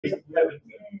you haven't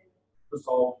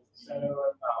resolved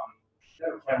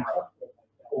camera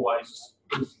always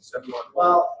satellite.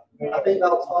 Well, I think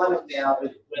they'll time it now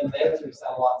when they're through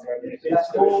satellites.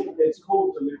 It's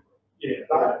called delivery. Yeah.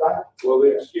 Well,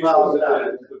 the excuse was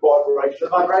that the vibration. The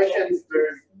vibrations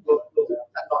through. Look,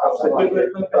 that's not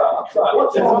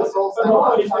What's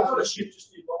wrong? They've got a ship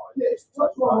just nearby. Yes.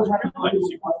 What's wrong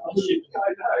with ship?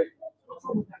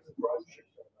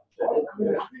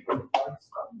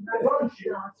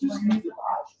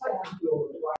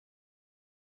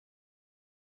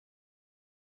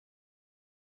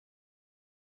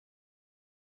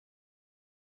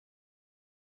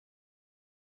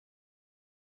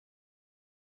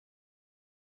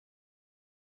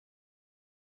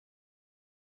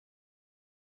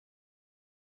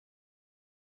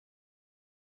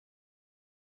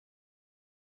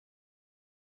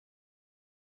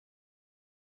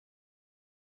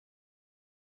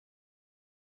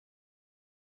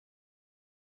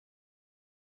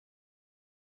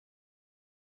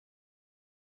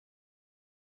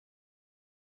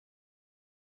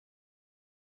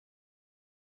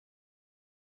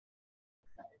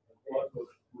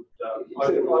 I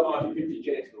 50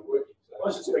 chance of working.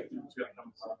 I suspect it's going to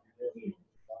come from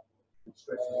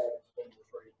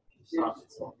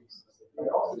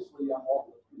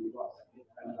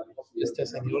Just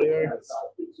testing the audio.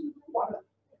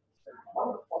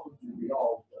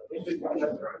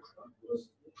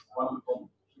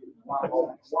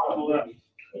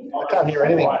 I can't hear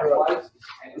anything.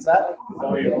 Is that?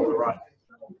 Oh, yeah, right.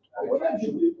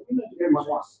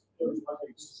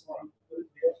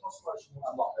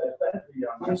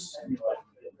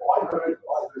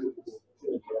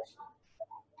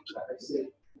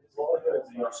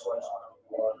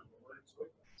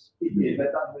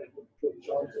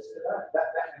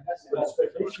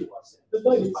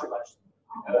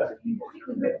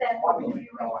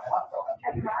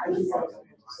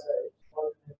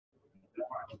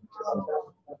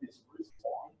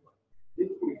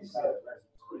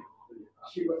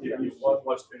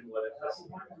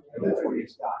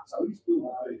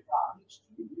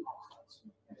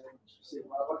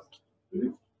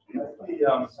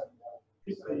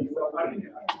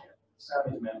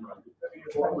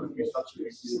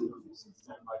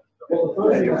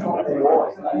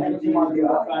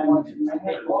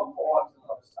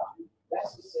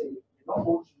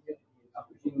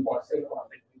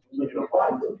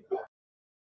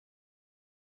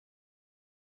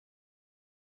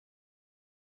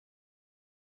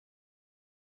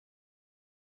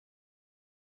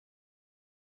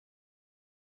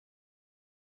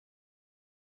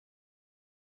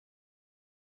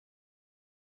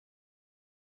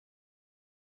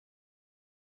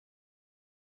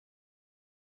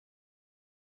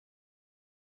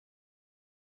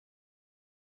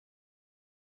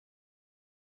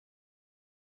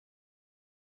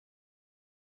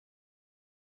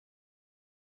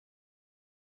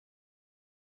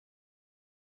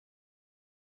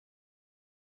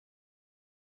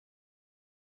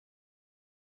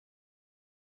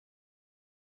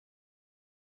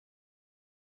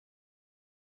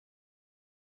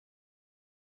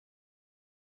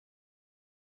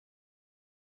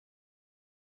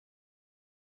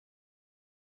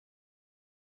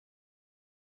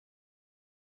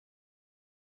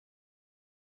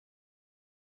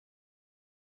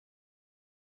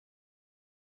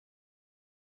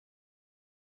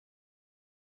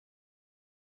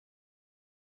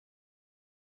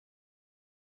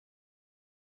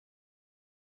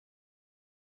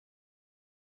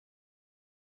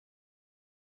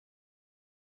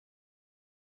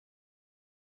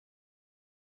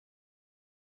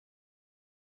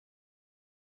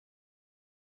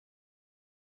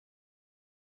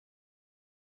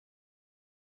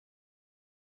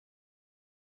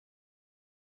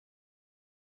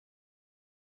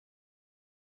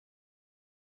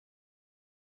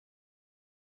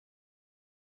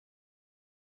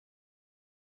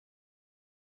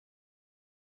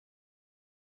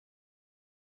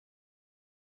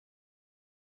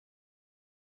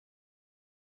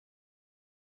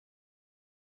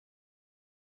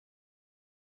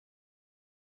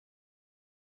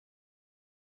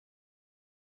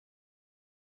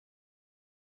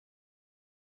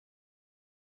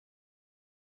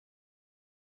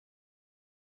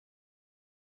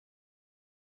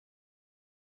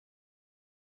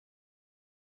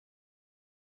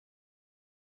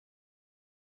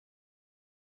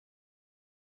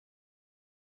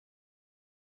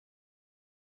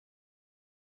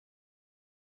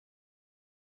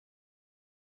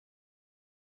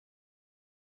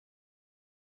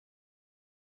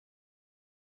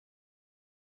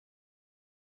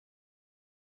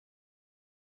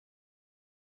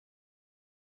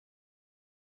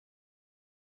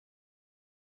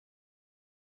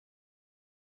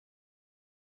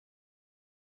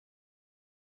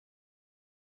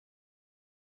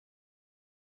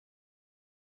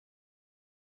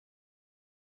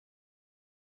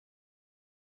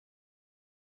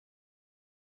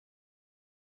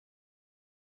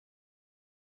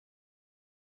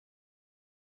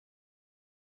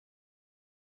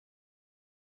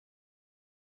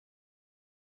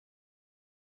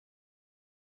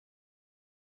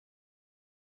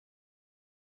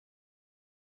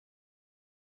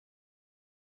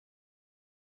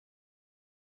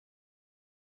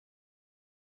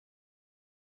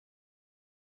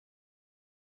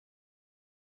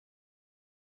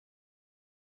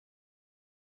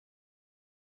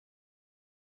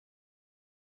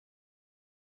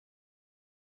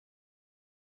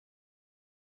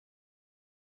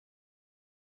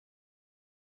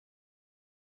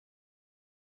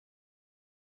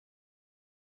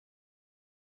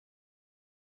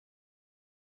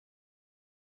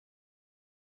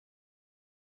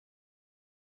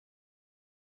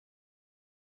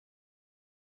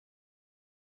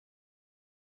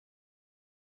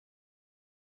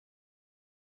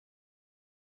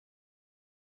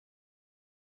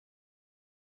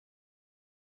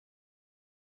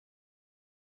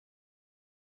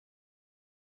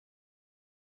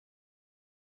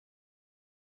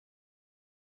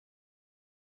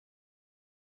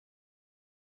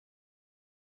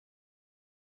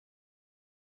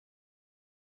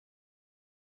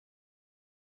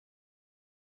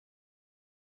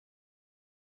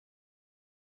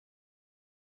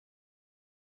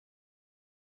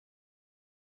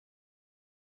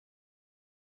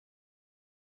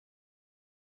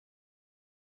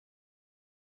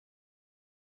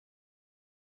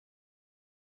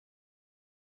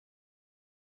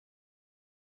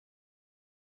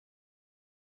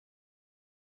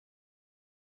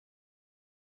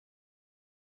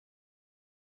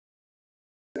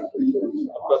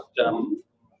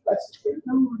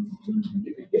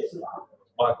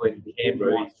 Michael in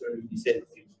Canberra. He said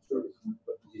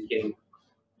he's getting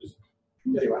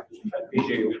visualizing.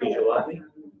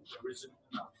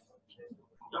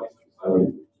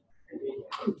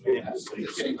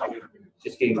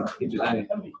 Just getting entertaining.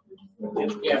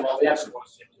 Yeah, well, we actually want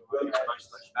to send you a space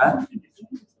station. Huh?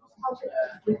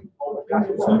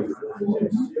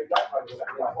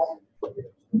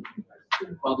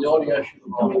 Well, the audio should be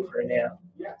coming through now.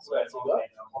 So that's all right.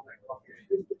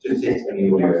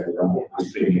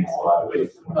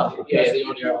 Oh, yeah, the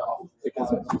audio.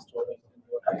 Because it's distorted.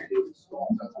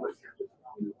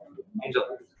 Angelo,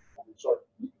 sorry.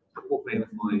 Walk me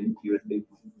with my USB.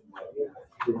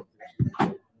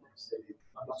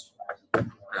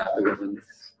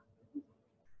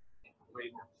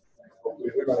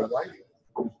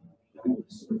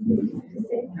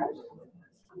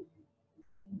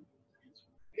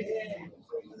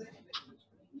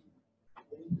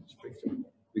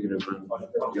 We're gonna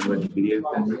run the video.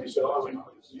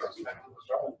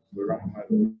 We're running.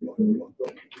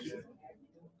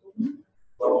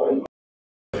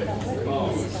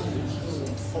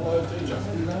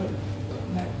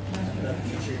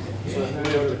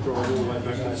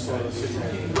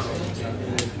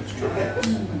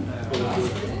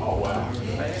 Oh wow.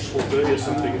 4:30 or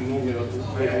something, and normally I'd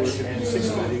work at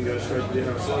 6:30 and go straight to the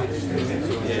RMIT.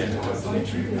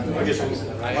 I guess most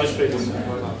people.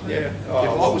 Yeah, if I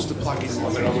was to plug in, I mean, I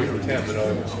work in town, but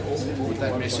would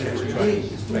that mess in the train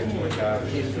back to my car?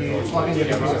 If you plug in your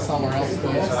computer somewhere else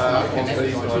first, connect to it,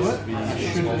 you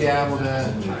should be able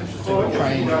to do a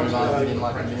train within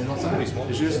like a minute or so.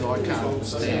 It's just that I can't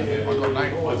understand. I've got no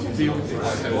feel for it. I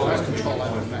have no control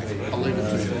over the Mac. I'll leave it to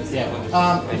you.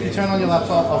 Yeah. If you turn on your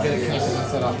laptop, I'll get it connected and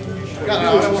set up. No, I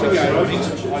don't want to go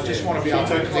into, I just want to be able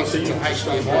to connect it to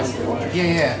HDMI.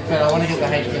 Yeah, but I want to get the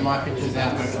HDMI pictures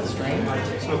out of the stream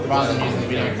rather than using the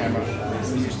video camera.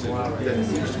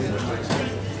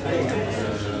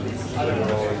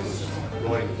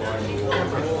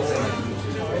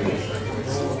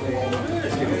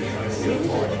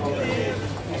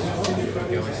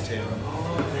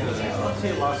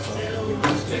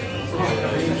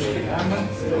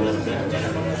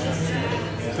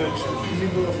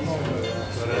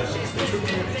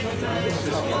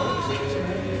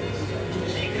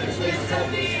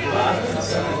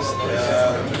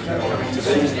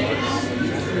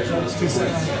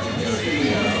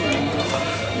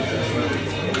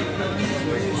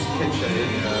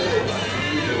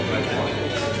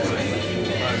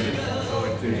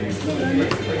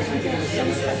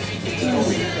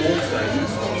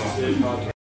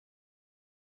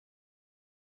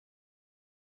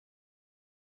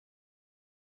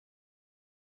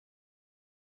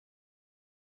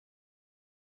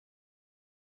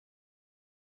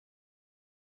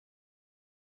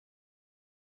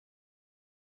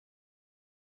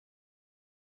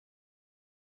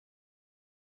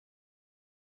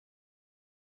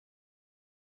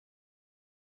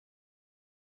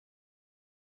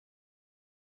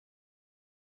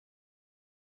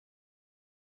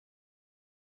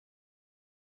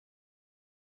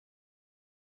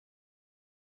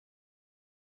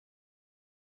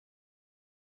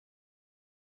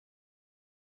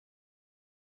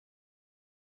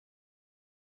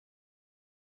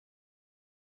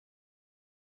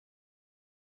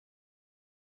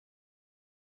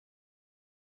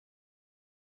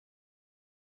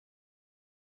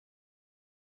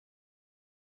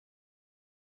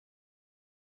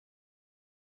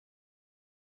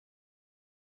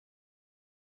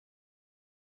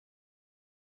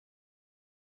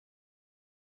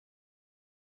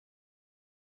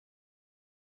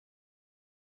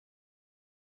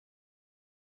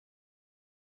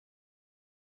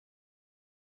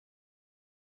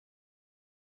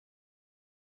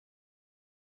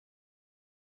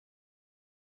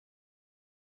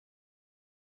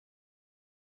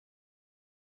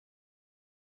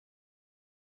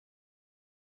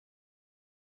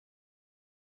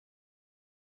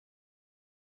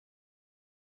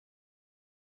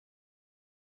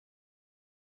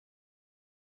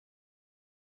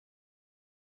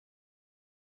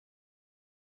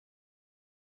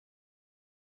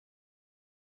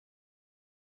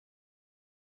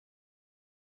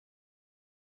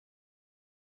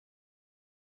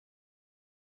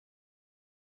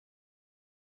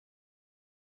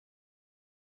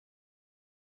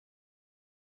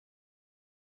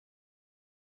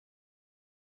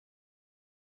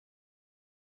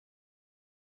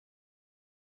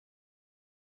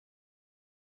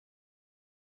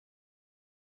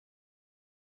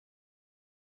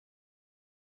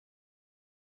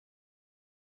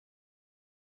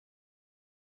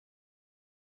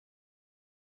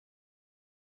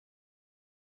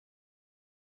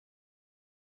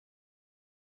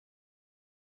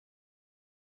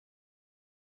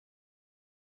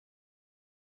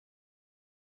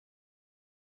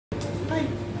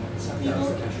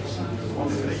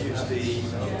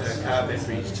 car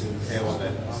batteries to power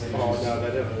that. Oh no,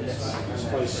 they don't have a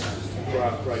space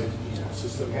upgrade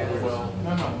system. No,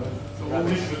 no.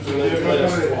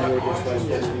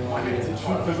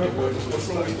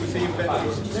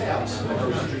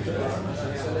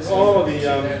 Oh, the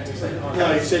no,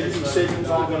 he said it's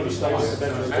not going to be stable. The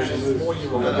battery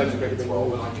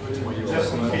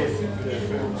just in case.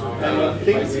 And I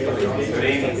think Good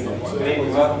evening,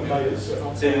 welcome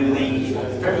to the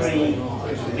February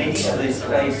meeting of the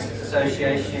Space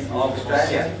Association of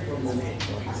Australia.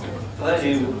 For those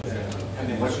who have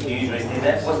been watching the news recently,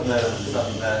 that wasn't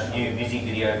some new music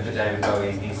video for David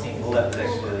Bowie's new single. That was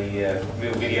actually a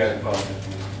real video from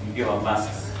Elon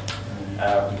Musk's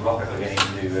rocket we're getting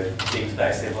into deep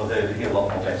space. And we'll hear a lot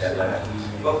more about that later.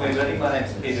 Welcome everybody, my name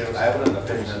is Peter Aylward, I'm the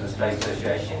President of the Space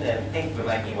Association, and thank you for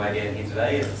making your way down here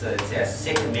today. It's our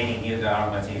second meeting here at the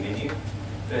RMIT venue.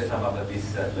 First time up at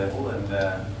this level, and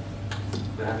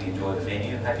we hope you enjoy the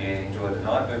venue, hope you enjoy the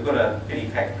night. We've got a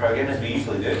pretty packed program, as we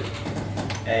usually do,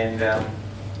 and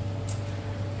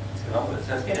it's phenomenal.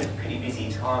 So it's been a pretty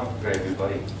busy time for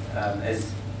everybody.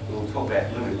 As we'll talk about a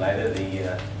little bit later,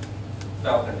 the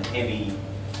Falcon Heavy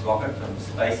rocket from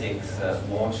SpaceX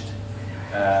launched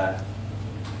a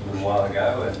little while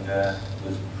ago and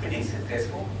was pretty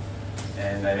successful,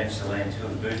 and they managed to land 2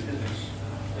 of the boosters, which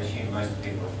I assume most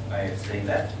people may have seen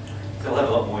that. So we'll have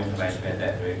a lot more information about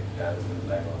that a little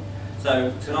later on.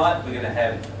 So tonight we're going to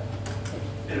have a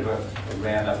bit of a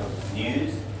roundup of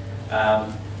news.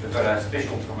 We've got a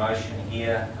special promotion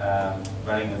here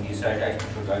running with the association,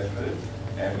 which we'll go through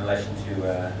in relation to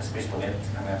a special event that's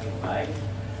coming up in May.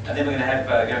 And then we're going to have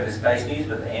go to the space news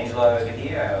with Angelo over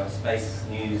here, our space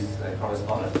news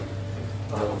correspondent.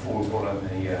 We'll have a full report on the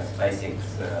SpaceX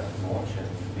launch and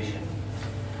mission.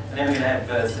 And then we're going to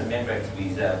have some member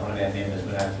activities. One of our members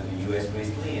went over to the US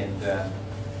recently and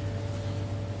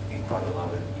did quite a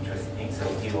lot of interesting things, so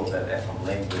we'll hear all about that from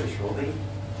Len very shortly.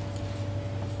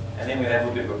 And then we're going to have a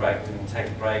little bit of a break. We're going to take a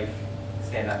break,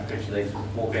 stand up, stretch your legs,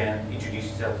 walk around, introduce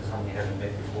yourself to someone you haven't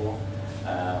met before.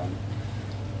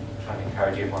 Trying to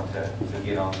encourage everyone to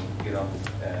get on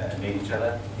and meet each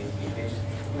other.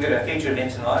 We've got a feature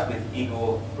event tonight with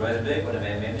Igor Rozenberg, one of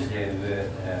our members who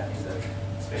has a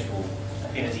special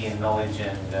affinity and knowledge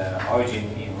and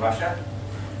origin in Russia.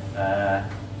 And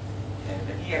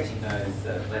he actually knows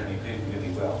Vladimir Putin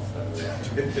really well. So,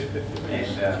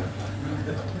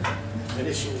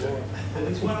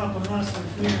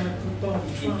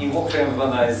 he walks around with one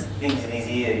of those things in his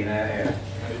ear, you know.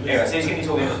 Anyway, so he's going to be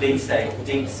talking about the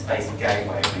deep space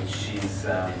gateway, which is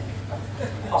a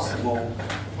possible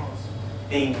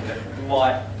thing that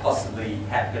might possibly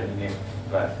happen if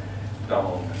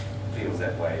Donald feels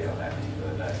that way on that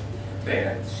particular day. But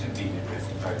anyway, it should be an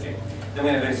interesting project. Then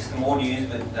we're going to do some more news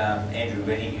with Andrew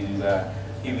Rennie, who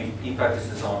he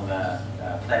focuses on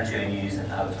planetary news and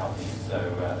other topics. So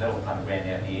that'll kind of round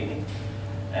out the evening.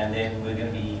 And then we're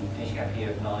going to be finishing up here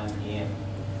at 9 PM.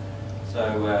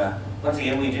 So once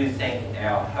again, we do thank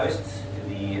our hosts,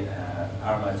 the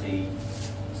RMIT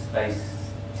Space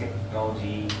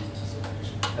Technology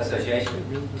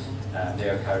Association.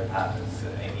 They're co-partners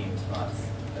in tonight's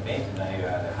event, and they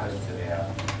are the hosts of our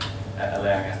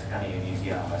allowing us to come here and use the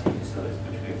RMIT facilities,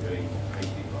 which we're very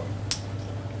appreciative of.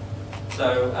 So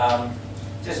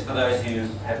just for those who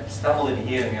have stumbled in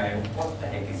here and going, what the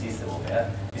heck is this all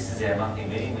about? This is our monthly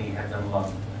meeting. We have them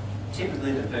on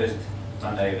typically the first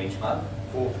Monday of each month.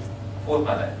 Fourth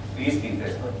Monday. We used to be the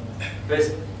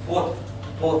fourth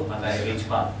Monday of each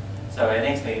month. So our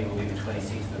next meeting will be the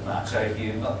 26th of March. So if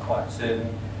you're not quite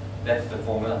certain, that's the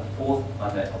formula. 4th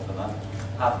Monday of the month,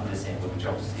 half of December, which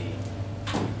obviously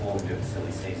before we do the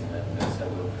silly season, and so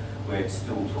we're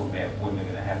still talking about when we're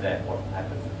going to have that, what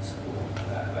happens at the school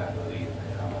availability and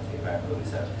RMIT availability.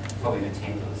 So probably the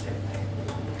 10th or the 17th.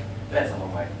 That's a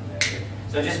long way from there.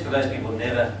 So just for those people who've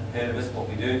never heard of us, what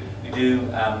we do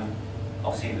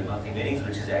obviously the monthly meetings,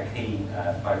 which is our key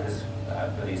focus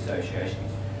for the association.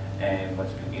 And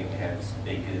once we begin, we have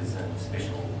speakers and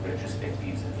special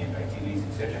retrospectives and member activities,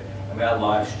 etc. And we are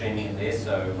live streaming it there,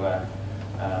 so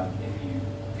if you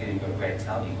feel you've got a great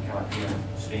talent, you can come up here and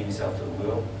stream yourself to the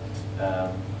world.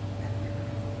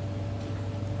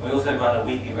 We also run a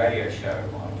weekly radio show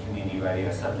on Community Radio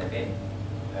Southern FM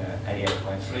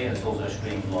 88.3, and it's also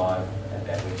streamed live at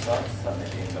that website,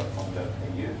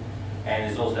 southernfm.com.au. And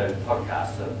there's also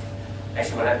podcasts of,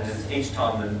 actually what happens is each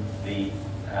time the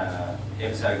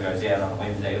episode goes out on a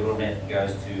Wednesday, it automatically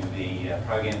goes to the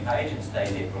program page and stays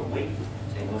there for a week,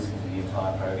 so you can listen to the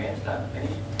entire program, start to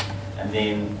finish. And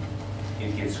then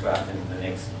it gets scrubbed and the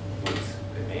next week's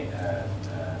event,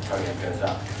 program goes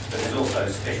up. But there's also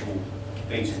special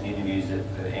features and interviews that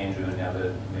Andrew and the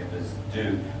other members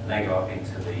do. And they go up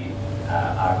into the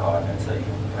archive, and so you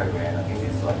can poke around. I think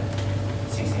there's like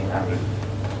 1,600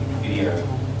 video,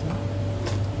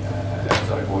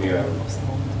 audio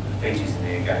features in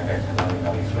there going back to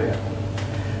 1993, I think.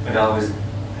 When I was,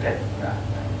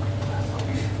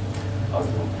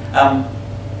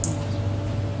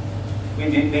 we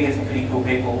get some pretty cool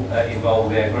people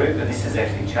involved with our group, and this is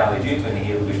actually Charlie Duke. We're going to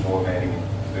hear a little bit more about him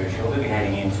very shortly. We're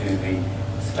heading into the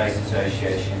Space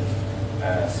Association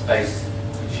Space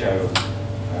Show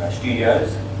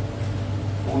Studios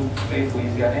 3 or 4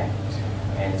 years ago now,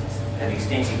 and an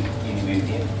extensive interview with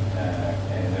him,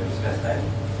 and it was fascinating.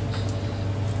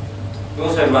 We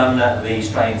also run the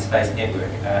Australian Space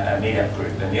Network, a meetup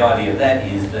group, and the idea of that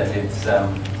is that it's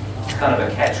kind of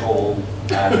a catch-all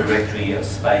directory of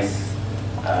space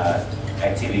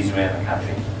activities around the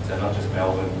country. So not just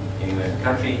Melbourne, anywhere in the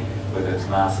country, whether it's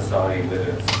Mars Society,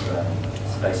 whether it's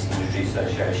Space Industry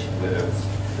Association, whether it's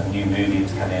a new movie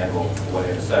that's come out or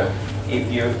whatever. So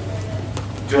if you're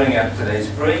joining up to these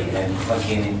free, and once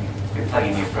again, if you plug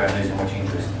in your parameters and what you're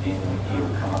interested in,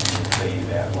 you'll come up and see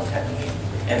about what's happening.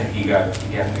 And if you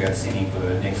happen to go to Sydney for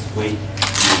the next week,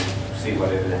 you'll see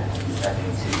whatever is happening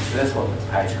in Sydney. So that's what the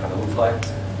page kind of looks like.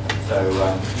 So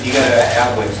if you go to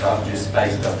our website, just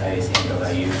space.asn.au,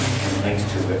 there's links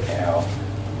to our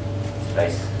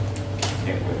space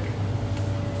network.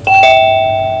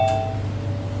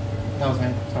 That was me,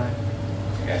 sorry.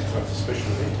 Okay. So it's a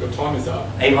special event. Your time is up.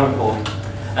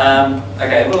 8:40.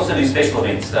 Okay, we also do special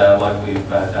events like we've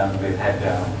done. We've had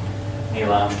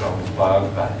Neil Armstrong's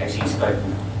biographer actually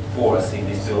spoken for us in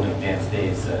this building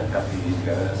downstairs a couple of years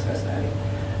ago. That's fascinating.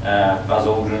 Buzz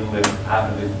Aldrin, we've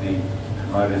partnered with the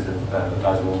promoters of the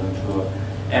Buzz Aldrin tour,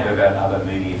 and we've had other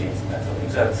media events and that sort of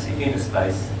thing. So if you're into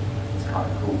space, it's kind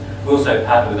of cool. We also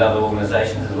partner with other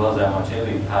organisations as well as RMIT.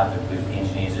 We've partnered with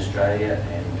Engineers Australia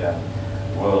and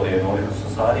Royal Aeronautical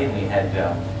Society, and we had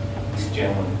this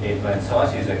gentleman, Ed Van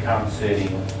Sice, who's a current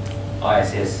serving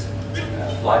ISS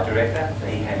flight director. So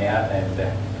he came out and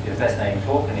did a fascinating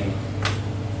talk, and he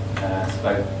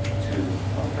spoke to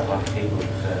a couple of people in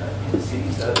the city,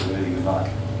 so it was a really good night.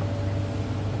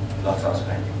 Lots of ice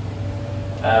cream.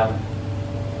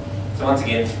 So once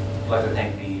again, I'd like to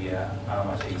thank the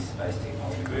RMIT Space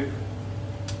Technology Group.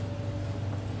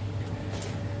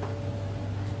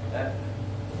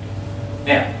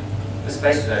 Now, the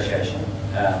Space Association,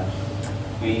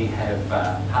 we have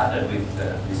partnered with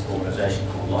this organisation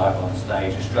called Live on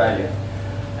Stage Australia,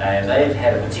 and they've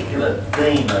had a particular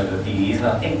theme over the few years, and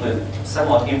I think we've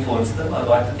somewhat influenced them, I'd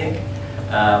like to think.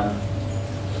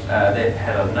 They've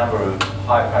had a number of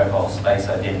high-profile space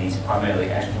identities, primarily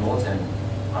astronauts and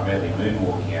primarily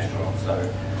moonwalking astronauts. So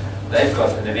they've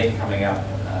got an event coming up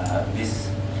this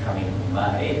coming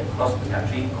May across the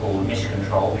country called Mission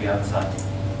Control, the Unsung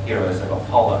Heroes of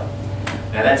Apollo.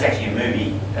 Now that's actually a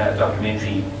movie,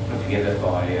 documentary put together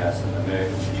by some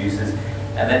American producers,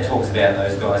 and that talks about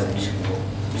those guys in mission work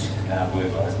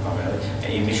guys primarily,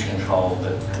 in mission control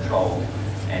that controlled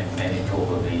and managed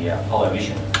all of the Apollo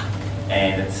mission.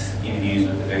 And it's interviews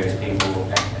with the various people,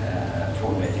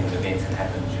 talking about different events that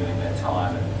happened during that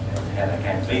time and how they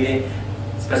came to be there.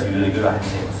 It's supposed to be really good, I haven't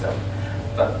seen it myself.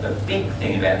 But the big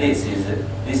thing about this is that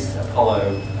this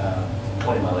Apollo,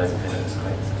 pointing my laser pen at the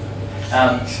screen.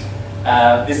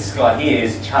 This guy here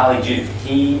is Charlie Duke.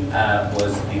 He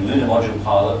was the lunar module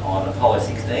pilot on Apollo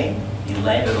 16. He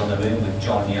landed on the moon with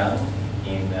John Young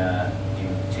in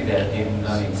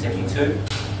 1972.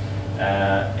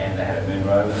 And they had a moon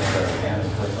rover and they got around and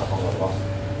collected a whole lot of rocks.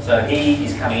 So he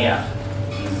is coming out.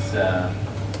 He's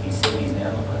 70s now,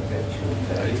 I'm not quite sure what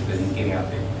that is, but he's getting up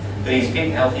there. But he's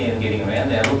fit, healthy and getting around.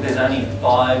 Now look, there's only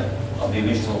 5 of the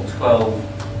original 12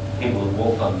 people who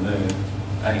walked on the moon.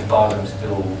 Only 5 of them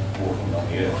still walking on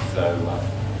the Earth. So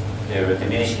they're a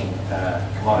diminishing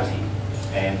commodity.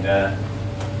 And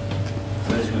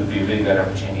so this would be a really great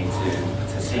opportunity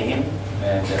to see him.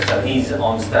 And so he's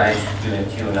on stage doing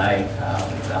Q&A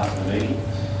after the movie.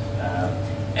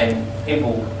 And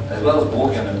people, as well as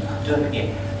walking on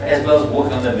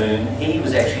the moon, he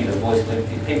was actually the voice.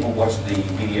 If people watched the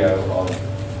video of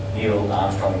Neil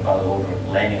Armstrong and Buzz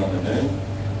Aldrin landing on the moon,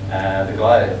 the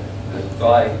guy that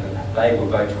they were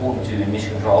both talking to in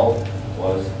mission control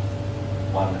was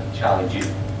one Charlie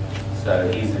Duke. So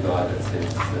he's the guy that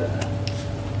says,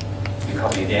 you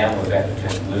copy it down, we're about to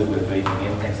turn blue, we're breathing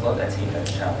in, thanks a lot, that's him,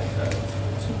 that's Charlie. So,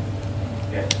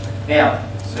 yeah. Now,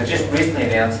 so just recently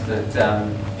announced that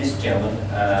this gentleman,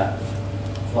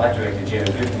 Flight Director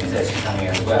Jerry Griffin, is actually coming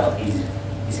out as well.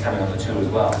 He's coming on the tour as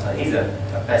well. So he's a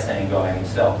fascinating guy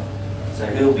himself. So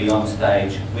he'll be on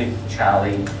stage with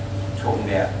Charlie talking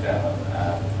about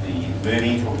the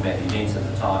movie, talking about the events at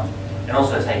the time, and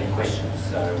also taking questions.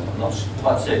 So I'm not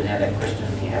quite certain how that question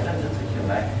will be happened. It's a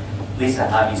Q&A. Lisa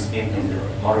Harvey-Smith is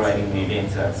moderating the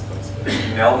event. So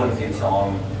in Melbourne, it's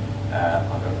on,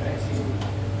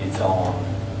 it's on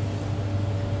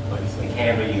in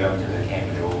Canberra, you go into the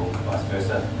Canberra or vice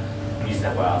versa, New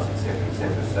South Wales, etc.,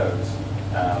 etc. So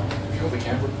If you're the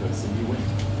Canberra person, you win.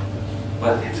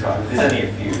 well, that's right. There's only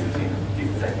a few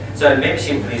people say. So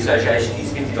membership for the association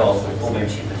is $50 for full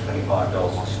membership and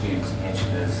 $25 for students,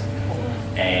 pensioners,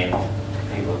 and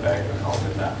people that go for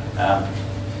college.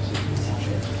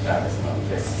 That's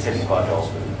 $75 for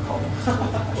college.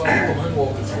 Well,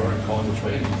 moonwalkers were in college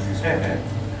meetings.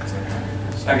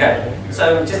 Okay,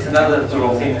 so just another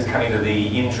little thing that's coming to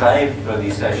the in-trade for the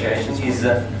association is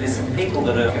that there's some people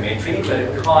that are documentary, but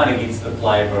it kind of gets the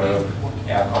flavour of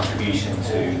our contribution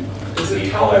to Does the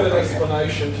it come Apollo with an program.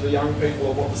 explanation to the young people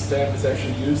of what the stamp is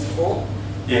actually used for?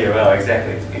 Yeah, well,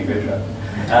 exactly. It's pretty good, right?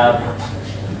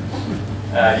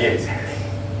 Yeah, exactly.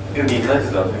 It'll be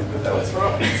collected of it, but that was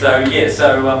right. So yeah,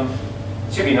 so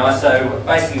should be nice. So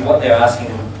basically, what they're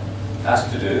asking us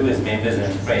to do as members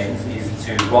and friends is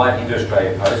to write into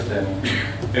Australia Post and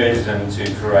urge them to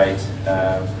create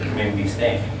a community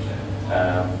stamp.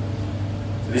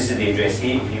 So this is the address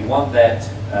here. If you want that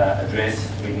address,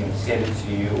 we can send it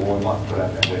to you, or we might put it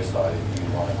up on our website if you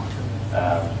want it.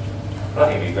 But I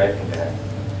think it'd be a great thing to have.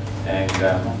 And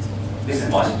this is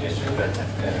my suggestion, but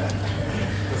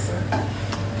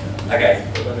okay. I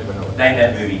don't even know what Name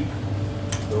that movie.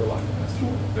 the reluctance.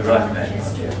 The right man.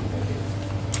 Yeah.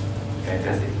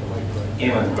 Fantastic.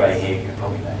 Anyone with grey hair could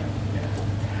probably name it.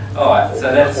 Yeah. All right,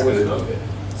 so that's good.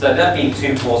 So don't be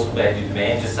too forceful about your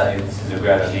demand. Just say this is a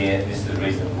great idea. This is the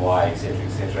reason why, etc.,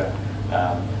 etc.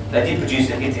 They did produce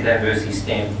a 50th anniversary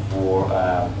stamp for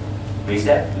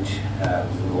RESAP, which was a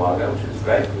little while ago, which was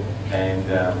great. And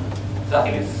so I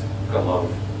think it's got a lot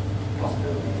of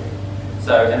possibility there.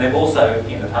 So, and they've also,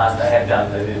 in the past, they have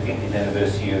done the 50th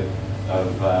anniversary of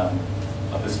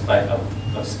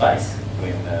space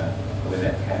when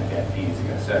that came about a few years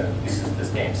ago. So this is the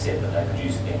stamp set that they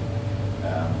produced then.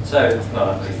 So it's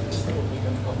not unreasonable.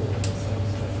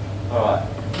 All right.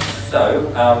 So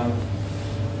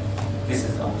this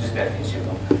is, I'm just about to finish it.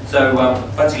 So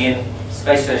once again,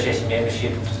 Space Association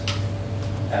membership.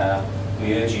 We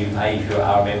urge you, if you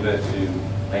are a member, to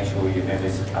make sure your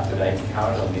members are up to date and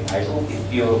current on the April.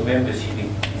 If your membership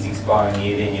is expiring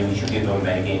here, then you should get an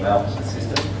automatic email from the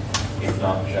system. If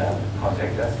not,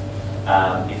 contact us.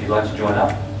 If you'd like to join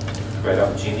up, it's a great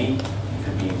opportunity. You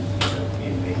could be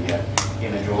in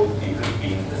the draw. You could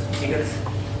be in some tickets.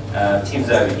 Tim's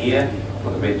over here.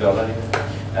 Put the red dot on him.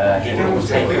 He will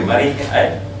take your money. Eh?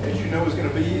 How did you know it was going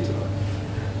to be here tonight?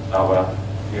 Oh well,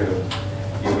 you're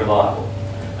reliable.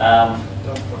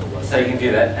 So you can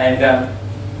do that, and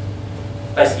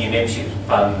basically your membership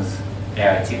funds our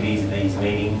activities in these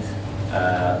meetings,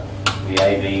 the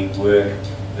AV work,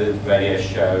 the radio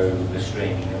show, the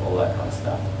streaming, and all that kind of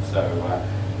stuff. So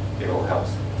it all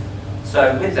helps.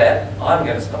 So with that, I'm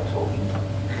going to stop talking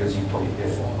because you've probably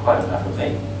heard quite enough of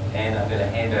me, and I'm going to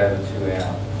hand over to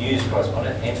our news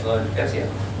correspondent, Angelo Di Grazia.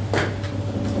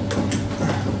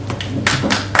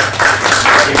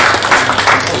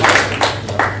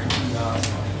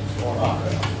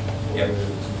 Yep.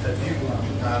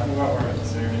 We won't worry about the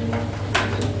Zoom anymore.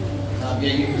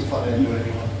 Yeah, you can just plug in and do whatever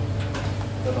you want.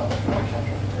 But I'm not going to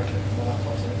capture it directly from the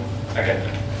laptops anymore. Okay.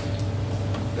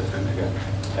 That's good to go.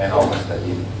 And I'll list that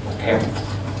in. Okay.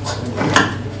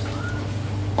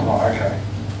 Oh, okay.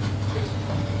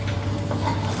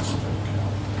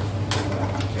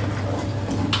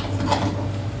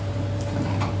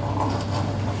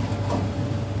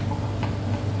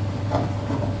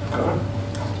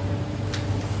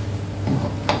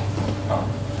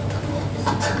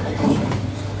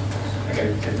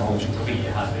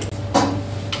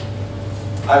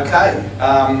 Okay,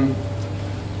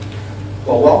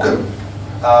 well, welcome.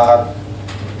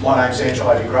 My name's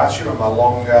Angelo Di Grazia. I'm a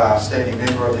long-standing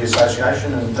member of the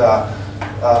association, and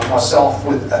myself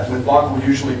with Michael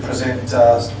usually present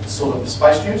sort of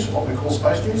space news, what we call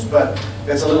space news, but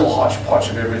it's a little hodgepodge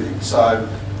of everything. So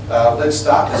let's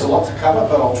start. There's a lot to cover,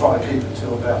 but I'll try to keep it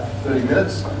to about 30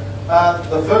 minutes.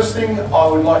 The first thing I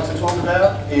would like to talk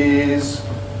about is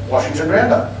Washington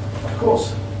Roundup, of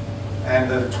course, and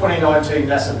the 2019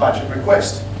 NASA budget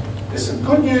request. There's some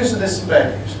good news and there's some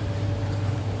bad news.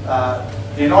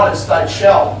 The United States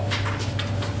shall,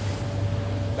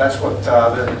 that's what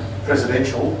the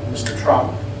presidential, Mr.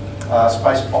 Trump,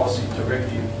 space policy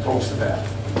directive talks about.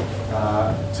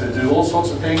 To do all sorts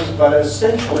of things, but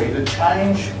essentially the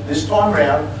change this time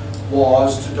round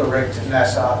was to direct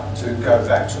NASA to go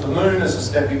back to the moon as a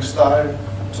stepping stone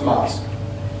to Mars.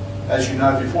 As you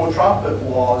know, before Trump, it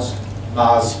was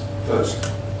Mars first.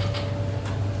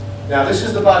 Now this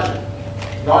is the budget,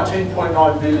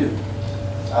 19.9 billion.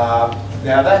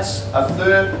 Now that's a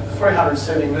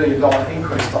 $370 million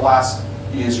increase to last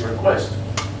year's request.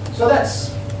 So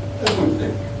that's a good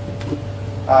thing.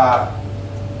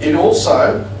 It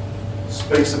also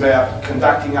speaks about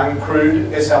conducting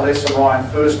uncrewed SLS Orion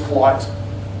first flight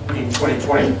in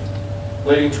 2020,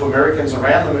 leading to Americans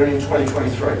around the moon in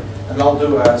 2023. And they'll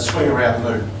do a swing around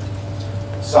the moon.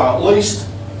 So at least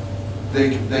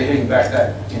they're heading back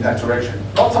in that direction.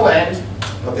 Not to land,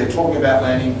 but they're talking about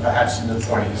landing perhaps in the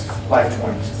 20s, late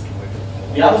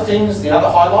 20s. The other things, the other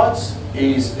highlights,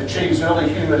 is achieves early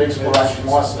human exploration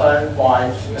milestone by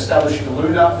establishing a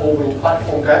lunar orbital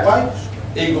platform gateway.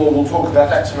 Igor will talk about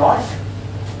that tonight.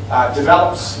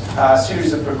 Develops a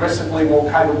series of progressively more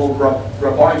capable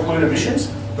robotic lunar missions.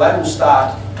 They will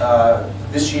start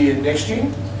this year, next year.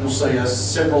 You'll see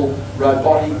several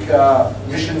robotic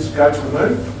missions go to the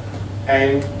moon,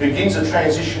 and begins a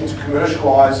transition to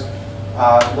commercialise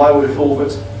low Earth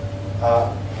orbit.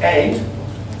 And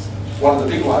one of the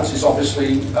big ones is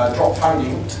obviously drop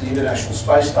funding to the International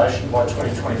Space Station by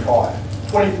 2025,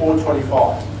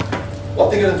 24-25. What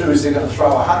they're going to do is they're going to throw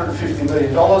 $150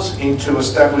 million into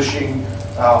establishing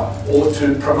or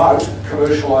to promote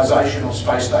commercialisation of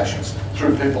space stations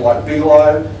through people like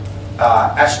Bigelow,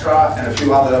 Astra, and a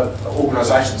few other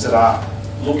organisations that are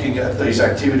looking at these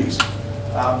activities.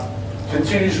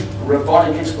 Continues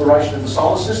robotic exploration of the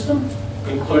solar system,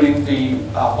 including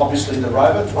obviously the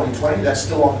rover 2020, that's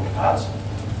still on the cards.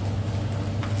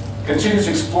 Continues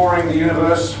exploring the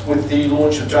universe with the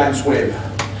launch of James Webb.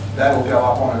 That'll go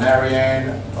up on an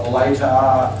Ariane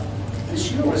later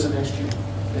this year, or is it next year?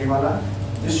 Anyone know?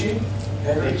 This year?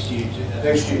 Next year.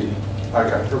 Next year.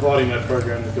 Okay. Providing that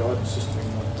program the guidance system.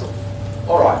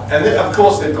 All right, and then, of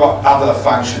course they've got other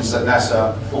functions that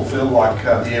NASA fulfil, like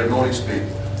the aeronautics bit.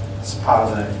 It's part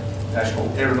of the National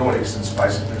Aeronautics and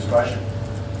Space Administration.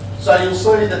 So you'll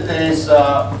see that there's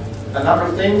a number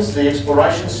of things, the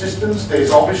exploration systems.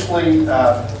 There's obviously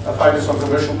a focus on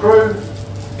commercial crew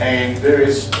and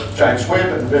various James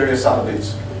Webb and various other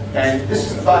bits. And this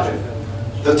is the budget.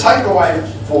 The takeaway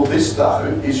for this though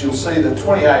is you'll see that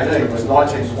 2018 was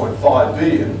 19.5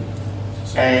 billion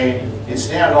and it's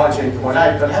now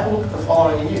 19.8, but have a look at the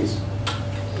following years.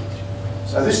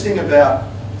 So this thing about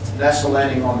NASA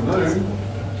landing on the moon,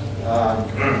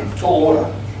 tall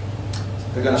order,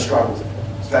 they're going to struggle.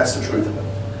 That's the truth of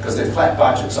it, because they're flat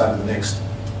budgets over the next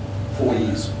 4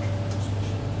 years.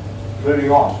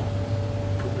 Moving on.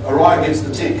 Orion gets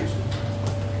the tick.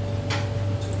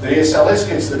 The SLS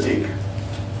gets the tick.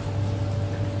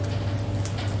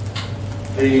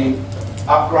 The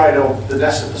upgrade of the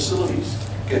NASA facilities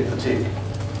get the tick.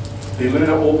 The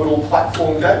Lunar Orbital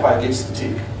Platform Gateway gets the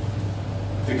tick.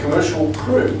 The commercial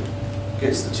crew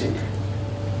gets the tick.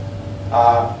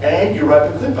 And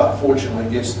Europa Clipper, fortunately,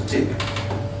 gets the tick.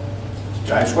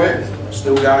 James Webb,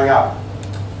 still going up.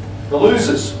 The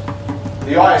losers,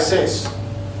 the ISS,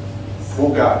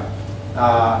 will go.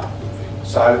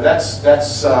 So that's they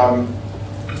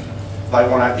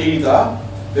want to either,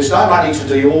 there's no money to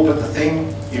deorbit the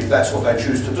thing if that's what they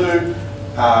choose to do.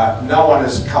 No one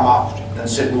has come up and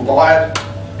said we'll buy it,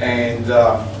 and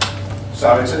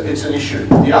so it's an issue.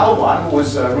 The other one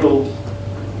was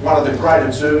one of the great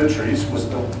observatories was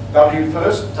the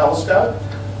WFIRST telescope,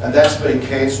 and that's been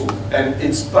cancelled. And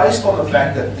it's based on the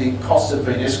fact that the costs have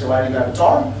been escalating over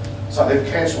time, so they've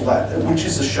cancelled that, which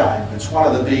is a shame. It's one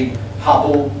of the big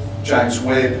Hubble, James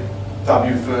Webb,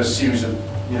 WFIRST series of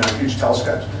huge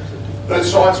telescopes. Earth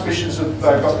science missions have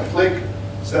got the flick.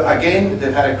 So again,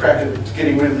 they've had a crack at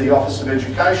getting rid of the Office of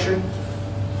Education.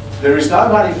 There is no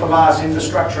money for Mars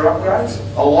infrastructure upgrades.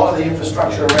 A lot of the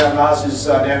infrastructure around Mars is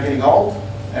now getting old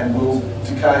and will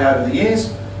decay over the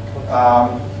years.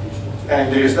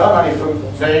 And there's no money for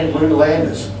manned lunar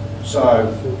landers.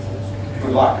 So,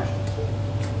 good luck.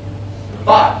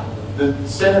 But the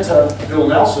Senator Bill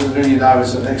Nelson, who you know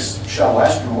is the next shuttle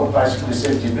astronaut, basically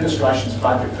said the administration's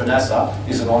budget for NASA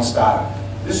is a non-starter.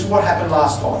 This is what happened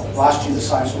last time. Last year the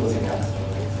same sort of thing happened.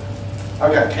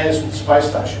 Okay, cancelled Space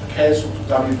Station, cancelled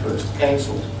WFIRST,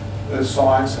 cancelled Earth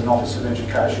Science and Office of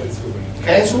Education.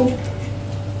 Cancelled,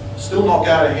 still not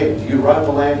going ahead, the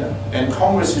Europa lander. And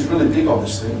Congress is really big on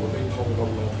this thing.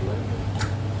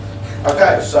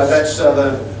 Okay, so that's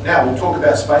now we'll talk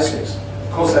about SpaceX.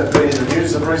 Of course, that's been in the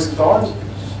news of recent times.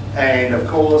 And of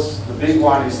course, the big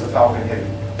one is the Falcon Heavy.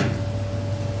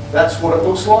 That's what it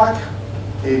looks like.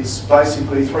 It's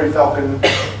basically 3 Falcon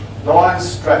 9s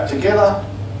strapped together.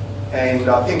 And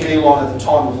I think Elon at the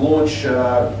time of launch,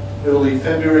 early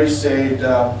February, said,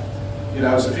 you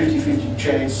know, it was a 50-50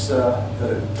 chance that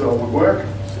it would work.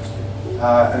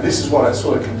 And this is what it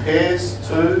sort of compares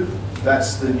to.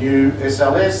 That's the new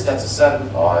SLS, that's a Saturn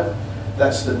V,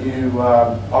 that's the new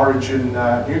Origin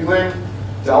New Glenn,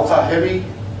 Delta Heavy,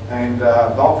 and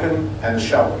Vulcan, and the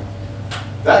Shuttle.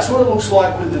 That's what it looks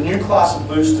like with the new class of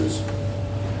boosters.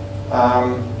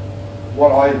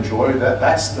 What I enjoy,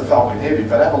 that's the Falcon Heavy,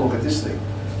 but have a look at this thing.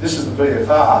 This is the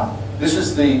BFR, this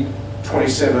is the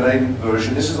 2017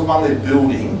 version, this is the one they're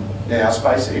building now,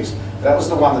 SpaceX. That was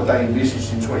the one that they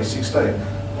envisaged in 2016.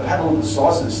 But have a look at the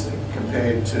size of this thing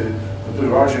compared to the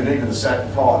Blue Origin, even the Saturn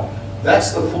V.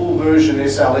 That's the full version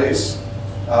SLS,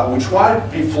 which won't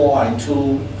be flying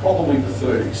till probably the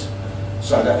 30s.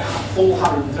 So that full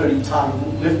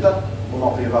 130-ton lifter will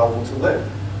not be available till then.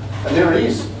 And there it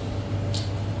is.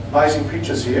 Amazing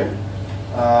pictures here.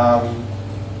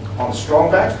 On a strong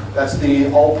back, that's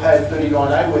the old pad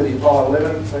 39A where the Apollo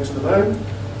 11 went to the moon.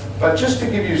 But just to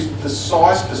give you the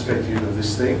size perspective of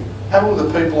this thing, have a look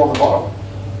at the people on the bottom.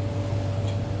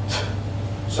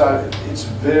 So it's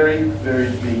very, very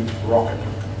big rocket.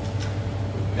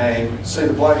 And see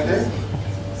the bloke there?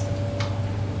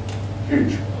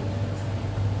 Huge.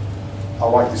 I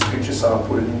like this picture, so I'll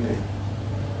put it in there.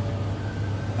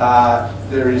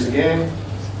 There it is again.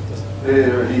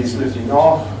 There it is lifting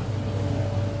off.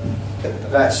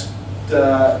 That's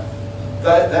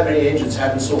that many engines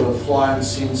haven't sort of flown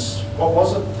since, what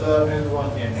was it?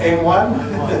 N1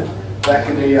 back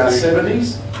in the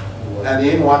 70s. And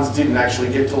the N1s didn't actually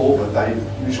get to orbit. They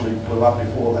usually blew up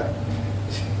before that.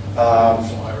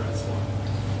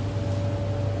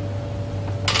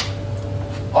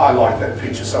 I like that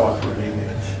picture, so I put it in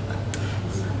there.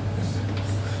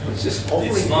 It's just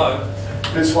It's slow.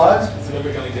 bit slow. It's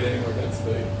never going to get anywhere at that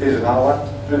speed. Here's another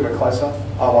one, bit of a close-up.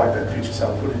 I like that picture, so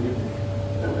I'll put it in there.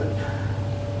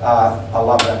 I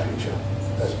love that picture.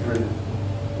 That's brilliant.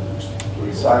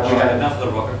 So we had Enough of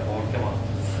the rocket form, come on.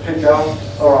 keep going.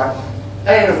 All right.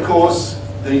 And of course,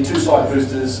 the two side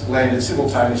boosters landed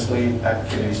simultaneously at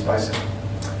Kennedy Space Center.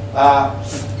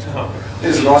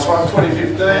 Here's a nice one,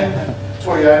 2015,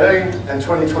 2018, and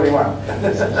 2021.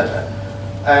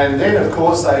 And then, of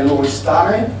course, they launched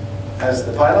Starman as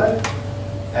the payload.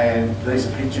 And these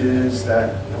are pictures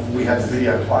that we had the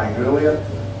video playing earlier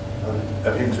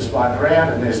of him just flying around,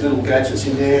 and there's little gadgets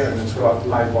in there, and it's got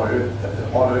made by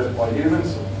Earth, on Earth by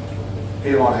humans.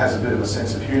 Elon has a bit of a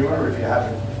sense of humour, if you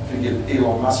haven't figured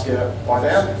Elon Musk out by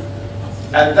now.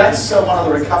 And that's one of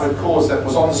the recovered cores that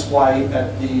was on display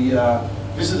at the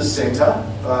Visitor Centre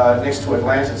next to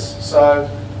Atlantis. So,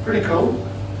 pretty cool.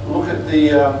 Look at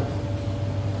the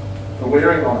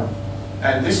wearing on it.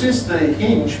 And this is the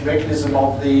hinge mechanism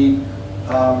of the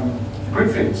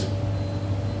grid fins.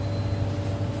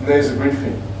 And there's a grid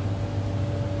fin.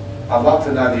 I'd love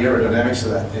to know the aerodynamics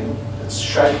of that thing. It's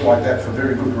shaped like that for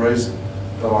very good reason.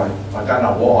 But I don't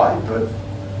know why, but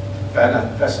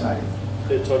fascinating.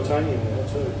 They're titanium now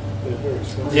too. They're very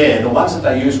expensive. Yeah, the ones that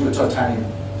they used were titanium.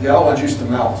 The other ones used to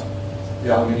melt,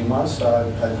 the aluminium ones,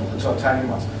 so they put the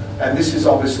titanium ones. And this is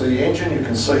obviously the engine. You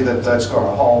can see that it's got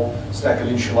a whole stack of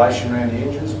insulation around the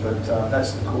engines, but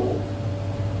that's the core.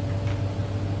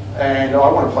 And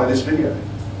I want to play this video.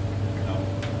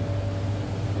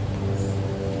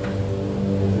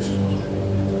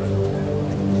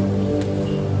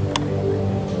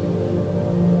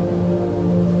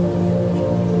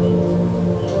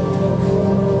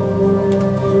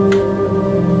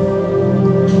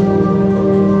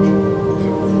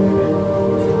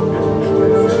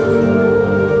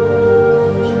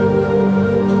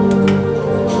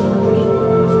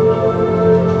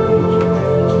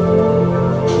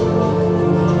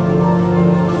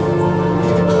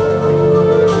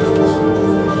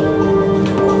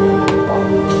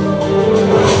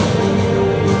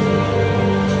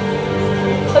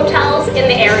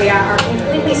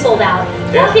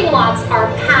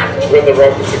 When the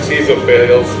rocket succeeds or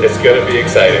fails, it's going to be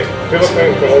exciting. People are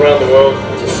coming from around the world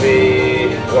to see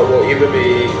what will either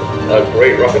be a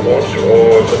great rocket launch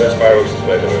or the best fireworks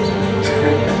display there is.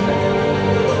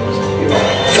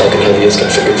 Falcon Heavy is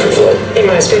configured for flight.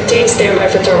 A-minus 15, stand by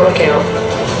for terminal count.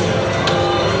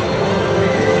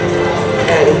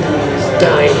 And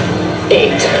 9,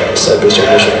 8. Set booster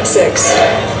ignition. 6,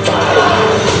 5,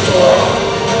 4,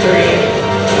 3,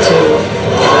 2,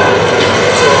 1.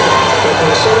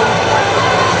 Ignition.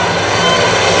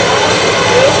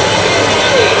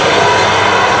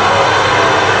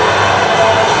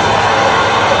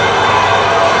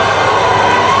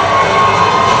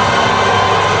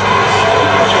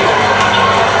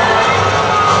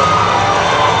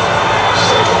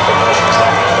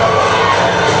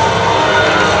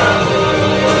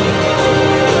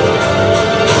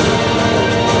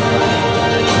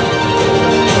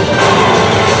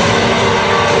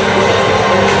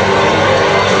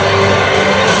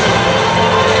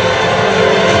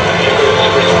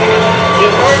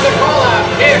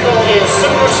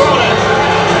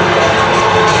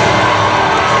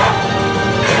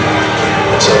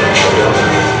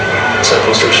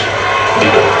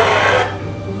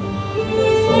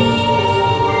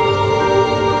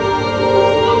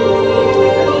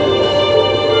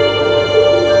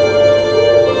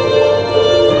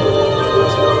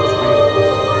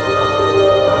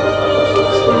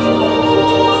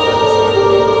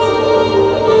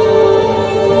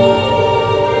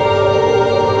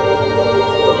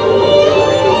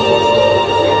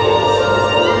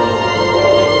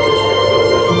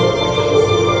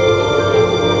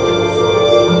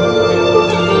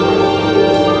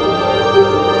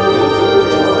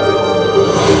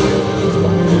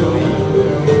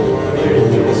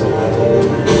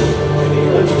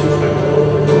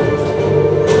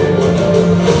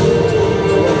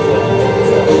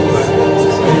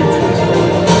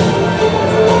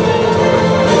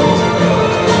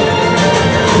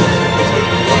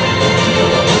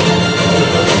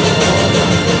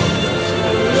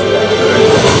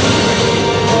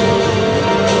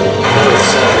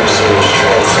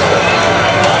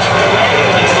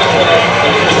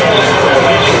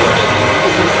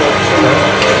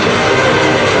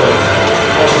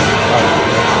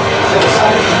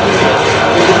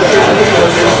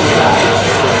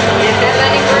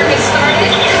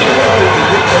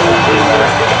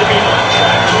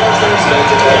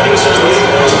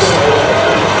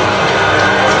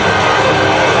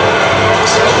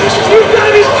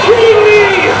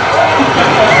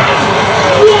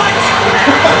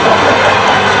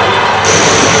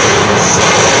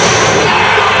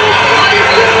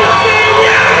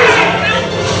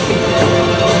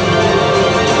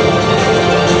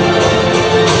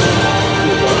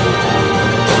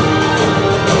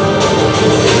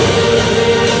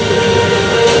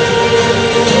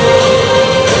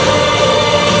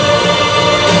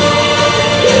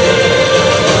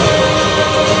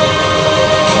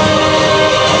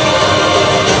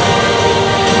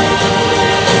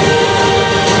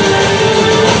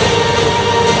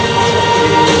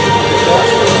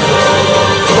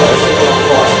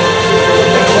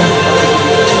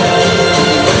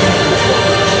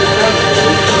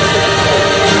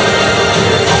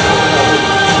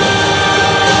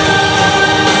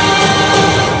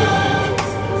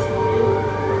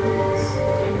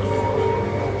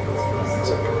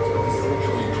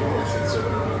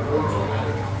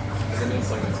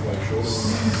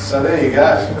 So there you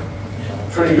go.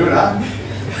 Pretty good, huh?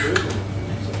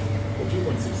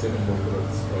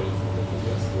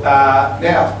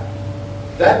 Now,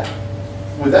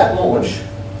 with that launch,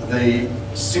 the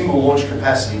single launch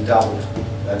capacity doubled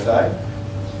that day.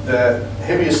 The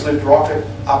heaviest lift rocket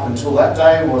up until that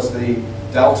day was the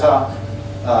Delta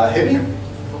Heavy.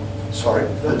 Sorry,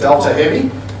 the Delta Heavy.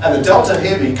 And the Delta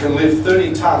Heavy can lift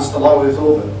 30 tons to low Earth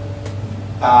orbit.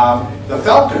 The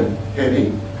Falcon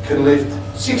Heavy can lift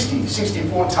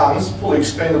 64 tons, fully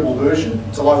expendable version,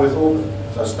 to low Earth orbit.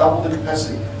 So it's double the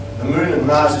capacity. The Moon and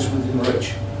Mars is within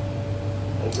reach.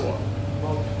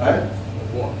 Right?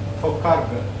 For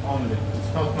cargo only.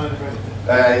 It's not man-rated.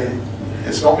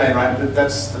 It's not man-rated,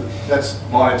 but that's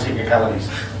minor technicalities.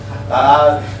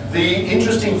 The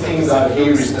interesting thing though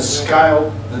here is the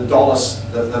scale, the dollars,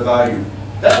 the value.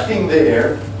 That thing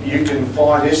there, you can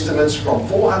find estimates from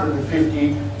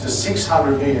 $450 to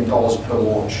 $600 million per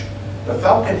launch. The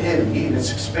Falcon Heavy, in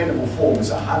its expendable form, is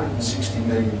 $160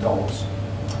 million.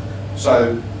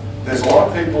 So there's a lot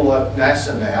of people at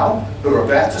NASA now who are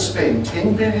about to spend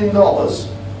 $10 billion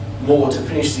more to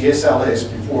finish the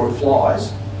SLS before it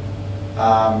flies,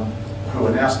 who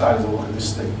are now starting to look at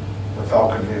this thing, the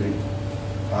Falcon Heavy.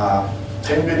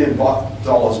 $10 billion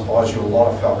buys you a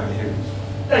lot of Falcon Heavies.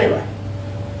 Anyway,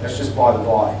 that's just by the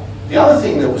by. The other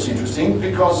thing that was interesting,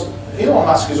 because Elon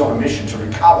Musk is on a mission to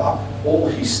recover all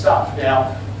his stuff.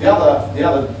 Now, the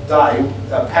other day,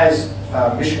 PAZ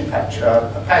mission patch,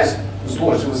 PAZ was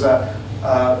launched. It was a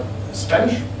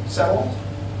Spanish satellite,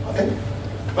 I think.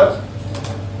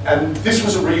 And this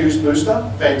was a reused booster,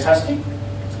 fantastic.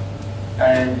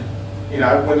 And you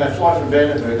know, when they fly from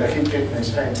Vandenberg, they keep getting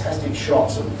these fantastic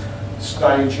shots of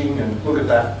staging, and look at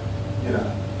that. You know,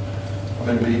 I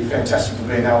mean, it'd be fantastic to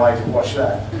be in LA to watch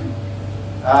that.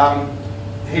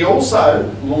 He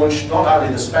also launched not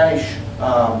only the Spanish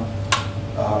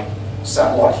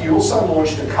satellite, he also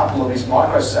launched a couple of his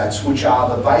microsats, which are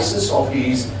the basis of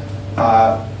his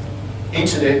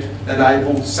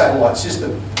internet-enabled satellite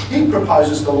system. He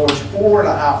proposes to launch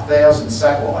 4,500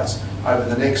 satellites over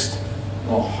the next, I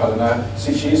don't know,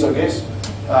 6 years, I guess,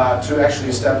 to actually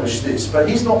establish this. But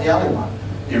he's not the only one.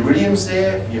 Iridium's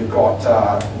there, you've got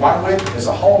OneWeb, there's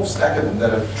a whole stack of them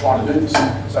that are trying to do this.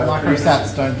 So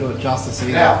microsats don't do it justice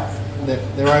either. Now,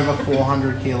 they're over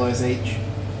 400 kilos each,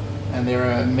 and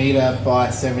they're a metre by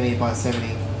 70 by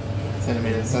 70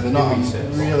 centimetres, so they're not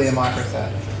really a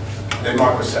microsat. They're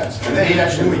microsats. And he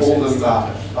actually called them,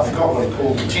 I forgot what he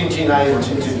called them, Tintin A and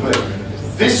Tintin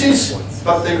B. This is,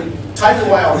 but the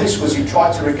takeaway on this was he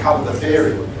tried to recover the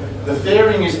fairing. The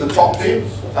fairing is the top bit,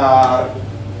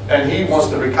 and he wants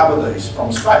to recover these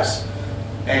from space.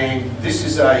 And this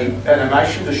is an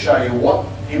animation to show you what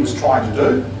he was trying to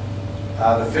do.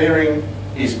 The fairing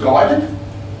is guided,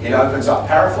 it opens up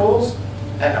parafoils,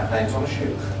 and it lands on a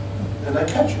ship. And they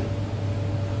catch it.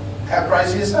 How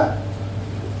crazy is that?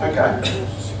 Okay.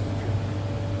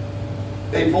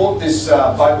 He bought this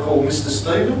boat called Mr.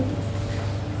 Stephen.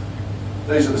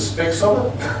 These are the specs of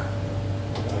it.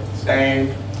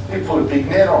 And he put a big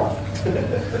net on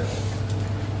it.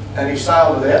 And he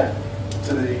sailed it out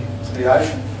to the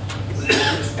ocean.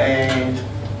 And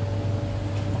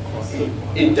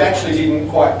it actually didn't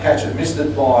quite catch it. Missed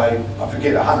it by, I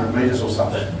forget, 100 metres or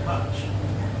something.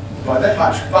 By that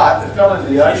much. But it fell into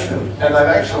the ocean, and they've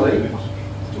actually,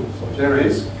 there it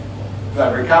is,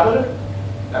 they've recovered it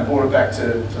and brought it back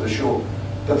to the shore.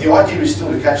 But the idea is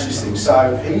still to catch this thing.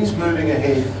 So he's moving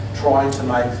ahead, trying to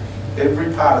make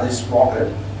every part of this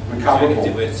rocket recoverable.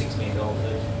 It's worth $6 million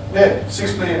each. Yeah,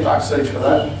 $6 million each for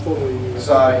that.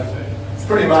 So it's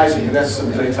pretty amazing, and that's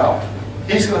some detail.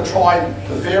 He's going to try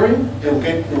the fairing, he'll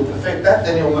perfect that,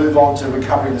 then he'll move on to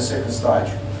recovering the second stage.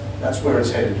 That's where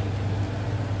it's headed.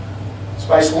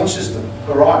 Space Launch System,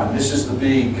 Orion. This is the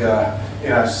big, you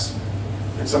know,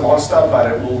 it's a monster,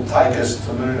 but it will take us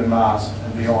to Moon and Mars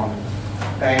and beyond.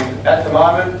 And at the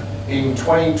moment, in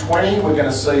 2020, we're going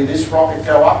to see this rocket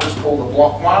go up. It's called the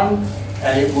Block 1,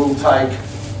 and it will take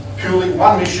purely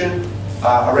one mission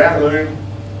around the Moon,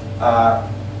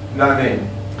 no men.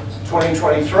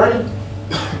 2023,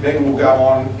 then we'll go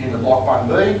on in the Block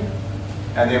 1B,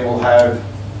 and then we'll have,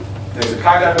 there's a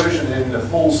cargo version, and then the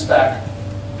full stack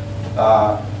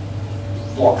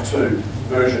Block 2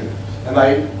 version. And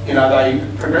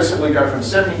they progressively go from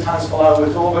 70 tons to low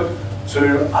Earth orbit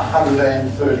to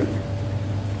 130.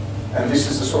 And this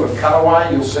is the sort of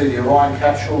cutaway. You'll see the Orion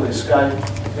capsule, the escape.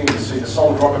 I think you'll see the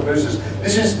solid rocket boosters.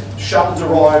 This is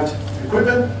shuttle-derived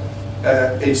equipment.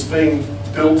 It's being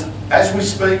built as we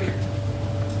speak.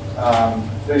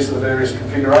 These are the various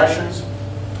configurations.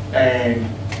 And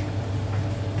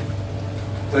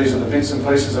These are the bits and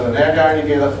pieces that are now going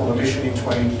together for the mission in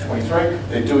 2023.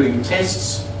 They're doing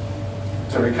tests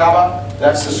to recover.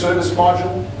 That's the service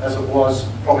module, as it was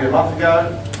probably a month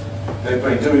ago. They've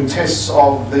been doing tests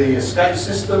of the escape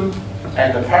system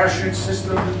and the parachute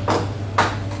system.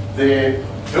 They've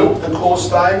built the core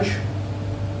stage.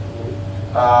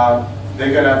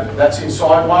 That's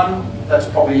inside one. That's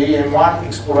probably EM1,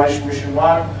 Exploration Mission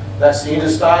 1. That's the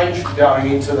interstage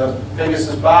going into the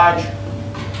Pegasus barge.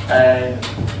 And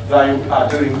they are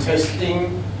doing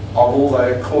testing of all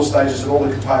the core stages and all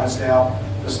the components now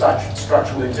for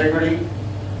structural integrity.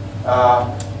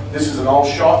 This is an old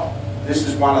shot. This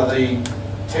is one of the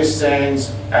test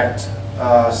stands at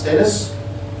Stennis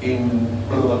in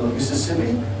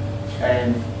Mississippi,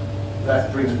 and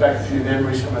that brings back a few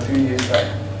memories from a few years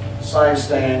back. Same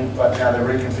stand, but now they're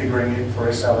reconfiguring it for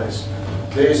SLS.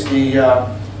 There's the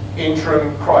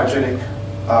interim cryogenic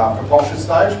propulsion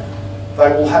stage. They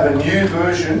will have a new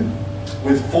version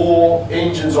with 4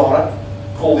 engines on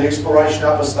it called the Exploration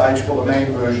Upper Stage for the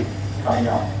manned version coming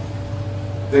up.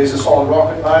 These are solid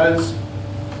rocket motors,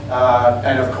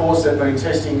 and of course they've been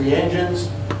testing the engines.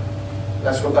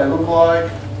 That's what they look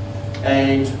like.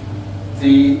 And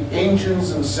the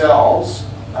engines themselves,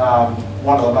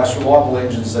 one of the most reliable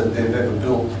engines that they've ever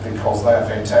built, because they are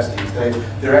fantastic.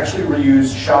 They're actually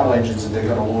reused shuttle engines that they're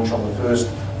going to launch on the first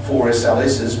 4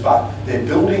 SLSs, but they're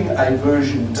building a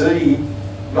version D,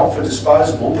 not for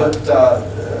disposable, but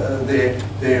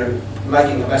they're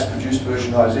making a mass-produced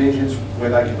version of those engines where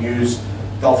they can use,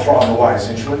 they'll throw them away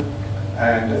essentially.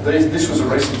 And this was a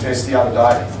recent test the other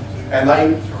day, and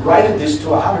they rated this to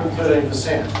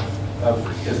 113%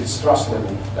 of its thrust level,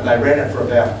 and they ran it for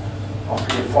about, I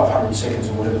forget, 500 seconds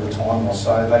or whatever the time was,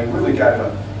 so they really gave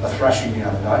it a thrashing the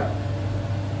other day.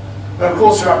 But of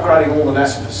course they're upgrading all the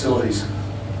NASA facilities.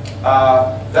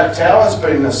 That tower has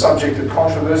been the subject of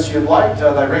controversy of late.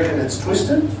 They reckon it's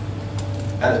twisted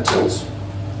and it tilts.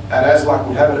 And as luck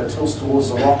would have it, it tilts towards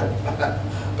the rocket.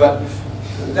 But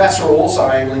NASA are also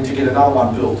angling to get another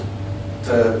one built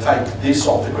to take this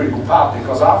off the critical path,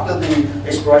 because after the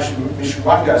Exploration Mission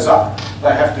 1 goes up,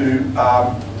 they have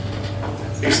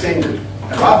to extend it.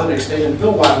 And rather than extend it,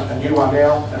 build a new one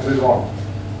now and move on.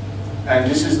 And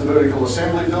this is the vertical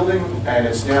assembly building, and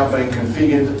it's now being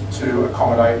configured to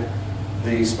accommodate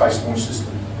the Space Launch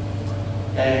System.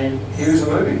 And here's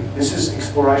the movie. This is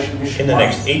Exploration Mission 1. In the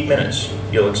next 8 minutes,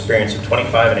 you'll experience a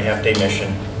 25.5-day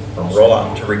mission from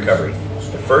rollout to recovery.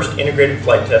 The first integrated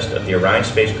flight test of the Orion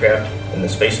spacecraft and the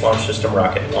Space Launch System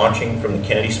rocket launching from the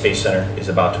Kennedy Space Center is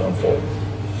about to unfold.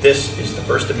 This is the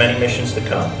first of many missions to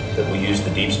come that will use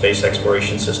the Deep Space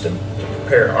Exploration System to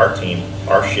prepare our team,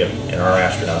 our ship, and our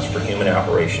astronauts for human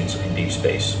operations in deep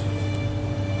space.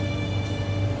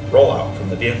 Rollout from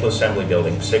the vehicle assembly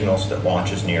building signals that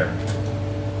launch is near.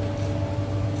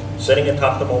 Sitting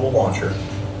atop the mobile launcher,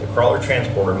 the crawler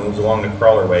transporter moves along the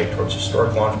crawlerway towards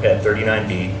historic launch pad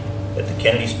 39B at the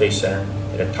Kennedy Space Center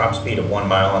at a top speed of 1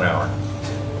 mile an hour.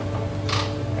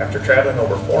 After traveling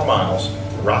over 4 miles,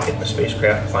 the rocket and the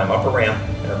spacecraft climb up a ramp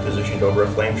and are positioned over a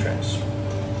flame trench.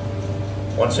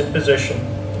 Once in position,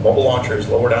 the mobile launcher is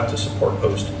lowered out to support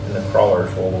post and the crawler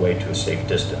is rolled away to a safe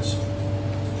distance.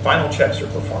 Final checks are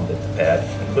performed at the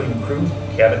pad, including crew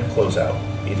cabin closeout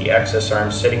via the access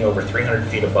arm sitting over 300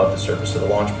 feet above the surface of the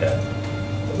launch pad.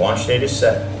 The launch date is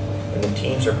set, and the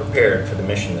teams are prepared for the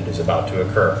mission that is about to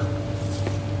occur.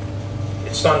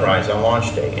 At sunrise on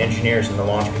launch day, engineers in the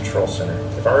Launch Control Center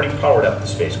have already powered up the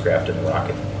spacecraft and the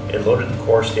rocket and loaded the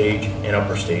core stage and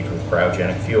upper stage with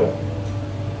cryogenic fuel.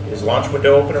 As launch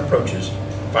window open approaches,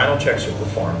 final checks are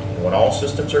performed, and when all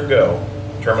systems are go,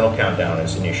 terminal countdown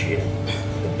is initiated.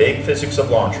 The big physics of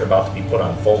launch are about to be put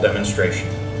on full demonstration.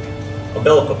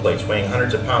 Umbilical plates weighing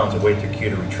hundreds of pounds await their cue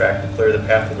to retract to clear the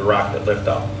path of the rocket at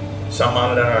liftoff, some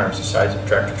mounted on arms the size of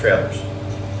tractor trailers.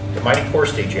 The mighty core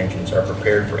stage engines are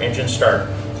prepared for engine start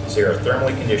as they are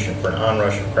thermally conditioned for an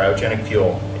onrush of cryogenic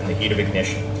fuel in the heat of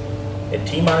ignition. At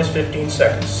T-minus 15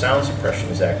 seconds, sound suppression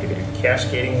is activated,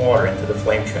 cascading water into the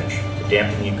flame trench to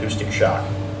dampen the acoustic shock.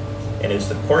 And as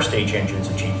the core stage engines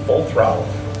achieve full throttle,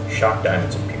 shock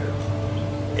diamonds appear.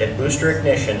 At booster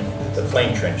ignition, the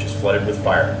flame trench is flooded with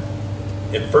fire.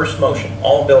 At first motion,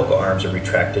 all umbilical arms are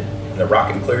retracted and the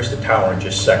rocket clears the tower in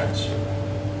just seconds.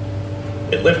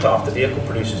 At liftoff, the vehicle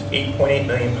produces 8.8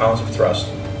 million pounds of thrust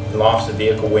and lofts the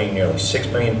vehicle weighing nearly 6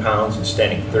 million pounds and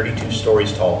standing 32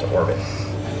 stories tall to orbit.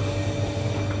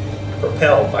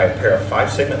 Propelled by a pair of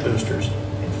 5-segment boosters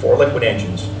and 4 liquid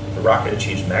engines, the rocket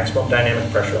achieves maximum dynamic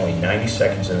pressure only 90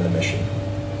 seconds into the mission,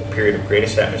 the period of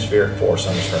greatest atmospheric force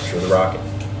on the structure of the rocket.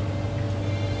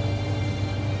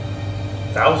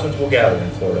 Thousands will gather in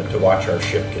Florida to watch our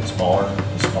ship get smaller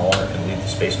and smaller and leave the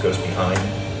Space Coast behind.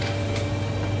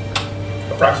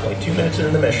 Approximately 2 minutes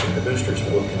into the mission, the boosters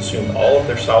will have consumed all of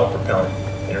their solid propellant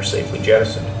and are safely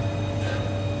jettisoned.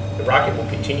 The rocket will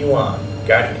continue on,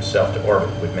 guiding itself to orbit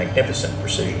with magnificent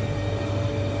precision.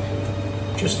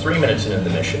 Just 3 minutes into the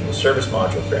mission, the service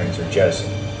module fairings are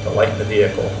jettisoned to lighten the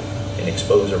vehicle and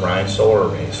expose Orion's solar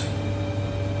arrays.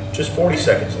 Just 40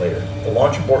 seconds later, the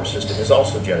launch abort system is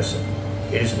also jettisoned.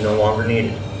 It is no longer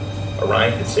needed.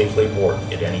 Orion can safely abort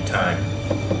at any time.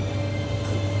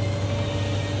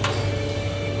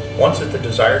 Once at the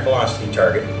desired velocity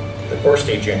target, the core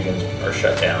stage engines are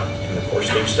shut down and the core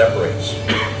stage separates.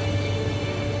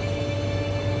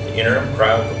 The interim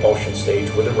cryo propulsion stage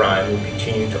with Orion will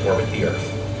continue to orbit the Earth.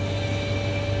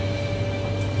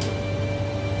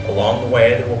 Along the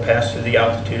way, they will pass through the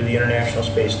altitude of the International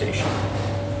Space Station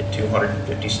at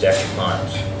 250 statute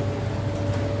miles.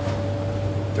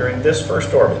 During this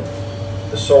first orbit,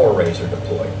 the solar arrays are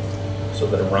deployed so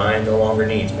that Orion no longer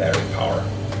needs battery power.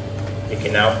 It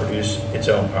can now produce its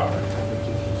own power.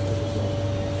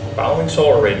 Following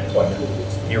solar array deployment,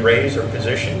 the arrays are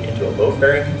positioned into a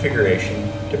load-bearing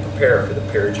configuration to prepare for the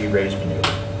perigee raise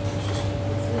maneuver.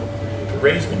 The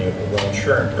raise maneuver will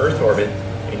ensure an Earth orbit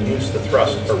and use the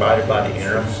thrust provided by the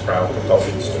interim cryo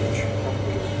propulsion stage.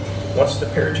 Once the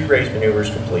perigee raise maneuver is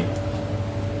complete,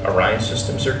 Orion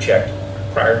systems are checked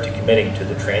prior to committing to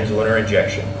the translunar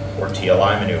injection, or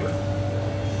TLI maneuver.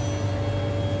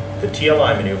 The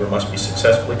TLI maneuver must be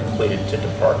successfully completed to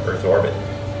depart Earth orbit.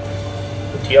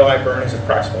 The TLI burn is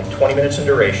approximately 20 minutes in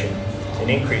duration and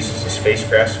increases the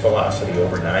spacecraft's velocity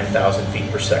over 9,000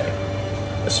 feet per second,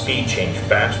 a speed change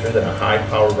faster than a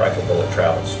high-powered rifle bullet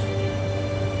travels.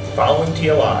 Following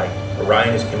TLI,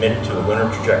 Orion is committed to a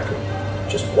lunar trajectory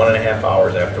just 1.5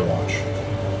 hours after launch.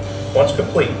 Once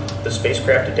complete, the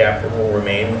spacecraft adapter will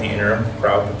remain with the interim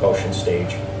cryo propulsion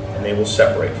stage and they will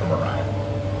separate from Orion.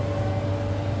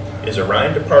 As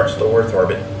Orion departs low Earth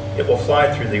orbit, it will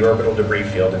fly through the orbital debris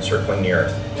field encircling the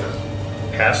Earth,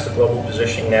 past the global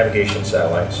positioning navigation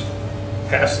satellites,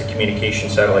 past the communication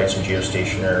satellites in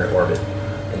geostationary orbit,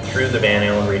 and through the Van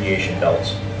Allen radiation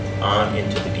belts, on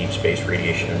into the deep space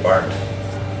radiation environment.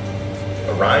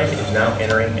 Orion is now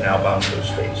entering an outbound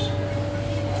coast phase.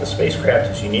 The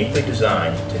spacecraft is uniquely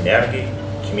designed to navigate,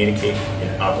 communicate,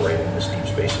 and operate in this deep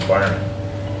space environment.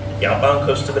 The outbound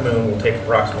coast to the Moon will take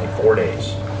approximately 4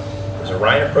 days. As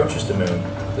Orion approaches the Moon,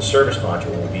 the service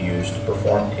module will be used to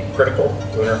perform a critical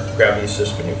lunar gravity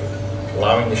assist maneuver,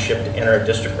 allowing the ship to enter a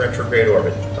distant retrograde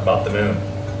orbit about the Moon.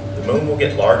 The Moon will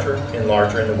get larger and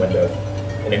larger in the window,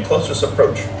 and at closest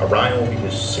approach, Orion will be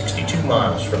just 62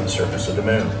 miles from the surface of the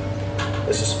Moon.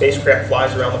 As the spacecraft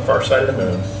flies around the far side of the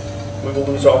Moon, we will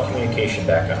lose all communication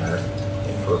back on Earth,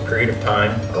 and for a period of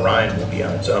time, Orion will be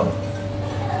on its own.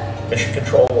 Mission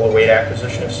Control will await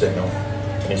acquisition of signal,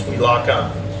 and as we lock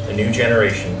on, the new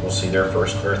generation will see their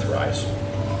first Earth rise.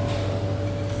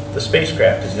 The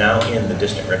spacecraft is now in the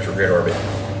distant retrograde orbit,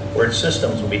 where its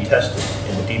systems will be tested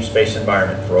in the deep space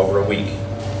environment for over a week.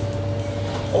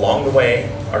 Along the way,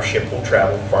 our ship will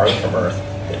travel farther from Earth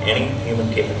than any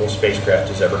human-capable spacecraft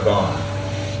has ever gone.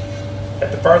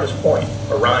 At the farthest point,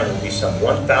 Orion will be some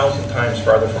 1,000 times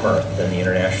farther from Earth than the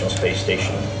International Space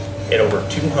Station, at over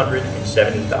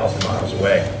 270,000 miles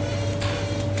away.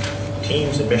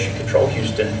 Teams in Mission Control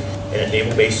Houston and at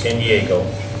Naval Base San Diego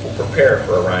will prepare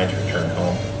for Orion's return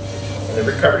home, and the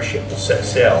recovery ship will set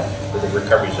sail for the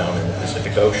recovery zone in the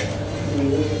Pacific Ocean.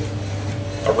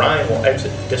 Orion will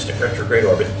exit distant retrograde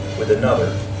orbit with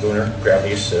another lunar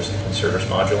gravity assist and service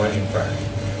module engine firing.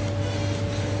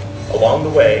 Along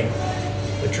the way,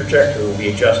 the trajectory will be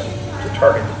adjusted to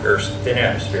target the Earth's thin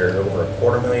atmosphere at over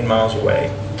 250,000 miles away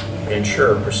and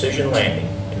ensure precision landing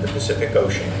in the Pacific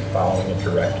Ocean following a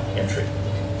direct entry.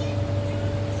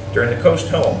 During the coast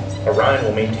home, Orion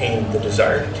will maintain the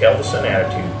desired tail-to-sun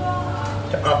attitude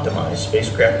to optimize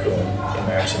spacecraft cooling and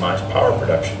maximize power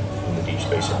production in the deep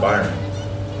space environment.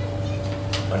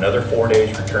 Another 4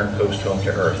 days return coast home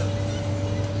to Earth.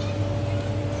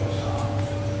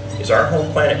 As our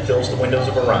home planet fills the windows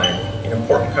of Orion, an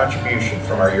important contribution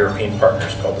from our European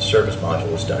partners called the service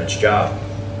module has done its job.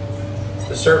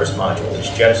 The service module is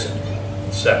jettisoned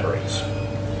and separates.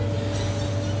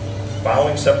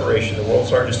 Following separation, the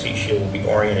world's largest heat shield will be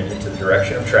oriented into the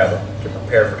direction of travel to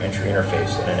prepare for entry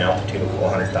interface at an altitude of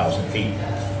 400,000 feet.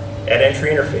 At entry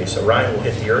interface, Orion will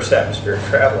hit the Earth's atmosphere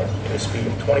traveling at a speed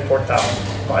of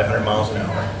 24,500 miles an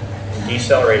hour and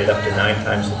decelerate at up to 9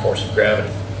 times the force of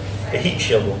gravity. The heat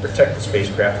shield will protect the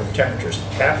spacecraft from temperatures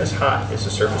half as hot as the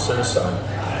surface of the sun,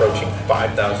 approaching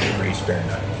 5,000 degrees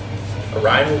Fahrenheit.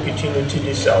 Orion will continue to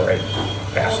decelerate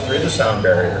pass through the sound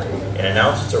barrier, and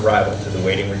announce its arrival to the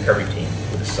waiting recovery team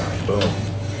with a sonic boom.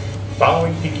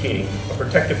 Following peak heating, a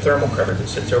protective thermal cover that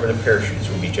sits over the parachutes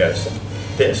will be jettisoned.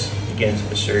 This begins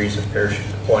a series of parachute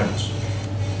deployments.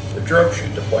 The drogue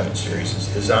chute deployment series is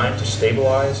designed to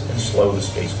stabilize and slow the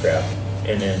spacecraft,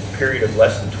 and in a period of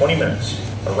less than 20 minutes,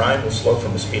 Orion will slow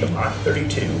from a speed of Mach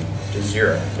 32 to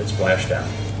 0 at splashdown.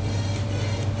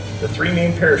 The 3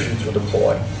 main parachutes will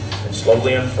deploy and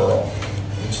slowly unfurl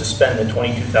and suspend the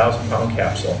 22,000-pound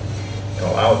capsule and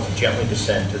allow it to gently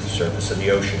descend to the surface of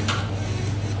the ocean.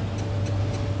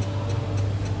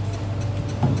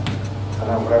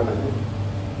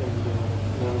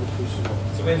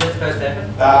 So when does that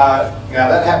happen? Now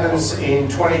that happens in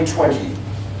 2020.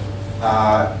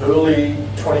 Early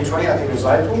 2020, I think it was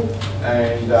April,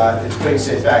 and it's been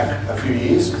set back a few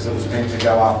years because it was meant to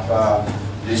go up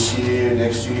this year,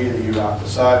 next year, the year after.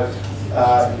 So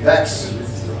that's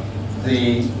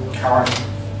the current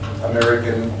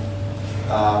American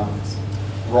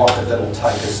rocket that will take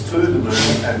us to the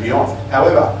moon and beyond.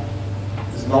 However,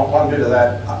 there's not one bit of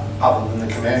that other than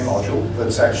the command module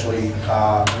that's actually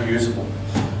reusable.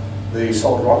 The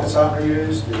solid rockets aren't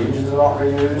reused, the engines are not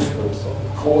reused, the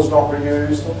core's not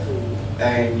reused,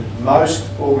 and most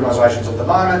organisations at the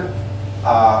moment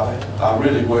are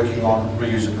really working on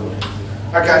reusability.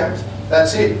 Okay,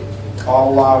 that's it.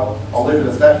 I'll leave it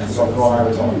at that because I've gone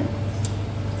over time.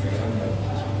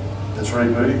 It's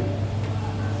rebooting.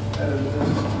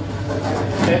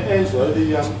 Angelo,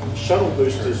 the shuttle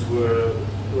boosters were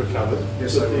recovered,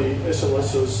 yes, but the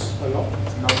SLSs are not.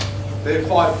 No. They're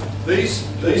these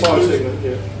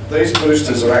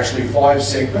boosters are actually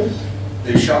 5-segment.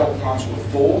 The shuttle ones were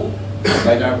 4.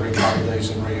 They don't recover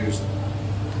these and reuse them.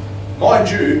 Mind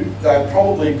you, they'd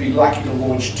probably be lucky to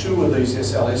launch 2 of these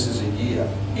SLSs a year,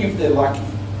 if they're lucky.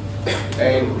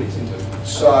 And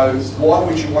so why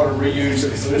would you want to reuse the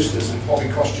boosters? It'd probably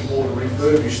cost you more to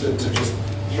refurbish than to just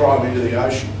throw them into the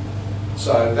ocean.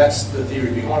 So that's the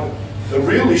theory behind it. The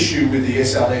real issue with the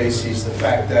SLS is the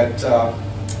fact that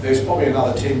there's probably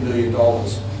another $10 billion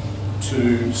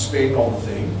to spend on the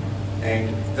thing,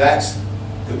 and that's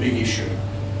the big issue.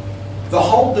 The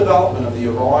whole development of the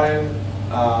Orion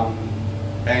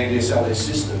and SLS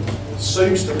system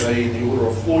seems to be in the order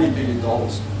of $40 billion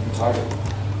in total.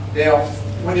 Now,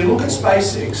 when you look at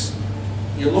SpaceX,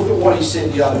 you look at what he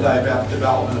said the other day about the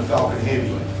development of Falcon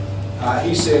Heavy.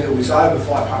 He said it was over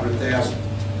 500,000,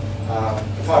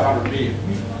 500 million.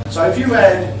 So if you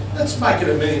add, let's make it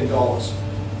 $1 million.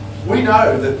 We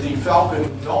know that the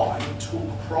Falcon 9 took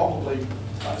probably,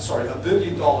 $1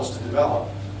 billion to develop,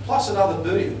 plus another $1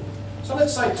 billion. So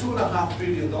let's say $2.5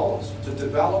 billion to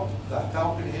develop the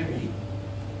Falcon Heavy.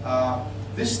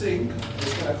 This thing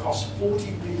is going to cost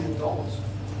 $40 billion.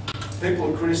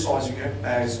 People are criticising it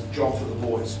as job for the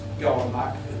boys. Go and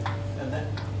market it. And that,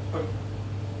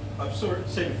 I've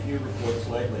seen a few reports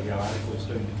lately, articles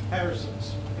doing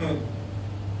comparisons,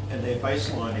 and they're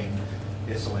baselining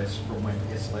SLS from when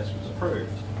SLS was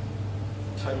approved,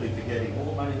 totally forgetting all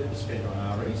the money that was spent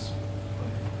on REs.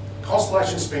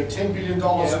 Constellation spent $10 billion and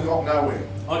got nowhere.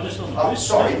 I just on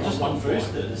just one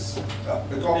boosters.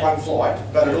 It got one flight,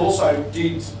 but it also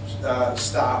did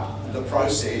start the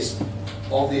process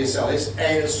of the SLS,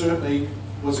 and it certainly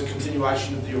was a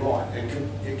continuation of the Orion, and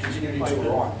it continued into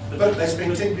Orion. But they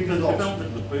spent $10 billion. The development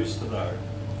of the booster, though,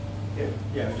 it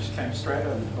just came straight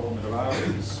out of the development of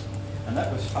REs, and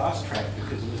that was fast-tracked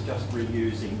because it was just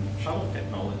reusing shuttle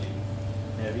technology.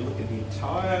 Now, if you look at the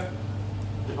entire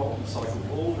development cycle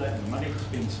of all that, and the money that's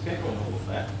been spent on all of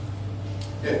that.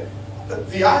 Yeah,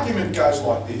 the argument goes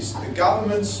like this: the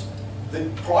governments, the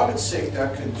private sector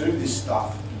can do this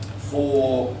stuff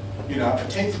for, you know, a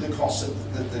tenth of the cost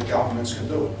that the governments can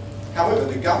do it. However,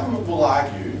 the government will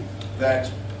argue that,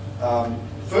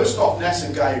 first off,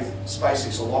 NASA gave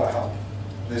SpaceX a lot of help.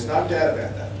 There's no doubt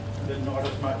about that. But not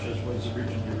as much as was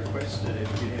originally requested in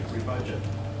every budget.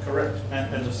 Correct.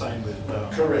 And the same with...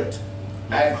 Correct.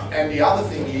 And the other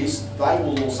thing is, they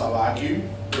will also argue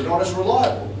they're not as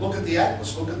reliable. Look at the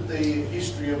Atlas. Look at the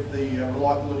history of the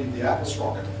reliability of the Atlas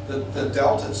rocket, the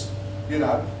deltas. You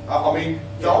know, I mean,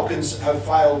 Falcons have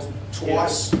failed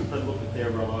twice. But look at their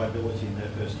reliability in their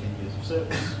first 10 years of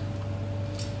service.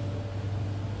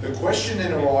 The question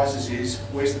then arises is,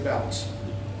 where's the balance?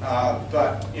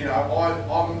 But, you know,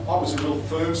 I was a real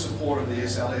firm supporter of the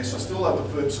SLS. I still have a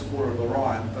firm supporter of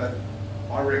Orion, but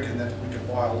I reckon that we could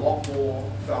buy a lot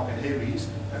more Falcon Heavies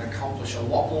and accomplish a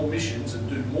lot more missions and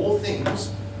do more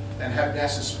things and have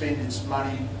NASA spend its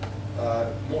money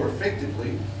more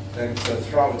effectively than to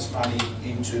throw its money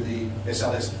into the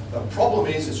SLS. The problem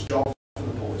is it's a job for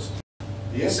the boys.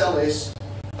 The SLS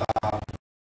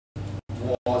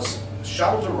was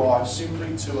shuttle derived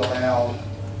simply to allow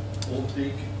all the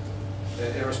big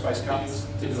aerospace companies.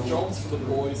 It's jobs for the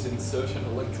boys in certain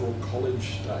electoral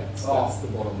college states. Oh. That's the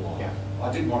bottom line. Yeah.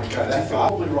 I didn't want to go that far.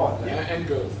 Probably right. Yeah, and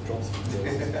girls. Jobs for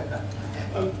girls.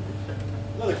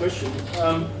 Another question.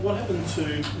 What happened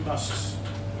to Musk's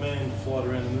manned flight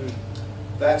around the moon?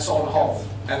 That's on hold.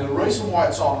 And the reason why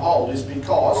it's on hold is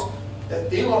because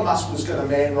Elon Musk was going to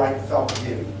man-rate the Falcon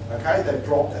Heavy. Okay, they've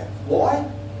dropped that. Why?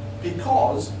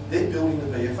 Because they're building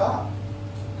the BFR.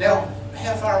 Now,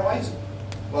 how far away is it?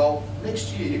 Well,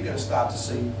 next year you're going to start to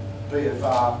see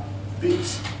BFR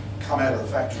bits come out of the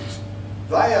factories.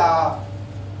 They are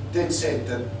dead set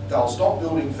that they'll stop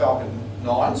building Falcon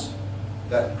 9s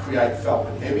that create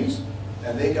Falcon Heavies,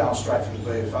 and they're going straight for the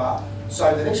BFR.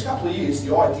 So the next couple of years,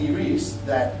 the idea is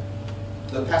that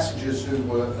the passengers who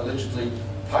were allegedly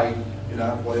paid, you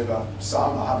know, whatever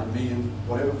sum, 100 million,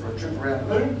 whatever, for a trip around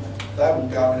the moon, they will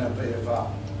go in a BFR.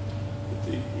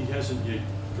 He hasn't yet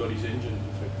got his engine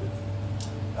perfected.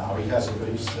 No, he hasn't.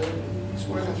 He's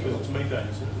working through it. It's methane,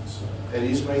 isn't it? It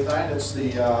is methane. It's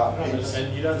the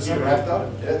and you don't it's hear the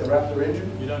Raptor. Yeah, the Raptor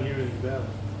engine. You don't hear anything about it.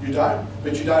 You don't,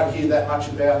 but you don't hear that much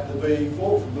about the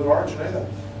BE4 from Blue Origin either.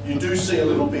 You do see a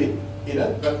little bit in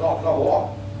it, but not a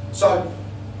lot. So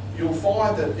you'll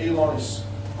find that Elon is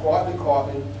quietly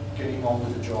getting on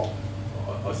with the job.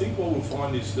 I think what we'll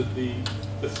find is that the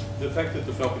fact that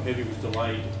the Falcon Heavy was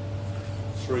delayed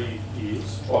 3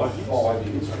 years, 5 years. 5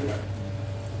 years. Okay.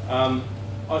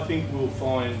 I think we'll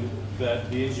find that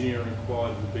the engineering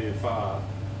required of the BFR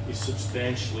is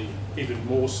substantially, even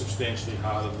more substantially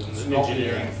harder than the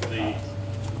engineering for the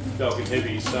Falcon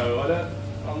Heavy. So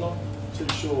I'm not too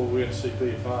sure we're going to see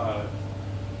BFR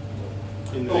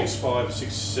in the next 5,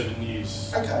 6, 7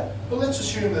 years. Okay, well let's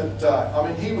assume that, I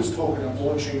mean, he was talking of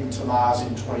launching to Mars in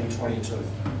 2022.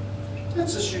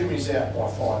 Let's assume he's out by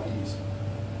 5 years.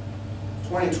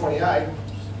 2028,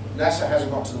 NASA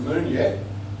hasn't got to the moon yet,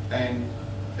 and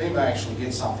he may actually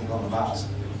get something on the Mars.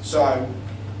 So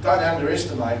don't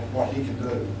underestimate what he can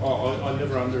do. Oh, I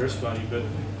never underestimate him, but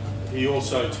he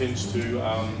also tends to,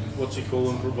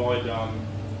 provide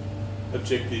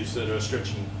objectives that are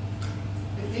stretching.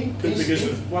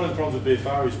 Because one of the problems with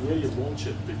BFR is where you launch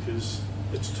it, because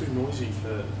it's too noisy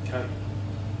for Cape.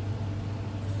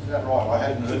 Is that right? I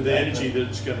hadn't heard the energy that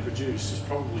it's going to produce is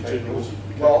probably too noisy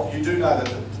for Cape. Well, you do know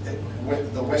that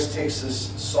the West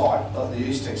Texas site, the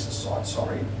East Texas site,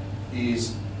 sorry,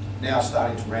 is now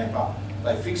starting to ramp up.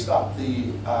 They fixed up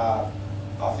the, I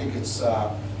think it's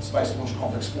Space Launch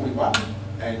Complex 41,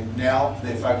 and now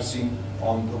they're focusing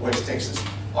on the West Texas.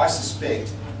 I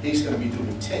suspect he's going to be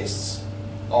doing tests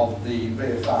of the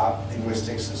BFR in West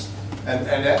Texas, and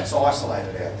that's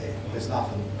isolated out there. There's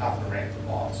nothing around for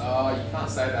miles. Oh, you can't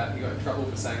say that. You got in trouble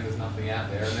for saying there's nothing out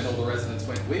there, and then all the residents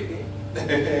went, we're here.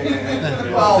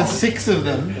 Well, the 6 of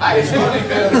them. Hey, it's got to be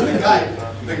better than the Cape.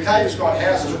 The Cape's got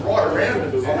houses right around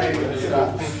it. I mean,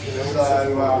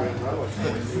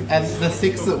 and the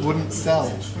 6 that wouldn't sell.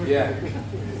 Yeah.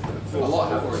 A lot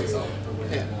have already sold.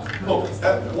 Yeah. Look,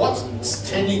 what's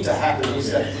tending to happen is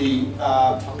that the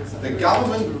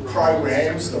government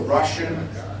programs, the Russian,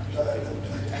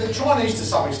 the Chinese to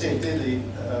some extent,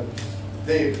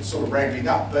 they're sort of ramping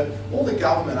up, but all the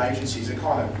government agencies are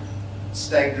kind of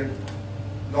stagnant,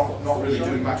 not really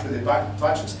doing much with their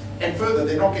budgets, and further,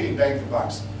 they're not getting bang for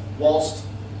bucks. Whilst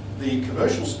the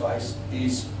commercial space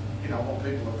is, you know, what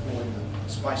people are calling the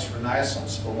space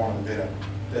renaissance, for want of a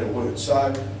better word.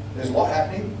 So there's a lot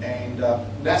happening, and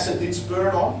NASA did spur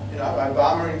it on. You know,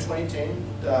 Obama in 2010,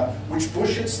 which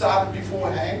Bush had started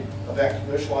beforehand about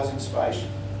commercialising space,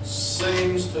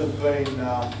 seems to have been.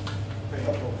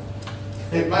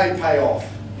 It may pay off,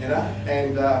 you know,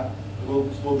 and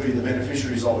we'll be the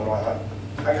beneficiaries of it, I hope.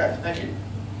 Okay, thank you.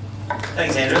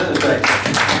 Thanks, Andrew. That was great.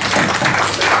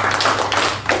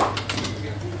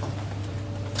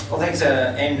 Well, thanks,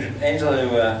 Angelo.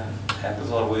 Does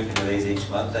a lot of work into these each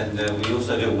month, and we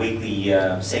also do a weekly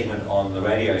segment on the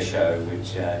radio show,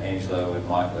 which Angelo and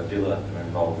Michael Abdullah are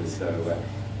involved with. So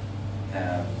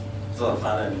it's a lot of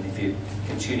fun, and if you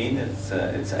can tune in, it's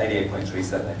 88.3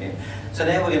 Southern FM. So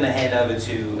now we're going to hand over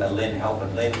to Len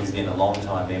Halprin. Len has been a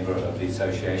long-time member of the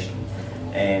association,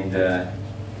 and I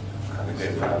think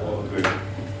they're part of the group.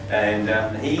 And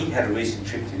he had a recent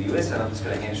trip to the US, and I'm just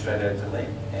going to hand straight over to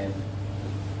Len. And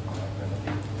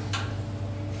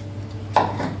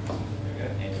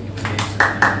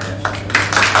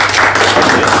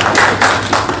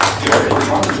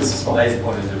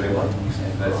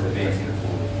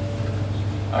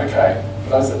Okay, for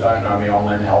those that don't know me, I'm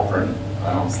Len Halprin, and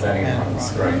I'm standing in front of the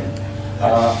screen.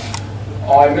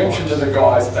 I mentioned to the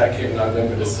guys back in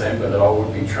November, December that I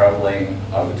would be travelling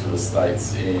over to the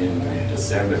States in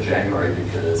December, January,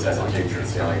 because as a teacher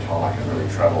it's the only time I can really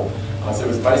travel. So it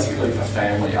was basically for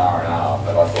family R&R,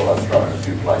 but I thought I'd throw in a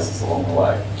few places along the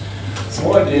way. So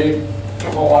what I did,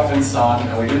 took my wife and son,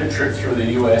 and we did a trip through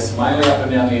the US, mainly up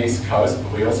and down the East Coast,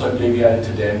 but we also deviated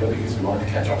to Denver because we wanted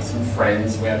to catch up with some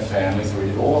friends, we had family, so we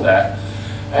did all of that.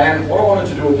 And what I wanted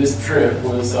to do with this trip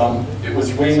was, it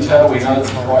was winter, we know it's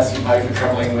the price you pay for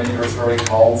travelling in winter, it's very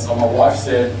cold, so my wife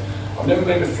said, I've never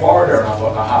been to Florida, and I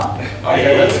thought,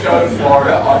 okay, let's go to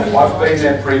Florida. I've been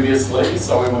there previously,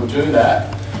 so we would do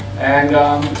that. And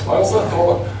I also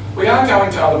thought, we are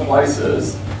going to other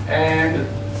places, and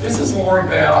this is more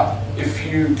about if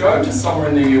you go to somewhere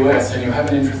in the US and you have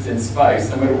an interest in space,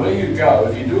 no matter where you go,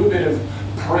 if you do a bit of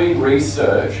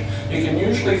pre-research, you can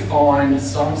usually find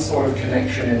some sort of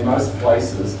connection in most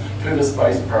places to the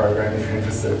space program if you're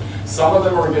interested. Some of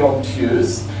them are a bit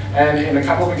obtuse, and in a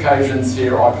couple of occasions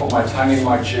here I put my tongue in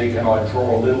my cheek and I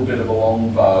draw a little bit of a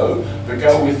long bow, but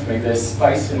go with me, there's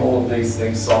space in all of these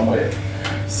things somewhere.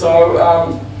 So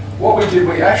what we did,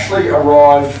 we actually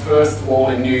arrived first of all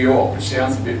in New York, which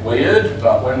sounds a bit weird,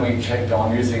 but when we checked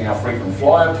on using our frequent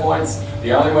flyer points,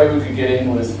 the only way we could get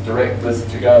in was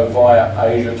to go via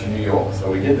Asia to New York.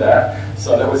 So we did that,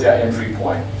 so that was our entry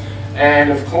point. And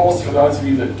of course, for those of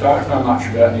you that don't know much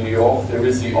about New York, there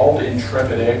is the old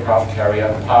Intrepid aircraft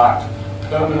carrier parked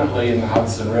permanently in the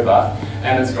Hudson River,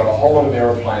 and it's got a whole lot of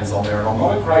aeroplanes on there. And I'm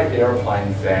not a great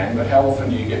aeroplane fan, but how often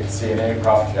do you get to see an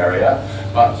aircraft carrier?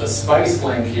 But the Space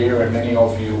Link here, and many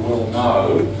of you will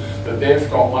know, that they've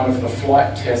got one of the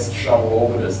flight test shuttle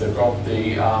orbiters. They've got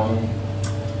the,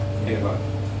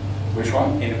 which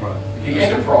one? Enterprise. The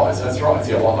Enterprise, that's right.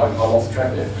 See, I lost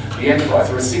track there. The Enterprise,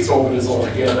 there were 6 orbiters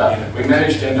altogether. We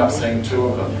managed to end up seeing 2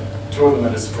 of them. 2 of them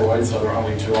are destroyed, so there are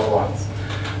only 2 other ones.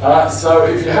 So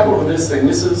if you have a look at this thing,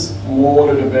 this is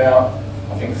moored at about,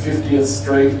 I think, 50th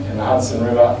Street in the Hudson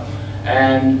River.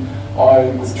 And I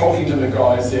was talking to the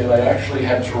guys there, they actually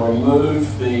had to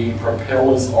remove the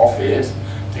propellers off it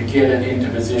to get it into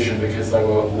position because they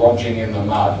were lodging in the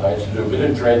mud. They had to do a bit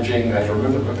of dredging, they had to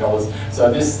remove the propellers.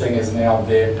 So this thing is now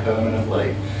there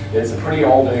permanently. It's a pretty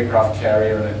old aircraft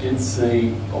carrier and it did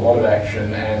see a lot of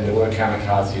action, and there were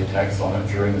kamikaze attacks on it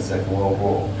during the Second World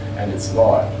War, and it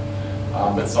survived.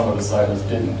 But some of the sailors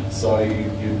didn't. So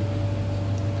you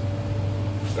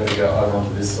better go over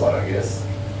onto this side, I guess.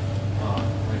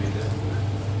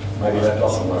 Maybe that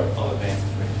doesn't work.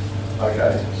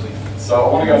 Okay. So I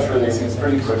want to go through these things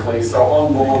pretty quickly. So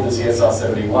on board there's the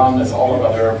SR-71, there's a whole lot of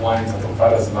other airplanes, I took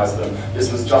photos of most of them.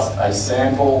 This was just a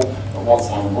sample of what's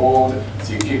on board.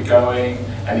 So you keep going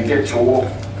and you get to walk.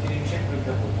 Did you check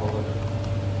recover Apollo?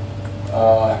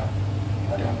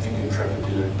 I don't think Intrepid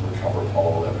did recover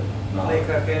Apollo 11. No.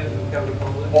 Aircraft recovered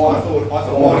Apollo 11? I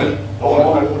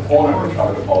thought Hornet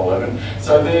recovered Apollo 11.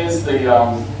 So there's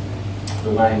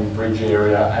the main bridge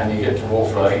area, and you get to walk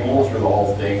through that. You can walk through the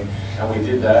whole thing, and we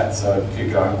did that, so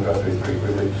keep going, we'll go through it pretty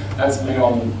quickly. That's me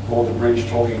on board the bridge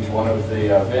talking to one of the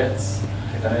vets.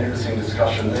 An interesting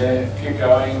discussion there. Keep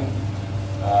going.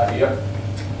 Yep.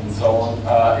 And so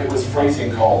on. It was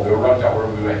freezing cold. We were rugged up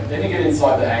wherever we went. Then you get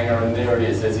inside the hangar, and there it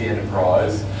is. There's the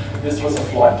Enterprise. This was a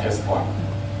flight test point.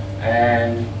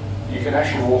 And you can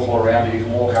actually walk all around it. You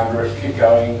can walk under it, keep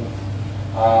going.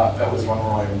 That was one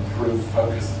where I improved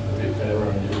focus a bit better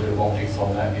and did a bit of optics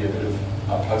on that, a bit of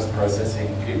post-processing.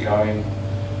 Keep going.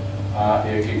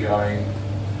 Yeah, keep going.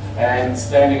 And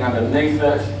standing underneath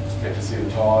it, get to see the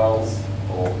tiles,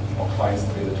 or what claims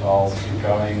to be the tiles. Keep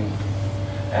going.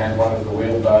 And one of the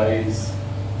wheel bays.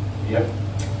 Yep.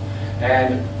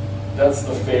 And that's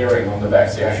the fairing on the back,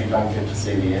 so you actually don't get to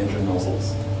see the engine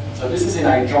nozzles. So this is in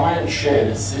a giant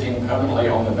shed sitting permanently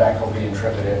on the back of the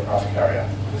Intrepid aircraft carrier.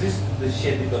 Was this the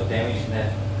shed that got damaged in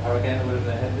that hurricane or whatever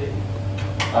they had there?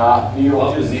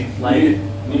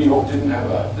 New York didn't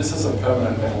have a, this is a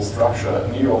permanent metal structure.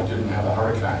 New York didn't have a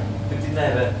hurricane. But didn't they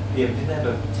have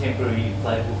a temporary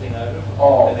inflatable thing over it?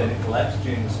 Oh. And then it collapsed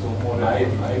during the storm water?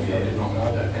 Maybe, I did not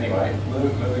know that. Anyway,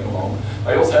 moving along.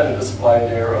 They also had a display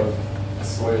there of a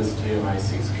Soyuz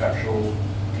TMA-6 capsule.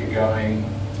 Keep going.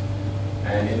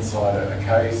 And inside a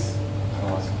case. And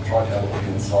I tried to have a look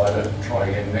inside it. Try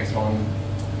again, next one.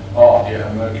 Oh, yeah,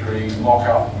 a Mercury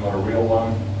mock-up, not a real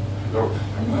one. There are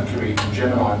Mercury and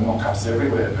Gemini mock-ups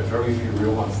everywhere, but very few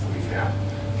real ones to be found.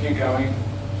 Keep going.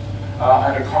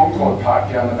 And a Concorde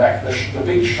parked down the back. The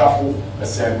big shuttle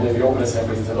assembly, the orbit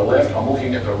assembly is to the left. I'm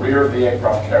looking at the rear of the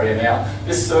aircraft carrier now.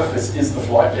 This surface is the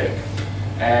flight deck.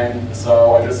 And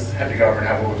so I just had to go over and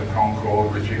have a look at the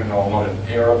Concorde, which even though I'm not an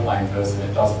aeroplane person,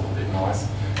 it does look a bit nice.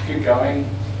 Keep going.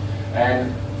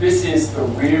 And This is the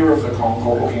rear of the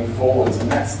Concorde looking forwards,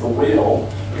 and that's the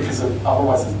wheel, because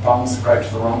otherwise it's bum scratch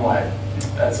the runway.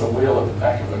 That's a wheel at the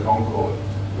back of the Concorde.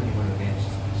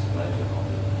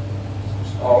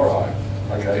 All right.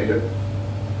 Okay. Yep.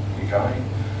 Keep going.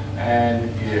 And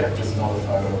yeah, just another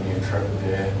photo of the Intrepid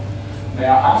there.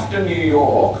 Now, after New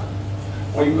York,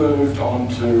 we moved on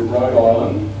to Rhode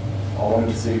Island.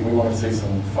 We wanted to see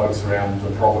some folks around the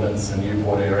Providence and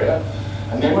Newport area.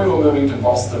 And then we were moving to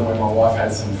Boston when my wife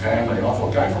had some family. And I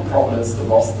thought going from Providence to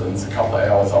Boston is a couple of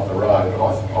hours up the road, but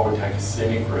I thought I would take a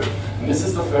scenic route. And this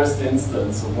is the first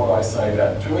instance of what I say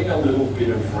about doing a little bit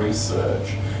of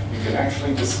research. You can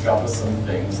actually discover some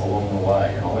things along the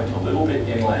way. And I went a little bit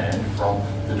inland from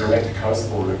the direct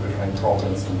coastal route between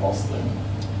Providence and Boston.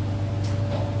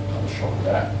 Another shot of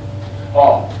that.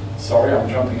 Oh, sorry, I'm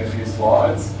jumping a few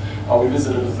slides. We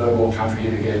visited a third world country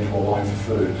here to get into a line for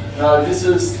food. No, this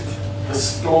is the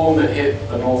storm that hit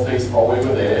the northeast while we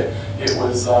were there. It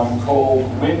was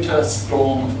called Winter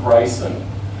Storm Grayson.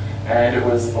 And it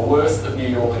was the worst that New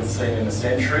York had seen in a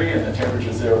century, and the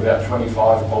temperatures there were about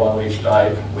 25 below each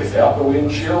day without the wind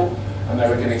chill. And they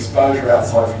were getting exposure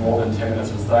outside for more than 10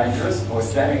 minutes was dangerous. We're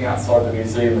standing outside the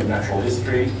Museum of Natural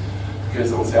History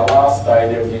because it was our last day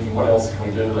there. We're thinking, what else can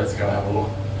we do? Let's go have a look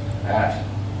at.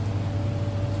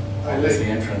 There's the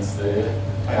entrance there.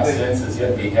 Our senses, you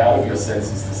have to be out of your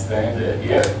senses to stand there.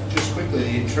 Yeah. Just quickly,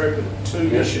 the Intrepid, two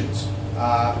missions.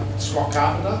 Scott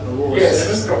Carpenter, Aurora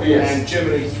 7, yes. and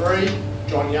Gemini 3,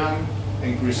 John Young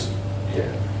and Grissom. Yeah.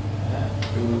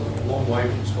 It was a long way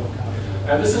from Scott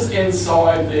Carpenter. And this is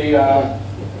inside the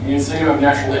Museum of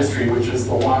Natural History, which is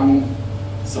the one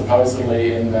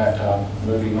supposedly in that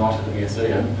movie Night at the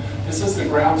Museum. This is the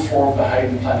ground floor of the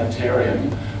Hayden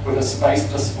Planetarium with a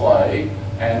space display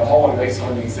and a whole lot of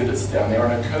excellent exhibits down there,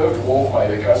 and a curved walkway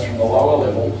that goes from the lower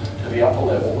level to the upper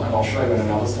level, and I'll show you in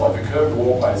another slide. The curved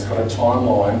walkway has got a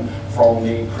timeline from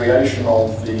the creation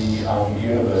of the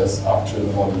universe up to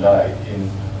the modern day in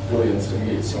billions of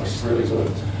years, so it's really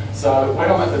good. So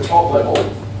when I'm at the top level,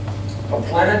 the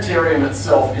planetarium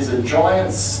itself is a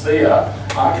giant sphere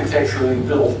architecturally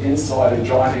built inside a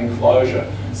giant enclosure.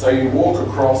 So you walk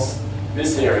across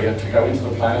this area to go into the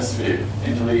planisphere,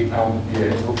 into the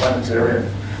planetarium.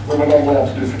 We were not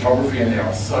allowed to do photography in there.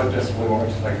 I so desperately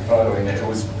wanted to take a photo in there. It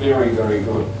was very, very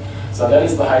good. So that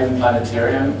is the Hayden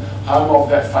Planetarium, home of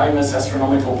that famous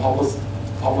astronomical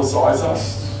publicizer.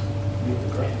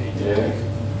 Yeah,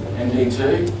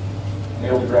 NDT,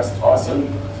 Neil deGrasse Tyson.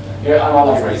 Yeah, and I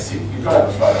love Rexy. You've got to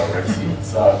have a photo of Rexy.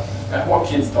 So, and what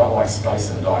kids don't like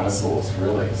space and dinosaurs,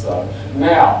 really? So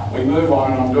now we move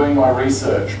on, and I'm doing my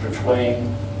research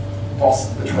between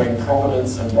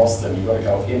Providence and Boston. You've got to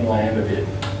go inland a bit,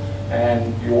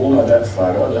 and you all know that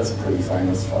photo. That's a pretty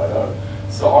famous photo.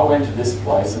 So I went to this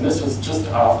place, and this was just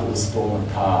after the storm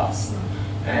had passed,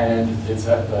 and it's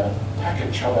at the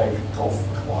Pacachele Golf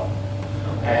Club.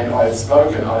 And I had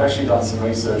spoken, I'd actually done some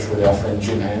research with our friend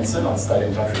Jim Hansen. I'd stayed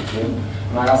in touch with Jim.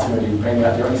 And I asked him if he'd been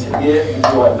out there, and he said,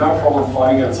 yeah, you'll have no problem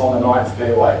flying it, it's on the 9th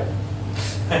fairway.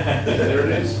 There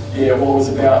it is. Yeah, well, it was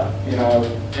about,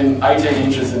 in 18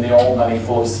 inches in the old money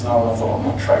full of snow, and I thought, I'm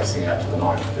not traipsing out to the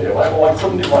 9th fairway. Well, I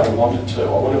couldn't if I wanted to.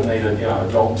 I would have needed,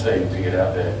 a dog team to get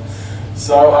out there.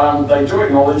 So they do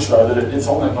acknowledge, though, that it's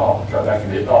on that, go back a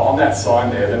bit, on that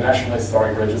sign there, the National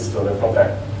Historic Register, they've got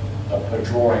that, a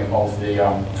drawing of the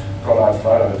Goddard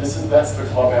photo. That's the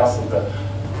clubhouse of the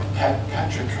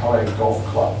Pacachele Golf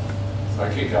Club. So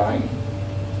keep going.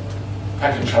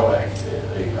 Pacachele,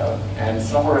 there you go. And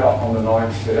somewhere out on the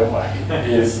 9th fairway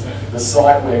is the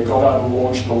site where Goddard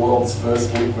launched the world's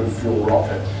first liquid fuel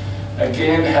rocket.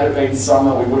 Again, had it been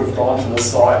summer, we would have gone to the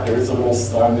site. There is a little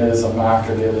stone there, there's a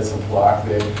marker there, there's a plaque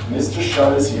there. And this just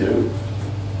shows you,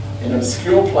 in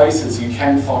obscure places, you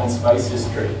can find space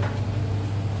history.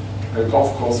 The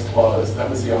golf course closed. That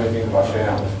was the only thing that I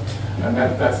found. And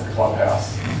that's the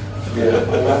clubhouse. Yeah,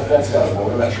 well, that's out of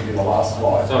order. That should be the last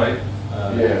slide. Sorry.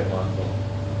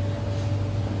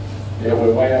 Yeah,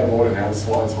 we're way out of order now. The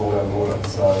slides are all out of order.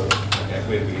 So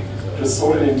okay, just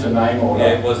sort it into name order.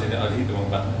 Yeah, it was. I hit the wrong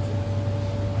button.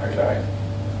 Okay.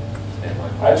 I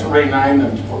had to rename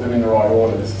them to put them in the right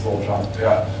order. This is all jumped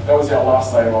out. That was our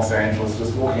last day in Los Angeles,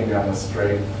 just walking down the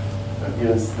street. It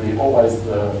is always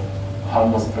the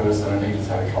homeless person, and he just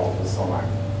had a colourful sign.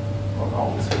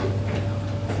 Oh, it's good.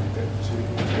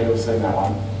 You've seen that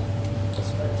one?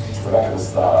 We're back at the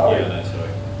start. Yeah, no,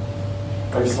 sorry.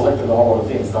 We've selected a whole lot of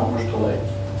things. Don't push delete.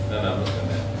 No, I'm not doing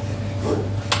that. Good.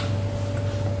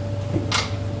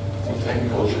 Some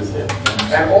technical issues here.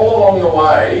 And all along the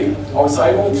way, I was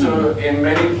able to, in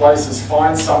many places,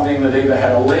 find something that either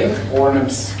had a link or an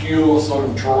obscure sort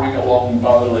of drawing along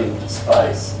bowling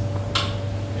space.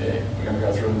 Yeah, we're going to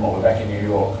go through them all. We're back in New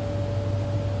York.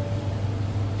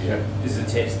 Yeah. This is a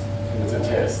test. It's a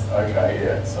test. Okay,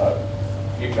 yeah. So,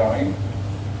 keep going.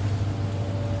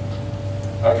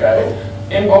 Okay.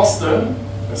 In Boston,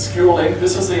 obscure link.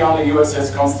 This is the only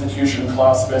USS Constitution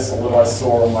class vessel that I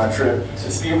saw on my trip.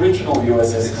 It's the original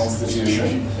USS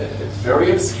Constitution.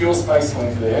 Very obscure space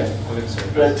link there.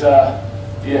 But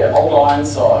yeah, old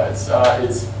Ironsides.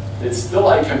 It's still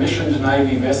a commissioned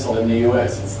Navy vessel in the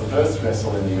US. It's the first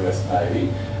vessel in the US Navy.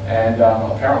 And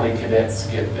apparently cadets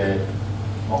get their,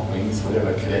 not wings,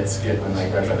 whatever cadets get when they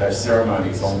graduate. They have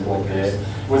ceremonies on board there.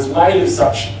 It was made of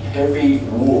such heavy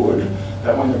wood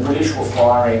that when the British were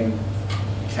firing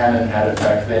cannon at it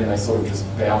back then, they sort of just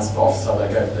bounced off, so they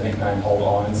gave the nickname Old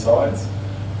Ironsides.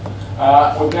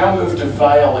 We've now moved to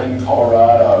Vail in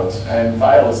Colorado, and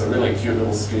Vail is a really cute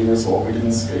little ski resort. We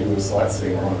didn't ski, we were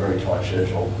sightseeing, we're on a very tight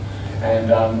schedule. And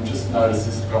just noticed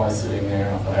this guy sitting there,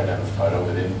 and I thought I'd have a photo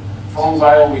with him. From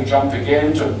Vail, we jumped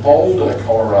again to Boulder,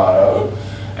 Colorado.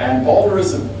 And Boulder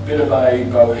is a bit of a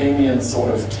bohemian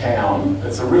sort of town.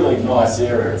 It's a really nice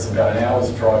area. It's about an hour's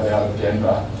drive out of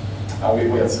Denver. We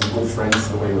had some good friends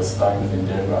that we were staying with in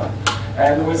Denver.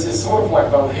 And there was this sort of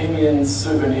like bohemian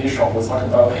souvenir shop. It was like a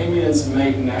Bohemians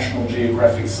Meet National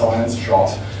Geographic science shop.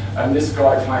 And this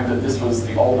guy claimed that this was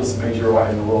the oldest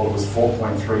meteorite in the world. It was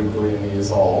 4.3 billion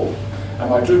years old.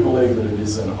 And I do believe that it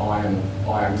is an iron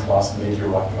class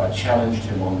meteorite, but I challenged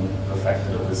him on the fact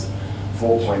that it was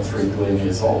 4.3 billion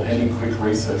years old. Any quick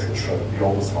research will show that the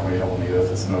oldest one we have on the Earth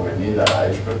is nowhere near that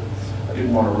age, but I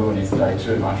didn't want to ruin his day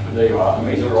too much. But there you are, a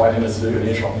meteorite in a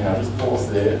souvenir shop now, just pause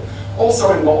there.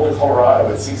 Also in Boulder, Colorado,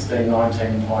 at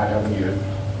 1619 Pine Avenue,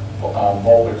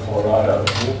 Boulder, Colorado,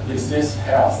 is this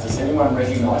house. Does anyone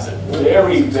recognise it?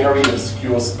 Very, very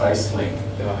obscure space link.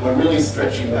 We're really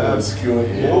stretching the obscure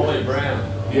here. Morley Brown.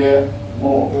 Yeah,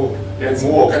 Mork. Yeah, it's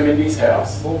Mork and Mindy's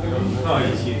house. Oh,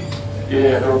 yes, yes.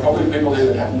 Yeah, there are probably people here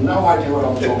that have no idea what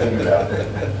I'm talking about.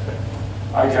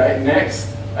 Okay,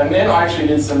 next. And then I actually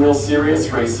did some real serious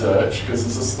research, because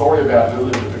there's a story about who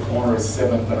lived at the corner of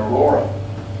 7th and Aurora.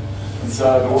 And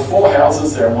so there were 4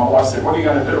 houses there, and my wife said, what are you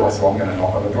going to do? I said, well, I'm going to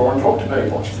knock on the door and talk to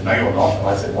people. And she said, no, you're not. And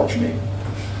I said, watch me.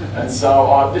 And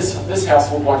so this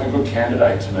house looked like a good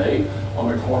candidate to me, on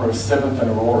the corner of 7th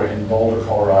and Aurora in Boulder,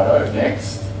 Colorado.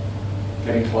 Next.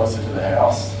 Getting closer to the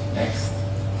house. Next.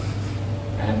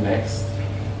 And next.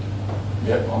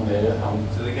 Yep, I'm there.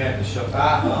 So they gave the shot.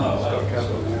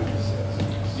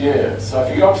 Yeah, so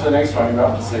if you go up to the next one, you'll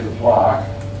be able to see the plaque.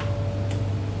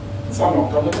 And so I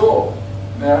knocked on the door.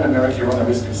 Now in America, you run the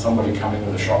risk of somebody coming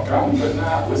with a shotgun, but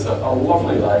no, it was a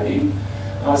lovely lady.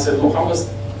 And I said, look, I'm a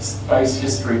space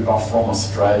history buff from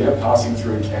Australia, passing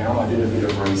through town. I did a bit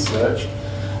of research.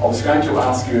 I was going to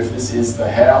ask you if this is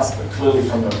the house, but clearly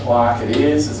from the plaque it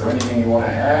is. Is there anything you want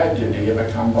to add? Did you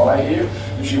ever come by here?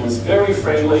 And she was very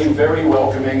friendly, very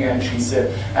welcoming, and she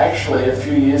said, actually, a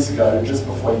few years ago, just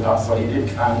before he passed away, he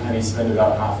did come and he spent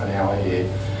about half an hour here.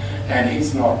 And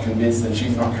he's not convinced, and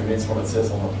she's not convinced what it says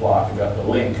on the plaque about the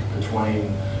link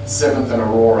between 7th and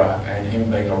Aurora and him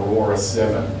being Aurora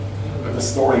 7. But the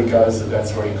story goes that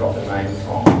that's where he got the name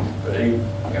from. But he,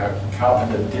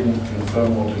 Carpenter didn't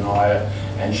confirm or deny it,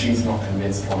 and she's not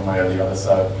convinced one way or the other,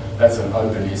 so that's an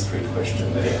open history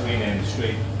question there. They could rename the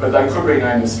street. But they could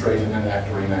rename the street and then they have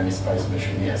to rename the space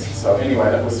mission, yes. So anyway,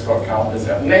 that was Scott Carpenter's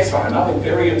out. Next one, another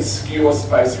very obscure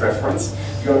space reference.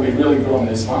 You've got to be really good on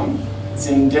this one. It's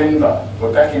in Denver.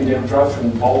 We're back in Denver, drove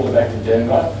from Boulder back to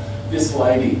Denver. This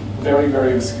lady, very,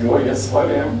 very obscure. Yes, slow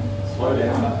down, slow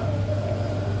down.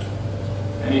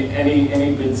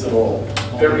 Any bids at all?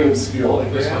 Very obscure.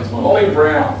 Molly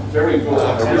Brown, very good.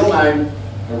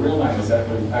 Her real name is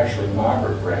actually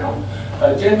Margaret Brown.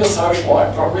 A Denver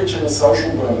socialite, got rich in the social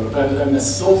boom, in the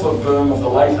silver boom of the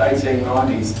late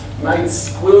 1890s, made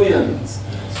squillions.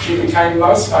 She became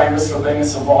most famous for being a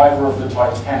survivor of the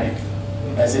Titanic,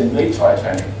 as in the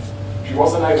Titanic. She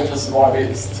wasn't able to survive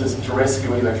it to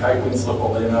rescue either Kate Winslet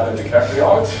or Leonardo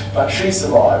DiCaprio, but she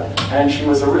survived. And she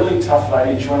was a really tough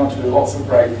lady. She went on to do lots of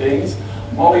great things.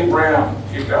 Molly Brown,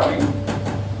 keep going.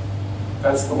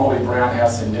 That's the Molly Brown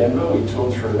house in Denver. We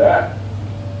toured through that.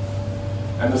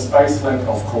 And the space link,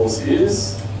 of course,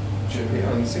 is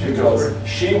because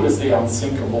she was the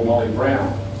unsinkable Molly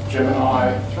Brown.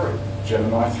 Gemini 3.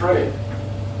 Gemini 3.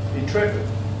 Intrepid.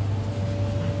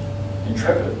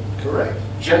 Intrepid. Correct.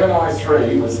 Gemini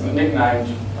 3 was nicknamed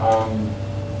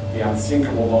the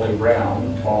unsinkable Molly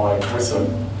Brown by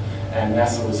Grissom, And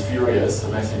NASA was furious,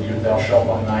 and they said, thou shalt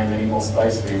not name any more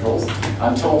space vehicles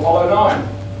until Apollo 9,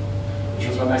 which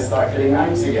was when they start getting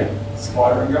names again,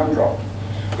 Spider and Gumdrop.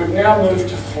 We've now moved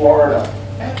to Florida.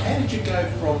 How did you go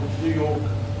from New York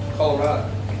to Colorado?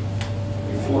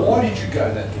 Why did you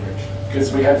go that direction?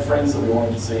 Because we had friends that we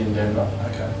wanted to see in Denver.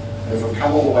 Okay. And if we've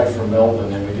come all the way from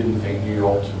Melbourne, then we didn't think New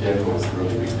York to Denver was a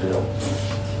really big deal.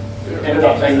 We ended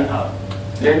up being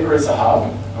Denver is a hub,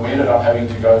 and we ended up having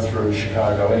to go through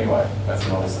Chicago anyway. That's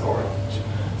another story.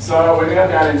 So we're now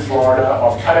down in Florida.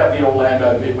 I've cut out the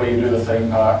Orlando bit where you do the theme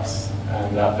parks,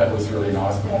 and that was really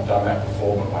nice, but I've done that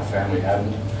before, but my family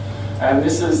hadn't. And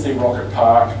this is the rocket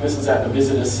park. This is at the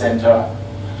Visitor Center.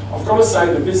 I've got to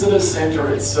say, the Visitor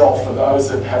Center itself, for those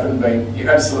that haven't been, you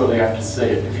absolutely have to see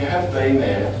it. If you have been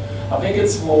there, I think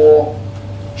it's more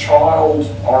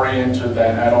child-oriented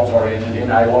than adult-oriented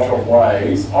in a lot of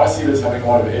ways. I see it as having a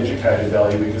lot of educated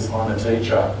value because I'm a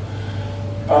teacher.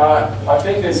 But I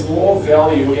think there's more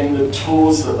value in the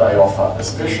tours that they offer,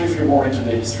 especially if you're more into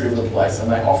the history of the place.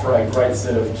 And they offer a great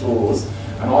set of tours.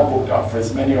 And I booked up for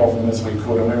as many of them as we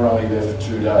could, and we were only there for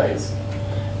 2 days.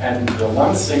 And the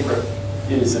one secret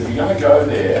is, if you're going to go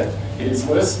there, it is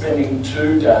worth spending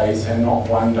 2 days and not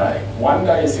 1 day. 1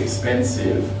 day is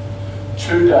expensive.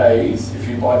 2 days, if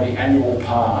you buy the annual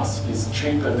pass, is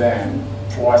cheaper than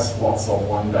twice lots of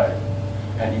 1 day.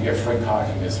 And you get free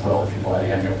parking as well if you buy the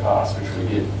annual pass, which we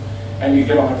did. And you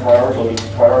get on a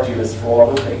priority list for all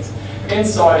other things.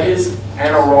 Inside is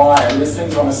an Orion. This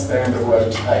thing's on a stand that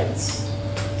rotates.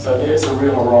 So there's a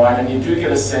real Orion, and you do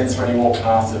get a sense when you walk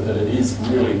past it that it is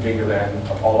really bigger than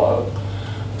Apollo.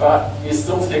 But you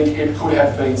still think it could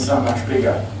have been so much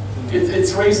bigger.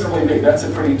 It's reasonably big. That's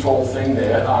a pretty tall thing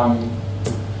there.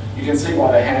 You can see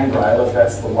by the handrail, if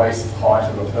that's the waist height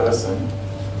of a person,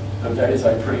 that is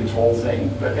a pretty tall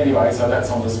thing. But anyway, so that's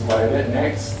on display there.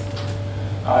 Next.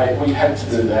 We had to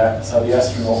do that. So the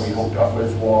astronaut we hooked up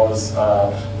with was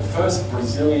the first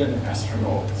Brazilian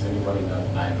astronaut. Does anybody know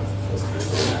the name of the first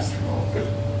Brazilian astronaut?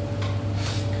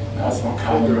 No, it's not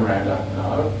Carmen Miranda.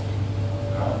 No.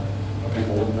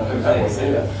 People wouldn't know who that was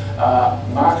either.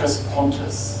 Marcus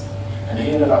Pontus. And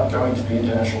he ended up going to the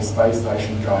International Space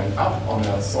Station, going up on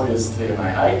a Soyuz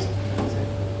TMA-8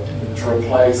 to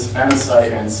replace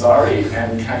Anasay Ansari,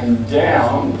 and came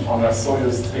down on a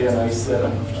Soyuz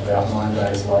TMA-7 about 9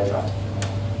 days later.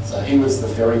 So he was the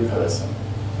ferry person.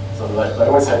 So they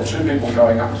always had 2 people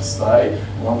going up to stay,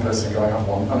 and 1 person going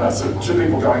up, so 2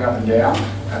 people going up and down,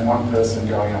 and 1 person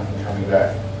going up and coming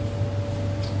back.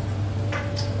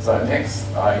 So next,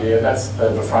 that's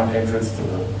the front entrance to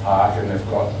the park, and they've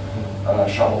got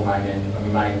shuttle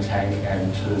main tank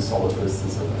and 2 solid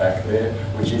boosters at the back there,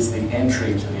 which is the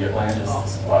entry to the Atlantis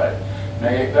display. Now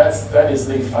that is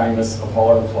the famous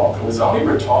Apollo clock. It was only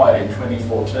retired in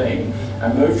 2014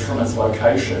 and moved from its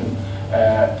location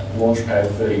at Launch Pad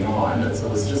 39. It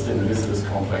was just in the visitors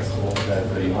complex to Launch Pad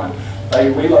 39. They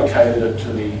relocated it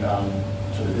to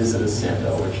the visitor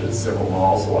centre, which is several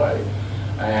miles away.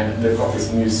 And they've got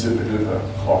this new super duper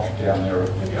clock down there at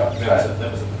the That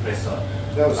was at the press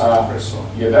site. That was at the press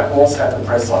site. Yeah, that was at the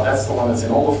press site. That's the one that's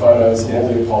in all the photos of all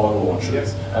the Apollo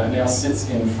launches. And it now sits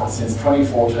in front, since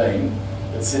 2014,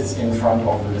 it sits in front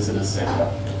of the visitor centre.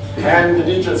 And the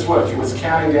digits work. It was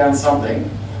counting down something.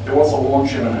 There was a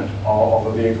launch imminent of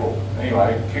a vehicle.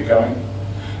 Anyway, keep going.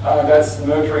 That's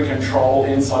Mercury control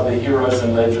inside the Heroes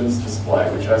and Legends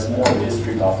display, which has more of the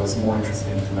history buffers, more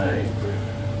interesting to me.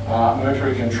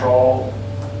 Mercury control,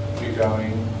 keep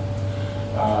going.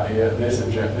 There's a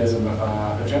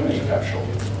Gemini capsule.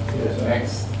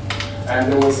 Next.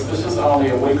 And this was only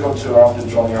a week or 2 after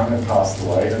John Young had passed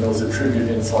away, and there was a tribute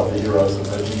inside the Heroes of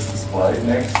Legends display.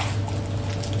 Next.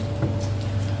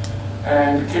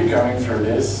 And keep going through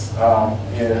this. The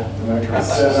Mercury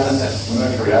 7, the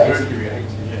Mercury 8. Mercury 8,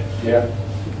 yeah.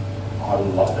 I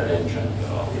love that engine.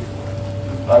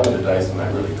 Those were the days when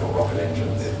they really got rocket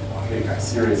engines.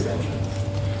 Serious engines.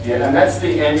 Yeah, and that's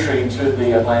the entry to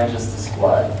the Atlantis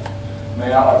display.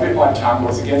 Now, I bit my tongue. It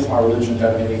was against my religion to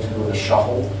have anything to do with a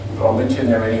shuttle, but I went in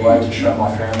there anyway to show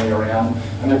my family around.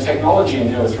 And the technology in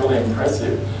here was really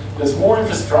impressive. There's more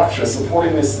infrastructure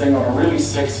supporting this thing on a really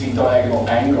sexy diagonal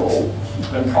angle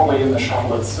than probably in the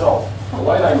shuttle itself. The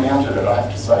way they mounted it, I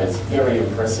have to say, is very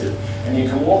impressive. And you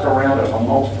can walk around it on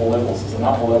multiple levels. There's an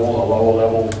upper level, a lower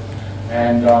level.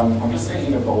 And I'm just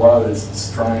thinking of the loads and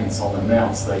strains on the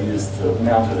mounts they used to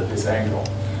mount it at this angle.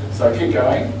 So keep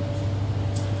going.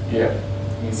 Yeah,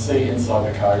 you can see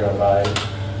inside the cargo bay.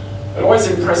 It always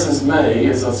impresses me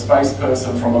as a space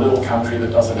person from a little country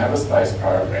that doesn't have a space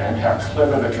program how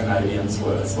clever the Canadians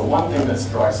were. It's the one thing that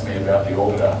strikes me about the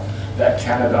orbiter. That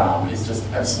Canadarm is just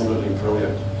absolutely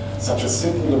brilliant. such a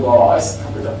simple device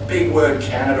with a big word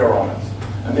Canada on it.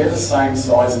 And they're the same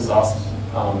size as us,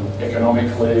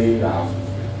 economically,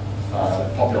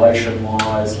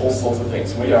 population-wise, all sorts of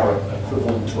things. We are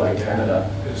equivalent to a Canada.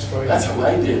 That's what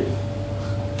they did.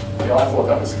 Yeah, I thought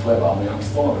that was clever. I mean, I'm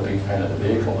still not a big fan of the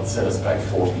vehicle. It set us back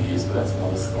 40 years, but that's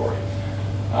another story.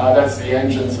 That's the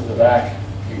engines at the back.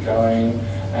 Keep going.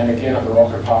 And again at the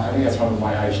rocket park, I think that's one of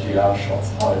my HDR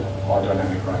shots, high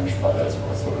dynamic range photos, where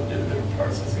I sort of did a bit of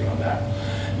processing on that.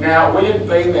 Now, we had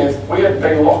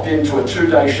been locked into a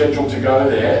 2-day schedule to go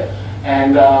there,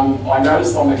 and I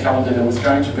noticed on the calendar there was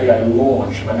going to be a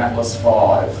launch of an Atlas V.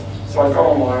 So I got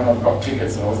online and I've got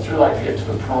tickets, and I was too late to get to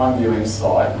the prime viewing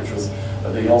site, which was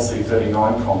at the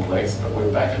LC39 complex, but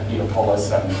we're back at the Apollo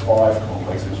Saturn V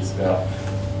complex, which is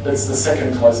it's the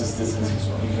second closest distance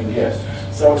you can get.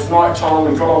 So it's night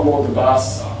time, we got on board the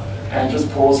bus, and just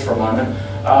pause for a moment.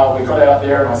 We got out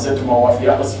there and I said to my wife,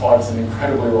 the Atlas V is an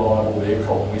incredibly reliable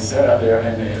vehicle. We sat out there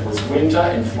and it was winter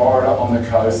in Florida on the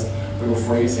coast. We were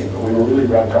freezing, but we were really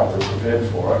rugged up, we were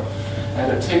prepared for it.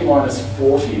 And at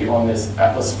T-40 on this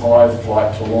Atlas V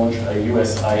flight to launch a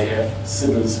USAF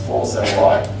SBIRS 4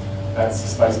 satellite, that's the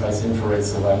Space-Based Infrared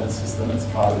Surveillance System. It's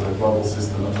part of the global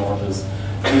system that launches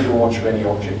any launch of any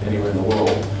object anywhere in the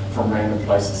world from random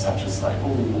places such as, say,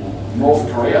 North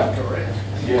Korea.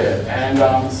 Yeah,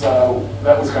 and so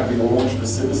that was going to be the launch of the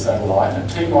SBIRS satellite. And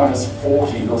at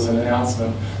T-40, there was an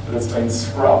announcement that it's been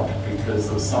scrubbed because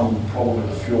there was some problem with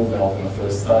the fuel valve in the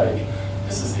first stage.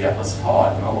 This is the Atlas V,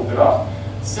 and I looked it up.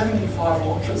 75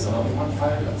 launches and only one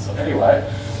failure. So anyway,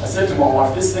 I said to my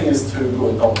wife, this thing is too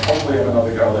good. I'll probably have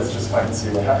another go. Let's just wait and see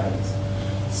what happens.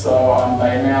 So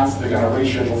they announced they're going to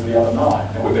reschedule for the other night.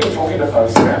 And we've been talking to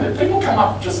folks around it. People come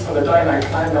up just for the day and they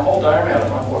claim the whole day around it.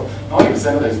 And I thought,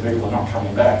 90% of these people are not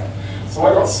coming back. So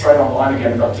I got straight online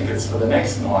again and got tickets for the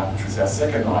next night, which was our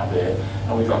second night there.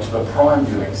 And we got to the prime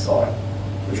viewing site,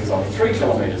 which was only 3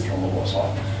 kilometres from the launch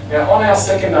site. Now, on our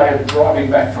second day of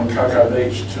driving back from Cocoa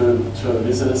Beach to the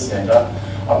visitor centre,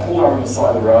 I pulled over on the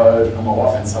side of the road, and my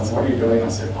wife and son said, "What are you doing?" I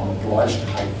said, "I'm obliged to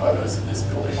take photos of this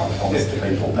building. I promised to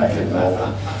people back in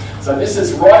Melbourne." So this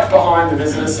is right behind the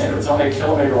visitor centre. It's only a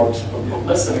kilometre or two,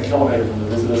 less than a kilometre from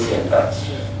the visitor centre.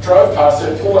 Drove past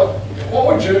it, pulled up. What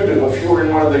would you do if you were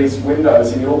in one of these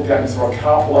windows and you looked out and saw a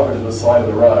car pull over to the side of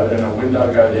the road and a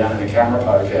window go down and a camera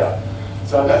poke out?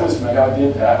 So that was me. I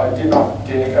did that. I did not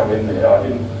dare go in there.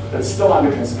 It's still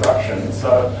under construction.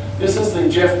 So this is the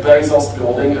Jeff Bezos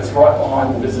building. It's right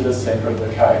behind the visitor centre at the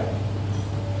Cape.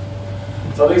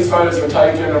 So these photos were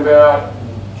taken about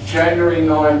January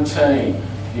 19.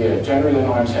 Yeah, January the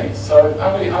 19th. So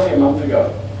only a month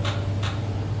ago.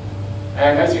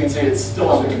 And as you can see, it's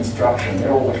still under construction.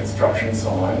 They're all the construction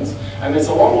signs. And there's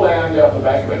a lot of land out the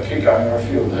back of it. Keep going, there are a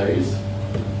few of these.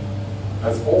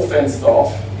 It's all fenced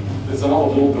off. There's another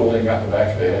little building out the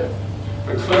back there.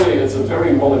 But clearly it's a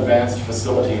very well advanced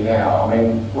facility now. I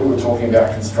mean, we were talking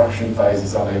about construction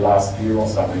phases only last year or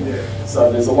something. Yeah.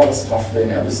 So there's a lot of stuff there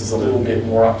now. This is a little bit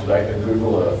more up to date than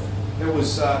Google Earth. It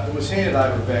was handed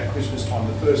over about Christmas time,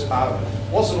 the first part of it.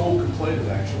 Wasn't all completed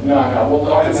actually. No.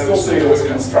 Well, I can still see there was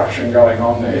construction going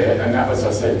on there, and that was,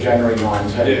 I said, January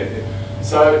 19. Yeah.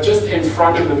 So just in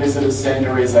front of the visitor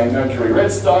centre is a Mercury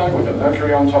redstone with a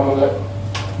Mercury on top of it.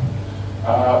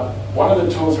 One of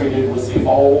the tours we did was the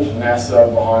old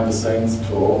NASA behind-the-scenes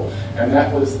tour, and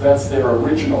that's their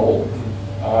original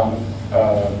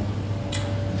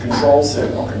control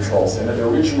centre, the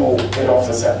original head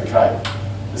office at the Cape.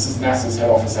 This is NASA's head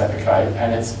office at the Cape,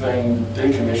 and it's been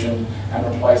decommissioned and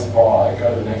replaced by,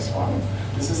 go to the next one,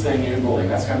 this is their new building.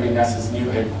 That's going to be NASA's new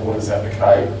headquarters at the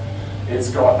Cape. It's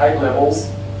got 8 levels,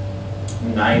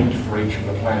 named for each of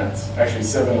the planets. Actually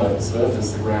 7 levels. Earth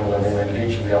is the ground level, and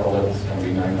each of the other levels is going to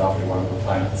be named after one of the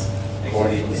planets.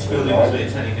 This building was where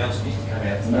Tony Nelson used to come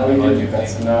out. No, he didn't.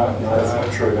 That's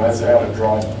not true. No, it's out at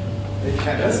Dryden.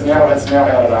 It's now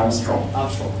out at Armstrong.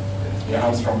 Yeah,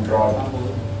 Armstrong Dryden.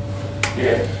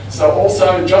 Yeah. So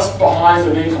also just behind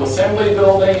the vehicle assembly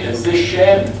building is this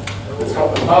shed. It's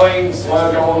got the Boeing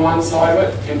logo on one side of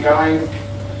it. Keep going.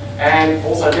 And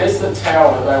also there's the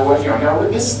tower that they were working on. Now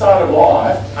this started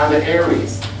life under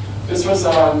Ares. This was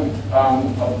a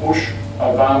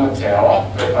Bush-Obama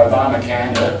tower, but Obama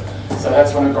canned it. So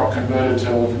that's when it got converted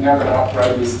to, we've now got to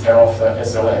upgrade this tower for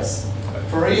SLS.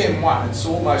 For EM1,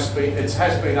 it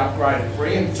has been upgraded. For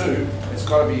EM2, it's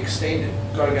got to be extended,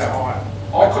 got to go higher.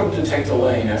 I couldn't detect a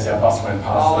lean as our bus went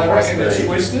past. Oh, they reckon it's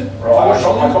twisted? Right, I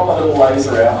got my little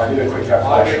laser out and I did a quick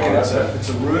calculation. I reckon it's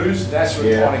a ruse. That's what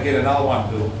trying to get another one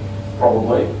built.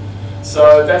 Probably.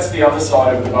 So that's the other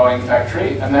side of the Boeing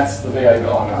factory, and that's the VA.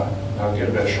 Oh no, I'll get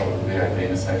a better shot of the VAB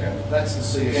in a second. That's the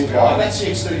CS. Keep Oh, going. that's the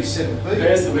X-37B.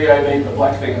 There's the VAB, the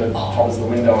black thing at the top is the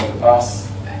window of the bus.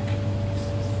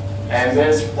 And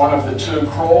there's one of the two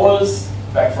crawlers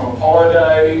back from Apollo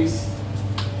days.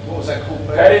 What was that called?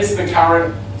 That is the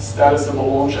current status of the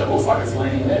launcher. It looks like it's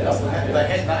leaning there, doesn't it? They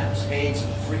had names, Hans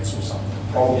and Fritz or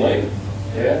something. Probably.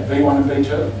 Yeah, B1 and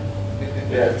B2.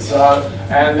 Yeah, so,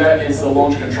 and that is the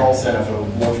Launch Control Center for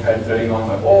Launch Pad 39,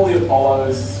 where all the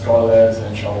Apollos, Skylabs,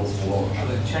 and shuttles will launch.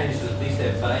 They've changed at least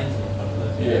their vanes.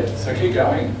 Yeah, so keep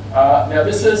going. Now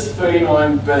this is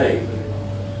 39B.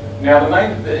 Now the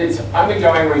main, it's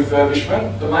undergoing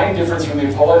refurbishment. The main difference from the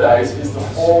Apollo days is the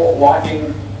 4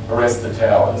 lightning arrestor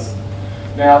towers.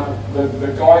 Now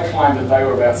the guy claimed that they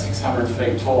were about 600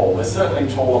 feet tall. They're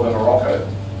certainly taller than a rocket.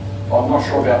 I'm not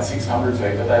sure about 600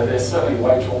 feet, but they're certainly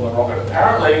way taller than a rocket.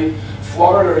 Apparently,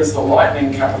 Florida is the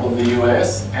lightning capital of the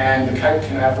US, and the Cape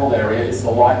Canaveral area is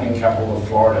the lightning capital of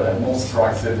Florida. They have more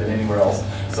strikes there than anywhere else.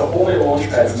 So all their launch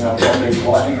pads now have got these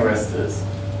lightning arrestors.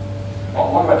 I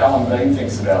wonder what Alan Bean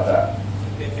thinks about that.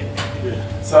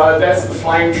 So that's the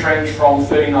flame trench from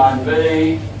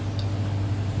 39B,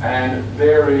 and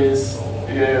there is,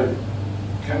 yeah,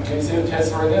 can you see the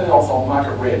Tesla in there? I'll mark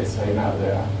it red so you know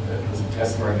there. There's a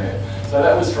Tesla in there. So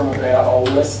that was from about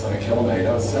less than a kilometre,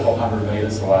 it was several hundred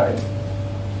metres away.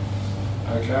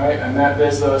 Okay, and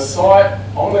there's a site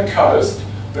on the coast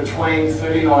between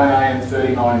 39A and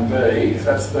 39B,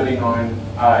 that's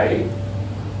 39A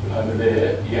over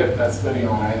there, yep, that's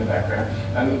 39A in the background.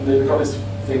 And they've got this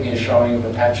thing here showing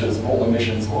the patches of all the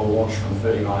missions were launched from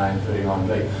 39A and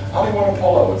 39B. Only one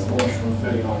Apollo was launched from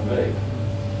 39B.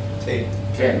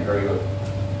 10, very good.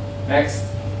 Next,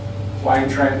 flame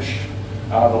trench,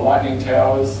 the lightning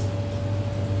towers.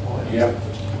 Yep.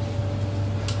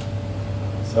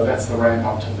 So that's the ramp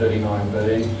up to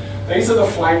 39B. These are the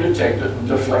flame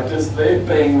deflectors. They're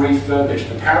being refurbished.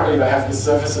 Apparently the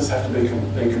surfaces have to be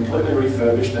completely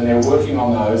refurbished, and they're working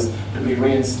on those to be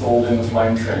reinstalled in the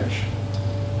flame trench.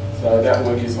 So that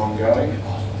work is ongoing.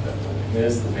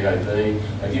 There's the VAB.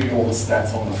 They give you all the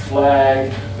stats on the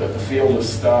flag, that the field of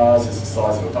stars is the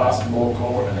size of a basketball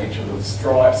court, and each of the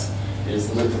stripes is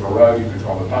the width of a road you could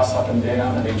drive a bus up and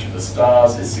down, and each of the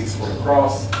stars is 6 foot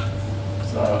across.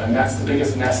 So, and that's the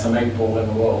biggest NASA meatball in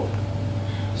the world.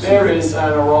 There is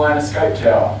an Orion escape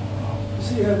tower.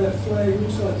 See how that flag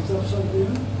looks like it's upside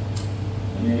down?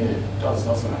 Yeah, it does,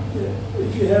 doesn't it? Yeah.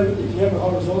 If you have a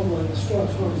horizontal and the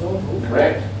stripe's horizontal.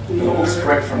 Correct. It looks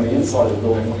correct from the inside of the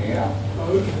building looking out.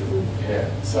 Oh, okay.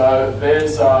 Yeah. So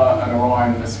there's an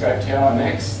Orion escape tower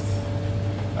next.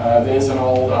 There's an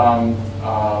old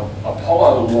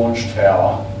Apollo launch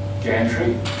tower,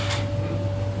 gantry.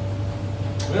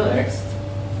 Really? Next.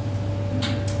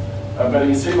 But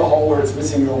you see the hole where it's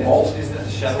missing your bolt? Isn't that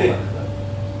the shuttle one?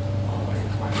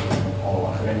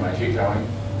 Anyway, keep going.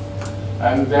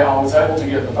 And then I was able to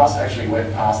get, the bus actually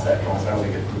went past that, and I was able to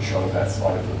get a good shot of that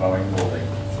side of the Boeing building.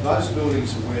 Those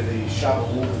buildings are where the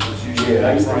shuttle orbit was usually. Yeah,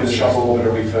 they used to be the shuttle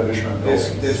orbiter refurbishment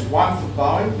buildings. There's one for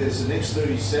Boeing, there's an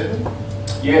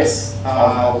X-37. Yes.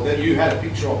 That you had a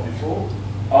picture of before.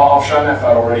 Oh, I've shown that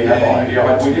photo already, haven't I?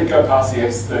 Yeah, Yeah, we did go past the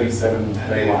X-37B1,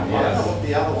 I don't know what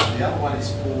the other one. The other one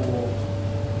is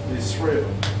for, there's 3 of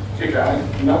them. Keep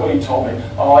going. Nobody told me.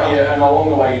 Oh, yeah, and along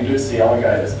the way you do see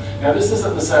alligators. Now this is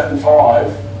at the Saturn V,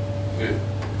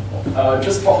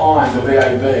 just behind the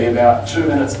VAB, about 2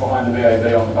 minutes behind the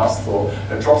VAB on the bus tour.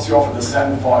 It drops you off at the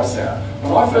Saturn V Center.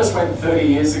 When I first went 30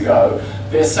 years ago,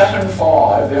 their Saturn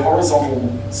V, their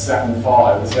horizontal Saturn V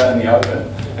was out in the open,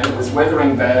 and it was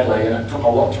weathering badly, and it took a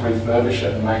lot to refurbish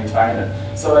it and maintain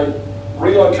it. So they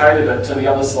relocated it to the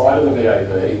other side of the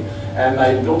VAB, and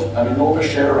they built an enormous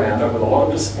shed around it with a lot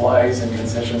of displays and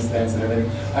concession stands and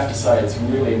everything. I have to say, it's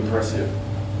really impressive.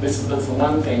 That's the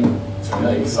one thing, to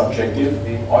me, subjective,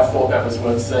 I thought that was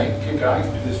worth seeing. Keep going.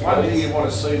 If there's one thing you want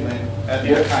to see, man, at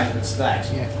the Cape, it's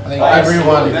that. Yeah, I think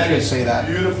everyone should see that.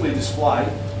 Beautifully displayed.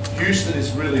 Houston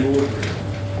is really ordinary.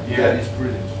 Yeah. That is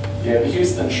brilliant. Yeah, the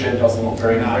Houston shed doesn't look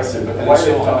very impressive, but the way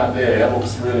they've done it there, it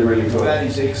looks really, really good. That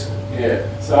is excellent.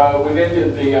 Yeah, so we then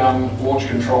did the Launch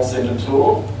Control Center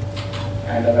tour,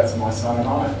 and that's my son and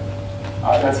I.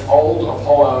 That's old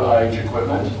Apollo age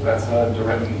equipment. That's a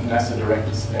NASA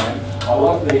director's stand. I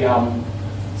love the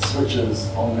switches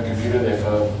on the computer there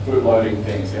for bootloading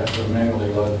things. You have to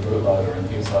manually load the bootloader and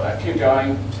things like that. Keep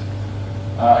going.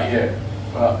 Yeah,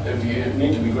 well, if you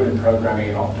need to be good in programming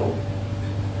in Octal.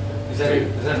 Is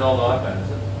that an old iPhone,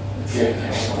 is it? Yeah,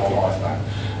 my life,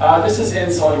 mate. This is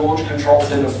inside Launch Control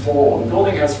Center 4. The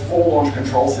building has 4 launch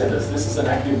control centers. This is an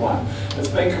active one. It's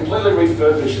been completely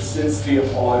refurbished since the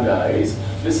Apollo days.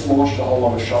 This launched a whole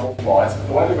lot of shuttle flights, but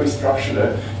the way they've restructured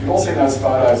it, you've all seen those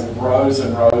photos of rows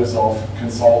and rows of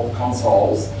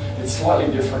consoles. It's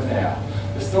slightly different now.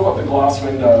 They've still got the glass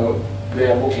window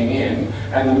there looking in,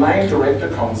 and the main director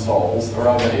consoles are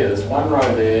over here. There's one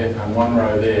row there and one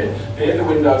row there. They're the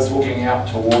windows looking out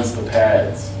towards the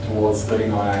pads, towards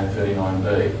 39A and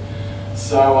 39B.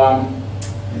 So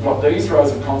you've got these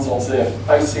rows of consoles there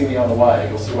facing the other way.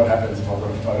 You'll see what happens if I've got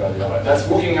a photo the other way. That's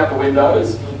looking out the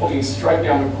windows, looking straight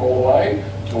down the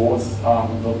crawlerway towards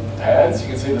the pads. You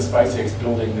can see the SpaceX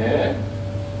building there.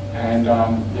 And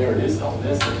there it is. Oh,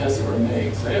 there's the Tesla in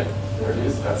there. See it? There it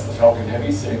is. That's the Falcon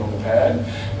Heavy sitting on the pad.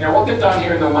 Now what they've done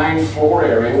here in the main floor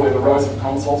area where the rows of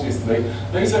consoles used to be,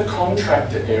 these are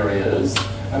contractor areas,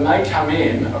 and they come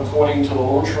in according to the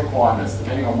launch requirements,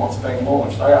 depending on what's being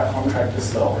launched. They are contractor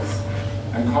cells.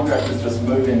 And contractors just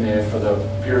move in there for the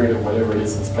period of whatever it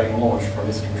is that's being launched from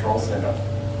this control center.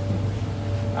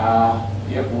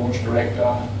 Yep, launch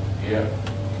director. Yep,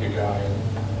 keep going.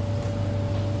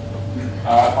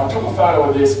 I took a photo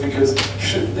of this because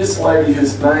this lady,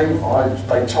 whose name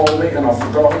they told me and I've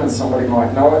forgotten, and somebody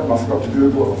might know it, and I forgot to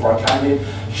Google it before I came here.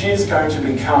 She is going to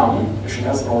become, if she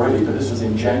hasn't already, but this was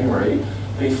in January,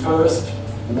 the first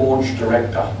launch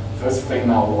director, first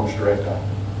female launch director.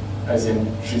 As in,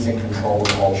 she's in control of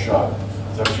the whole show.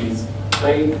 So she's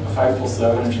been a faithful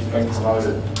servant and she's been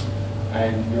promoted.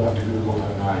 And you'll have to Google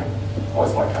her name. I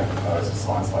always like taking photos of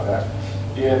science like that.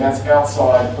 Yeah, and that's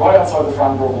outside, right outside the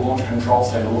front door of the Launch Control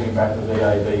Center, looking back at the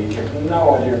VAB. You get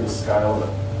no idea of the scale of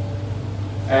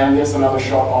it. And there's another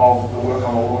shot of the work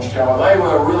on the launch tower. They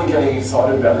were really getting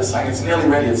excited about this, saying it's nearly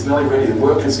ready, it's nearly ready. The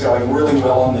work is going really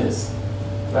well on this.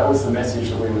 That was the message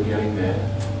that we were getting there.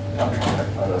 I'm trying to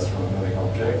take photos from a moving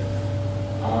object.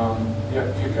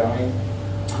 Yep, keep going.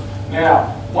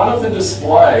 Now, one of the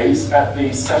displays at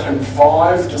the Saturn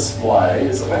V display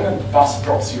is that when the bus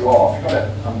drops you off, you've got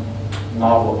to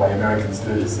marvel at the way Americans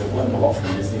do this, they've learned a lot from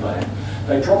Disneyland.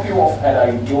 They drop you off at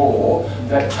a door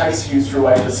that takes you through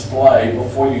a display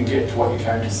before you get to what you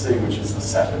came to see, which is the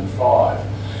Saturn V.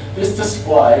 This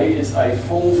display is a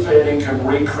full fair income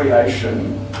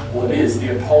recreation, well it is,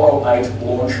 the Apollo 8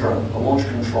 launch room, the launch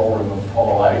control room of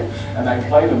Apollo 8, and they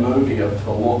play the movie of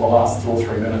the last 2 or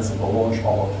 3 minutes of the launch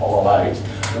of Apollo 8,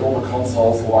 with all the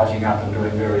consoles lighting up and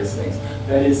doing various things.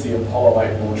 That is the Apollo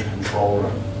 8 launch control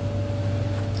room.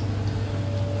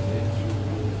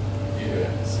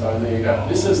 Yeah, so there you go.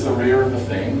 This is the rear of the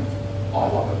thing. I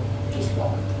love it, just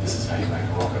love it. This is how you make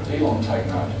a rocket. Elon, take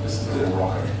note. This is a real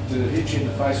rocket. Did it hit you in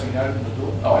the face when you opened the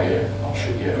door? Oh yeah, oh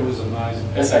shit, yeah. It was amazing.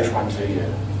 SH1T, yeah.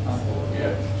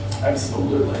 Yeah,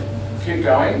 absolutely. Keep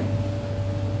going.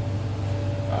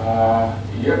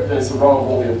 Yep, there's a row of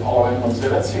all the Apollo emblems there.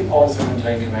 That's the Apollo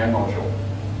 17 command module.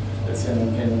 It's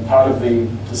in part of the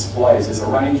displays. There's a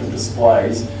range of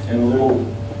displays in little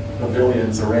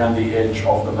pavilions around the edge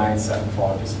of the main Saturn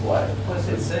V display. What's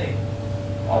it saying?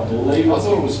 I believe. I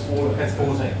thought it was 14. That's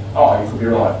 14. Oh, you could be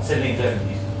right.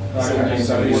 1770s.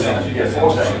 1770s. Yeah,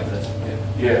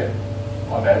 14. Yeah,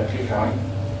 my bad. Keep going.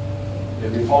 Yeah,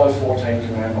 the Apollo 14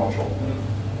 command module.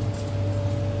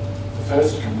 The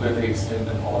first completely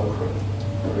extended Apollo crew.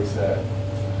 Very sad.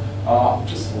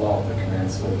 Just love the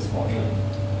command service module.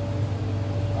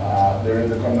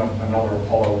 They've got another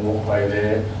Apollo walkway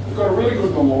there. They've got a really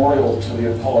good memorial to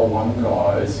the Apollo 1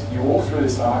 guys. You walk through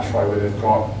this archway where they've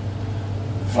got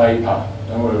vapor, I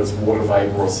don't know whether it's water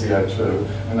vapor or CO2,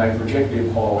 and they project the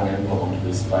Apollo 1 emblem onto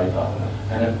this vapor.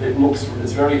 And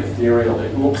it's very ethereal,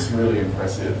 it looks really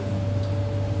impressive.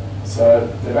 So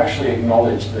they've actually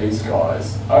acknowledged these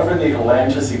guys. Over in the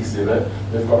Atlantis exhibit,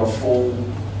 they've got a full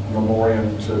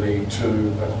memoriam to the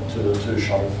two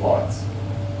shuttle flights.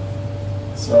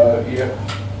 So yeah,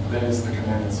 there's the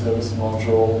command and service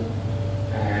module,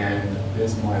 and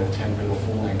there's my 10-meter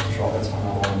full-length shot. That's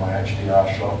another one of my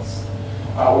HDR shots.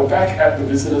 We're back at the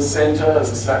visitor center.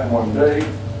 There's a Saturn 1B,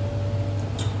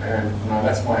 and no,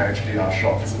 that's my HDR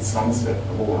shot because it's sunset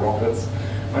of all the rockets.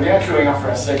 We're now queuing up for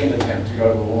our second attempt to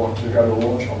go to the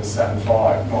launch of the Saturn V.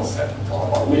 Not Saturn V,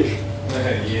 I wish.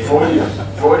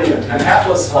 Freudian. An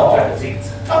Atlas V.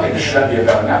 Nothing shabby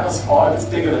about an Atlas V. It's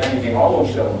bigger than anything I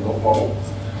launched out of a milk bottle.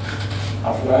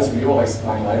 For those of you, I'll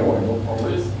explain later what a milk bottle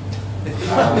is.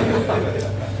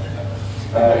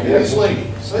 It's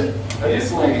leaning, see? It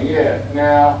is leaning, yeah.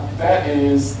 Now, that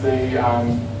is the,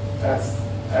 that's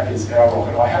That is our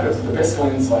rocket. I had the best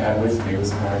lens I had with me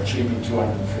was my cheapy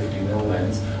 250mm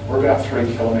lens. We're about 3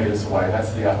 kilometres away.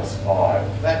 That's the Atlas V.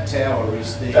 That tower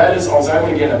is the... That is, I was able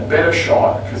to get a better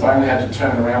shot because I only had to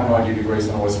turn around 90 degrees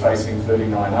and I was facing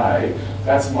 39A.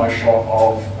 That's my shot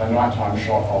of, a nighttime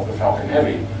shot of the Falcon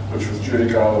Heavy, which was due to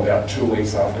go about 2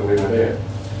 weeks after we were there.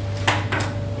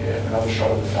 Yeah, another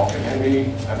shot of the Falcon Heavy,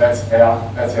 and that's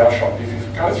our shot. If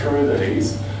you go through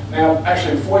these, now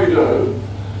actually before you do,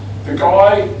 the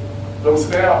guy, there was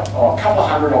about a couple of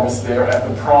hundred of us there at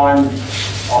the prime,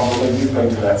 I believe you've been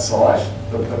to that site,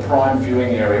 the prime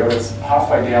viewing area. It's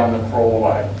halfway down the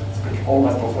crawlway. It's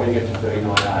almost before you get to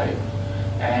 39A.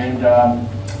 And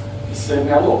he said,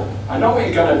 now look, I know what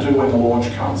you're going to do when the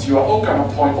launch comes. You are all going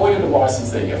to point all your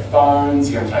devices there, your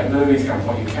phones, you're going to take movies, you're going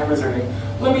to point your cameras, everything.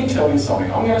 Let me tell you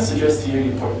something. I'm going to suggest to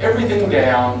you, you put everything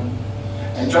down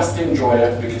and just enjoy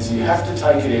it because you have to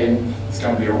take it in. It's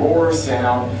going to be a roar of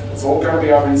sound. It's all going to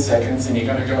be over in seconds and you're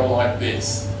going to go like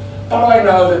this. But I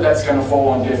know that that's going to fall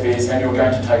on deaf ears and you're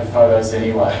going to take photos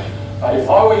anyway. But if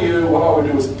I were you, what I would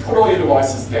do is put all your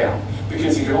devices down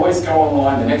because you can always go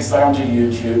online the next day onto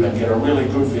YouTube and get a really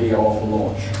good video of the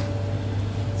launch.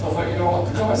 So I thought, you know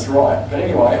what, the guy's right. But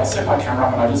anyway, I set my camera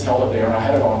up and I just held it there and I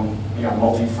had it on, you know,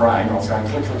 multi-frame. I was going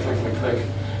click, click, click, click, click.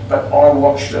 But I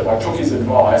watched it, I took his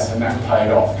advice and that paid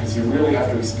off because you really have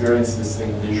to experience this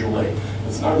thing visually.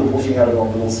 It's no good looking at it on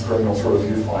a little screen or through a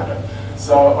viewfinder.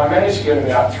 So I managed to get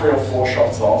about 3 or 4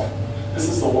 shots off. This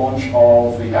is the launch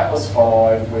of the Atlas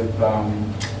V with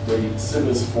the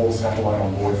Cibers 4 satellite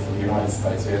on board for the United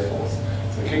States Air Force.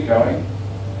 So keep going.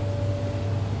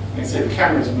 You can see the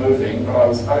camera's moving, but I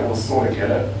was able to sort of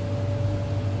get it.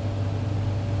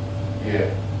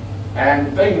 Yeah.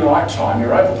 And being night time,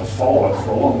 you're able to follow it for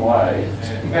a long way.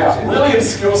 Now, really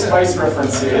obscure space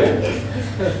reference here.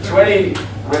 To any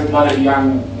red-blooded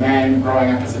young man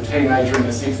growing up as a teenager in the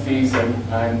 60s,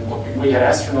 and we had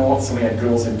astronauts and we had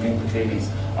girls in pink bikinis.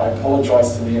 I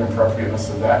apologise to the inappropriateness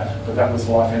of that, but that was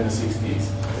life in the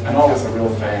 60s. And I was a real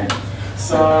fan.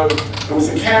 So there was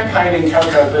a campaign in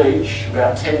Cocoa Beach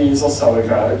about 10 years or so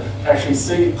ago to actually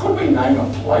see, could we name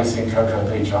a place in Cocoa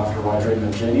Beach after I Dream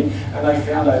of Jeannie? And they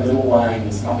found a little lane.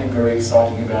 There's nothing very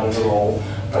exciting about it at all,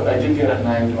 but they did get it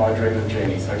named I Dream of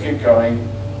Jeannie. So keep going.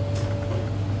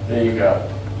 There you go.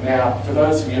 Now, for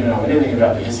those of you who know anything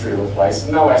about the history of the place,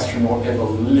 no astronaut ever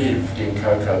lived in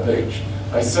Cocoa Beach.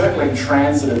 They certainly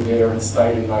transited there and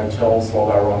stayed in motels while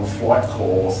they were on flight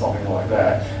call or something like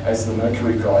that, as the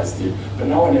Mercury guys did. But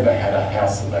no one ever had a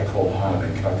house that they called home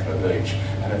in Cocoa Beach.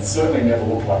 And it certainly never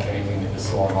looked like anything that you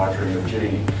saw on I Dream of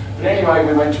Jeannie. But anyway,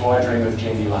 we went to I Dream of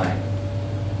Jeannie Lane.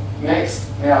 Next,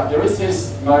 now there is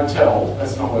this motel,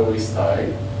 that's not where we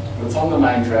stayed, but it's on the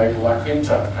main drag, La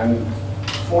Quinta. And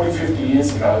 40, 50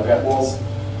 years ago, that was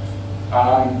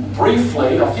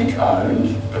briefly, I think,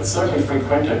 owned, but certainly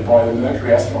frequented by the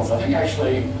Mercury astronauts. I think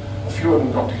actually a few of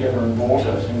them got together and bought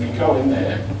it. And if you go in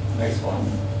there, next one,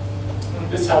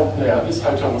 this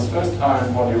hotel was first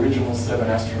owned by the original 7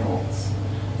 astronauts.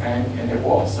 And it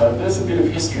was. So there's a bit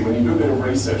of history when you do a bit of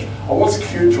research. I was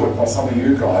cued to it by some of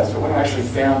you guys, but when I actually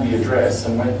found the address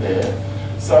and went there.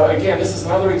 So again, this is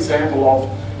another example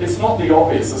of, it's not the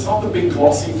obvious, it's not the big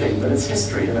glossy thing, but it's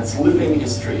history, and it's living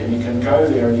history, and you can go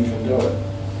there and you can do it.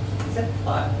 Is that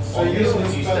plaque? So use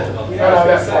this spell. No,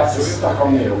 that plaque is stuck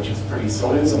on there, which is pretty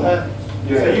silly, isn't it?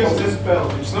 Yeah. So use this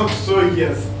spell. It's not so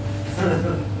yes.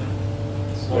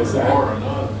 What's that?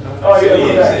 Oh yeah, look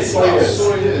at that. So yes.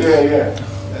 So yes. Yeah, yeah.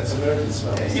 That's American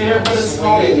spell. Yeah, but it's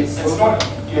not,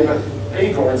 yeah, but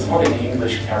Igor, it's not in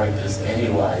English characters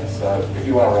anyway, so if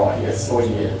you are right, yes, so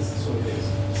yes.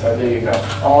 So there you go.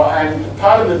 Oh, and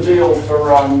part of the deal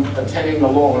for attending the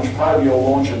launch, part of your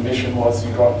launch admission was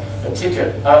you got a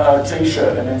ticket, a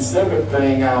t-shirt, and instead of it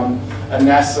being a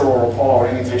NASA or Apollo or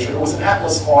any t-shirt, it was an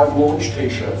Atlas V launch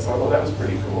t-shirt, so I thought that was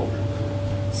pretty cool.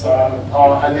 So,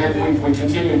 and then we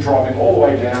continued driving all the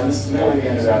way down, this is nearly the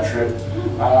end of our trip,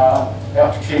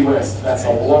 out to Key West. That's a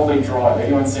lovely drive.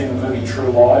 Anyone seen the movie True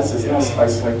Lies? There's no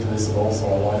space link to this at all, so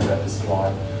I lied about this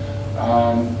slide.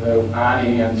 The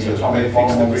Arnie and the atomic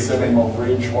bomb on the 7 Mile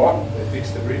Bridge, what? They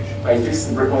fixed the bridge? They fixed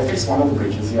the bridge. Well, they fixed one of the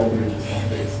bridges, the other bridge is not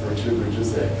fixed. There are 2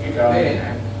 bridges there. Keep going.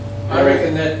 I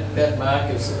reckon that mark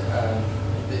is,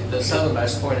 the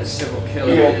southernmost point is several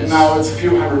kilometres. Yeah, no, it's a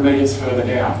few hundred metres further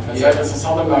down. It's the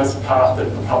southernmost part that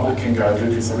the public can go to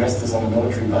because the rest is on a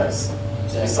military base.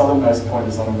 Exactly. The southernmost point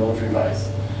is on a military base.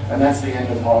 And that's the end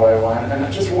of Highway 1.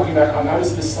 And just walking back, I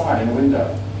noticed this sign in the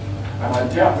window. And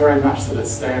I doubt very much that it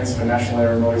stands for National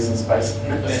Aeronautics and Space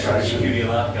Administration. Security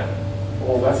Alarm Company.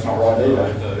 Well, that's not right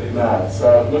either. No.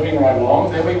 So moving right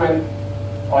along, then we went.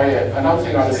 Oh yeah, another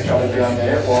thing I discovered down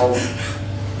there was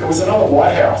There was another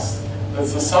White House.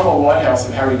 There's the summer White House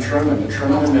of Harry Truman, the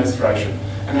Truman administration.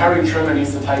 And Harry Truman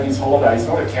used to take his holidays,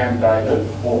 not at Camp David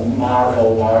or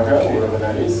Mar-a-Lago, whatever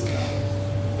that is.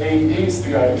 He used to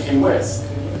go to Key West.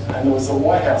 And there was a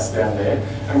White House down there,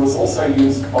 and it was also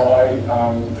used by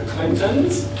the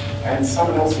Clintons, and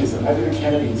someone else used it, maybe the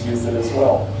Kennedys used it as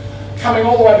well. Coming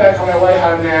all the way back on our way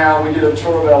home now, we did a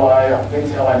tour of LA. I've been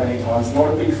to LA many times,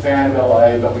 not a big fan of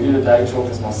LA, but we did a day tour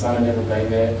because my son had never been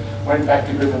there. Went back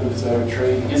to Griffith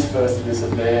Observatory, his first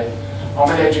visit there. I'm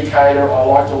an educator, I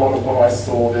liked a lot of what I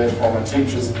saw there from a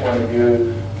teacher's point of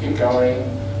view. Keep going,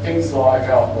 things like,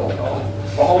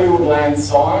 the Hollywood land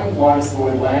sign, minus the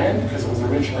word land, because it was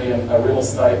originally a real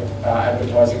estate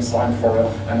advertising sign for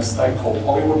an estate called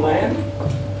Hollywood Land,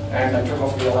 and they took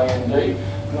off the LAND.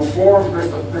 And the floor of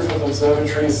Griffith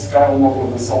Observatory, scale model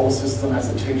of the solar system. As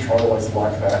a teacher, I always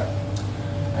like that.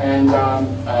 And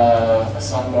a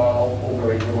sundial, all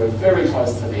very good. We're very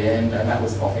close to the end, and that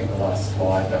was, I think, the last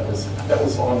slide. That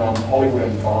was on Hollywood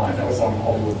and Vine. That was on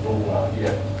Hollywood Boulevard,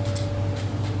 yeah.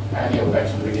 And yeah, we're back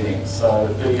to the beginning. So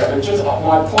there you go.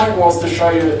 My point was to show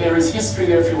you that there is history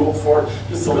there if you look for it.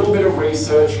 Just a little bit of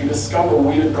research. You discover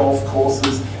weird golf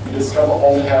courses. You discover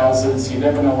old houses. You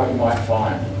never know what you might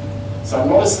find. So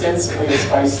not ostensibly a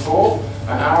space tour,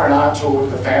 an R&R tour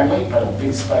with the family, but a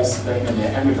big space thing in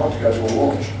there. And we got to go to a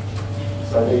launch.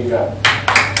 So there you go.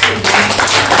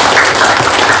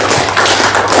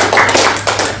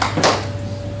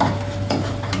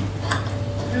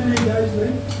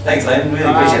 Thanks, Len. Really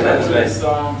appreciate that. It was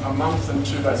a month and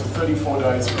 2 days, so 34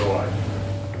 days we're away.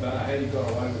 How do you got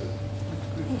away with it?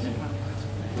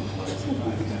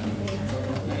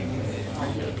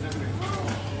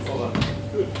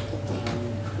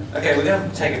 Okay, we're going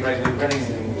to take a break. We're running,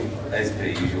 as per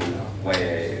usual,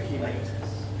 way late.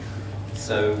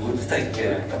 So we'll just take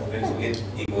a couple of minutes. We'll get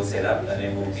Igor set up, and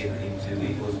then we'll get into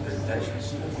Igor's presentation.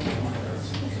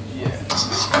 Yeah,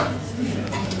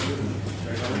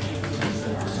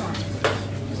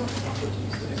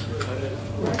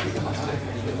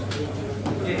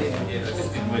 that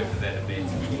just didn't work for that event.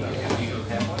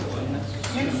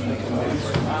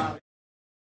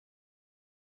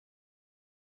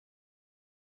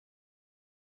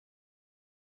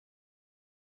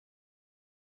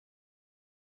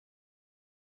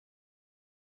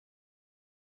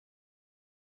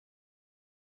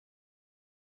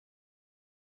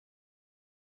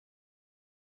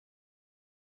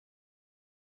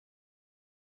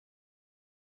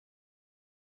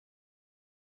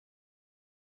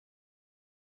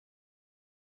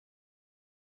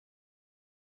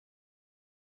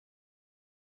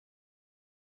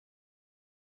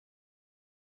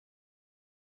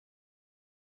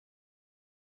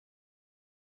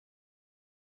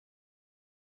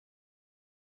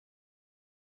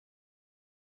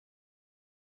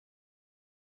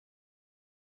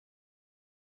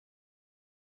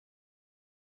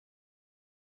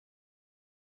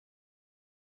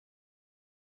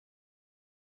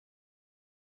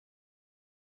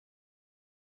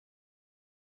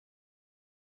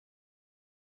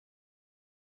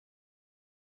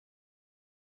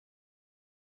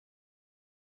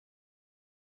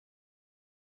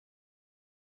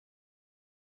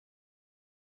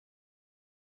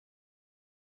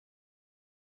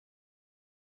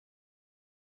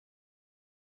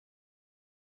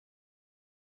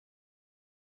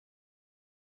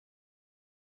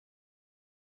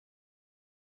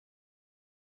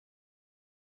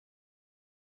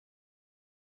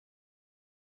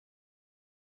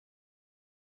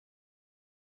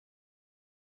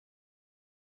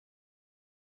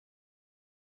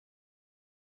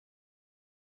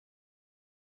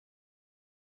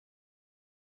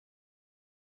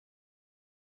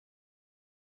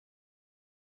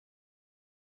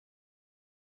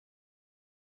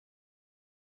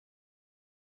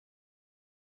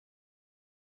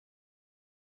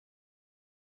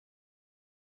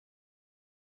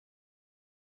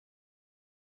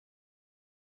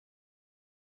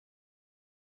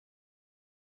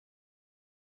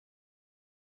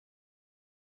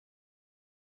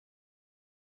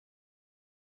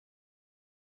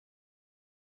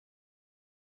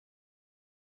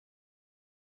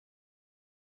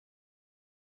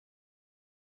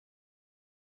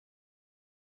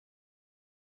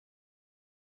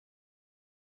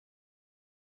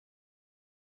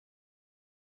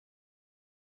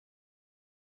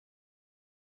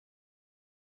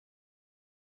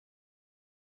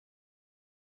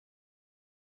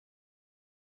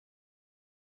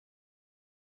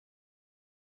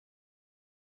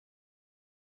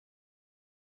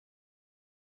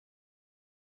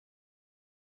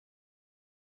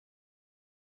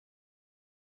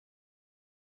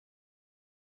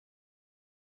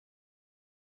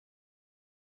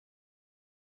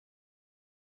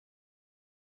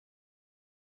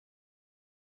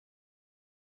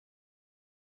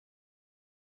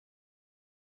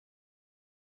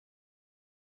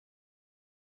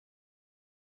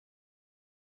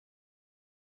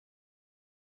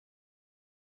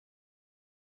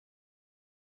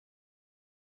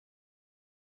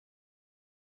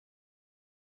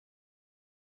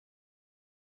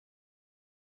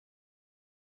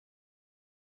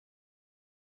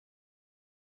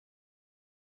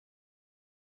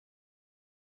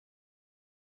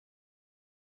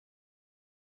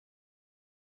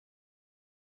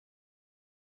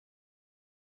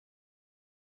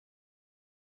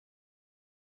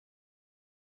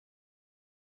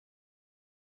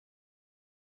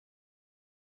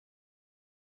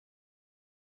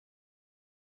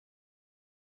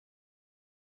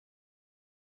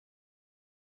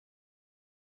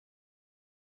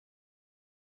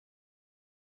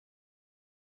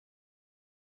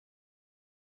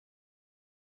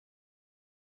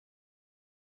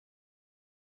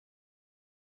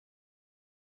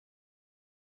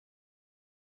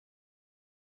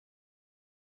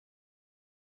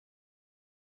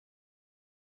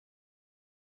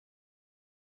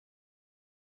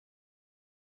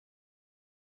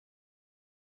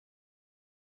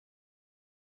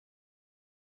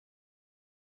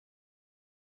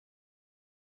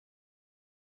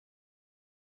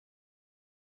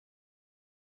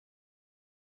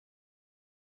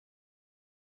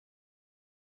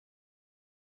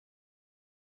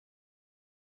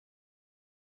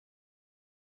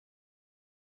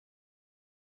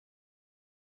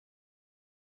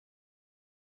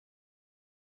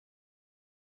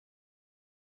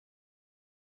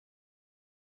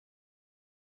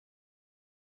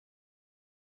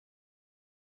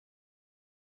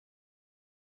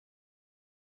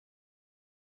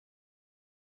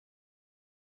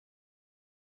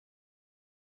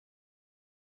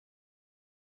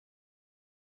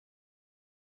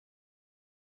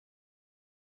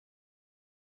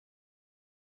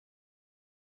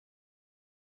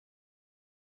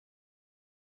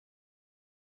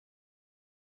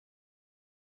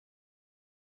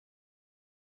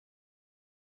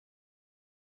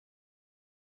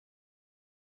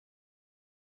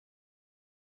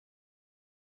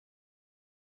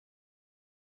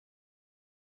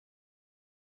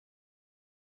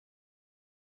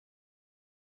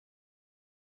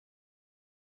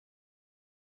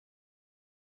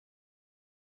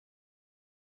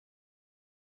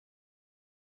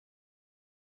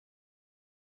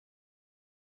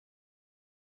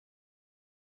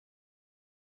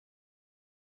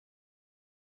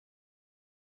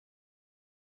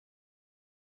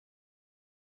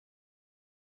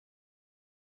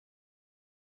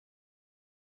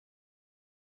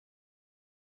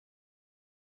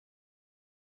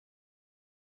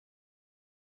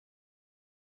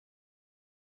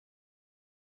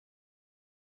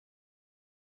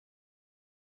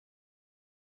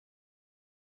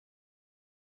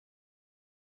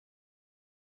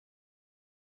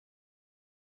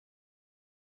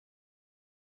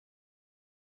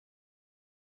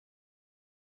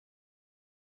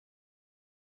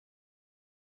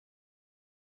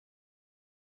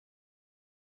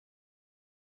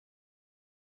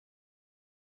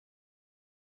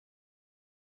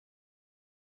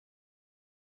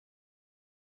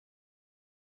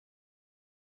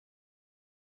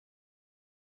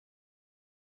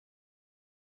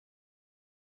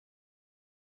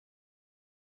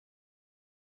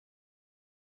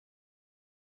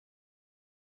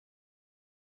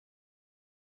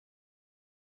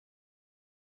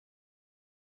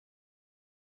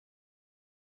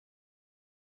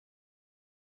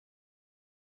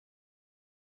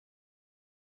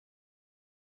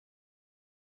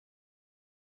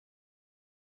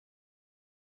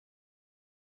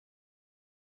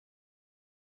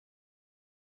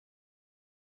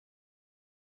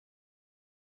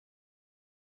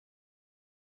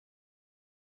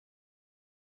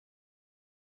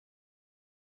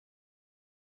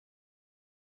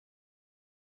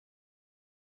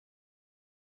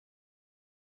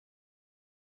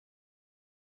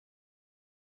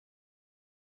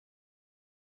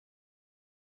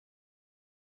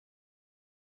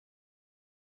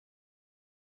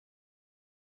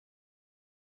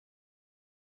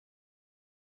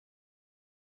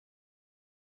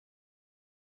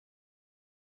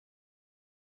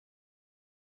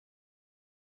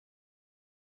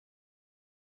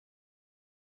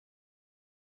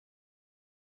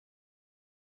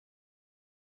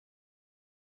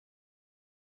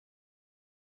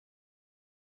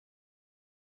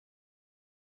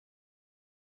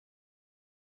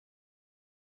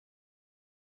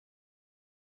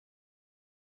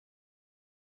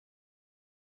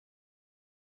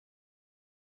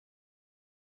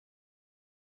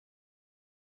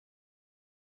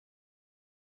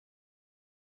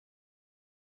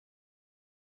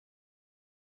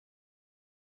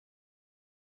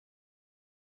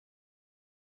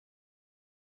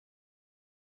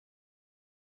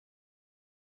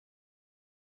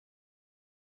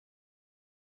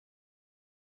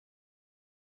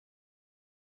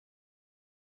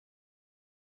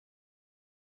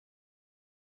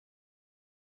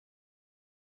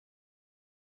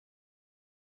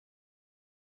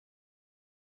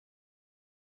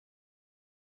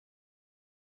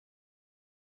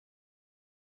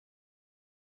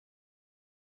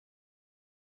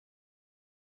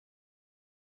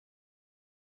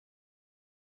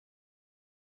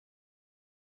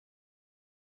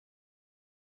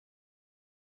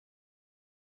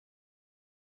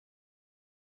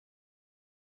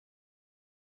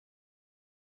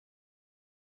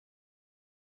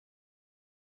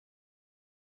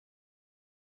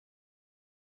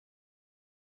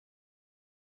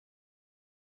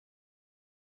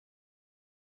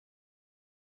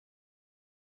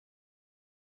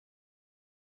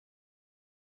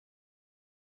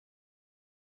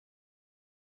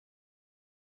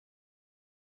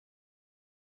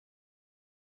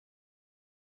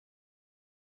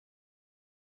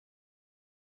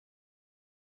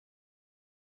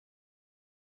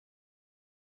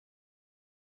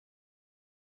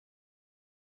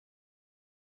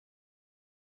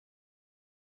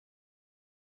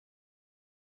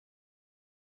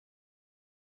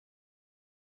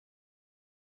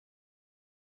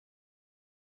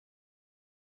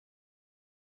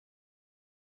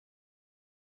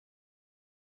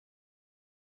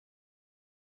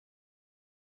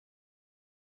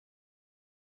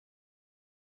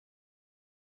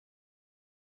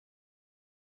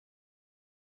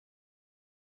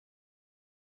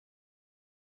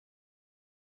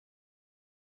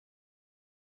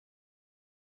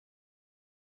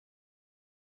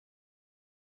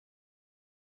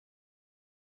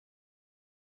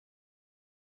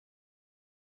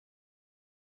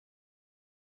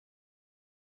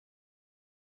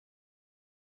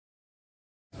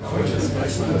 And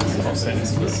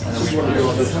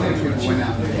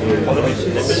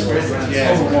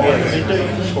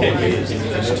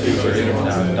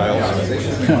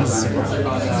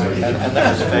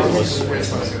that was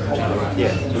fabulous.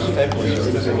 Yeah, it was fabulous.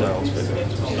 It was in Dales, but it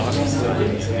was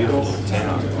nice. Beautiful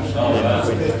town.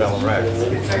 Ballarat.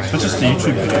 It's just a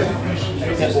YouTube video.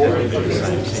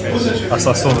 I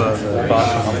saw the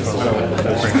bathroom on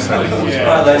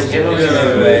Right, ladies and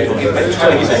gentlemen, we're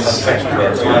trying to get back on track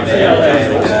about time now, and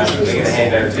we're going to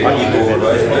hand over to Igor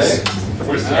Rozenberg.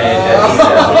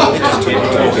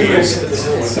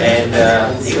 And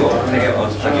Igor, hang on,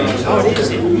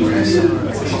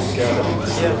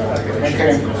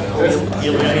 Okay.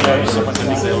 You'll usually have someone to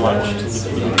make their lunch.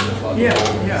 Yeah.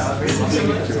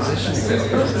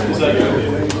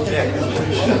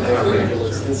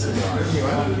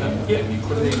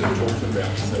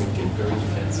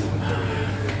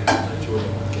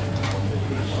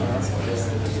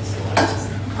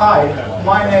 Hi,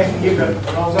 my name is Igor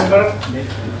Rozenberg.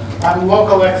 I'm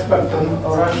local expert on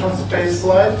Russian space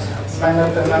flight,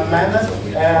 manned and unmanned,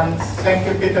 and thank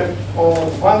you, Peter, for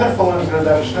wonderful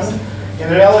introduction. In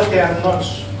reality, I'm not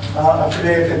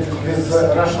affiliated with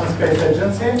the Russian Space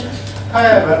Agency.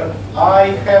 However, I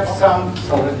have some,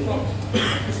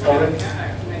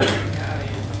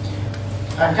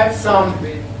 I have some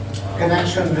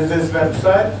connection with this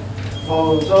website.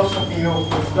 For those of you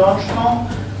who don't know,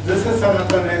 this is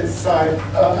Anatoly's website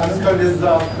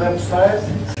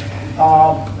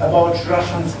about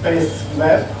Russian space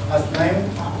web, as name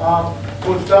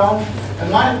put down. And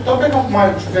my topic of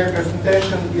my today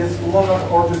presentation is Lunar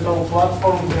Orbital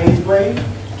Platform Gateway.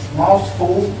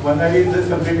 Mouthful. When I read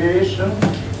this abbreviation,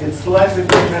 it's slightly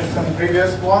different than the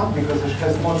previous one because it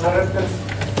has more characters.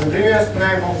 The previous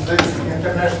name of this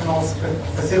international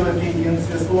facility in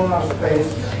this lunar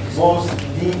space was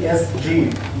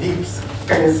DSG, Deep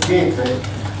Space Gateway.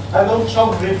 I will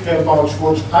talk briefly about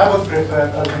what I would prefer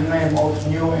as the name of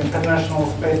new international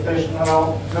space station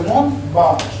around the moon,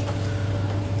 but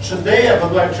today I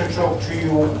would like to talk to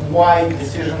you why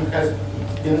decision has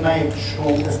been made to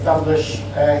establish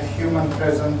a human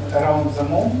presence around the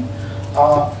moon.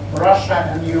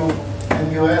 Russia and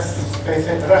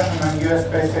Russian and US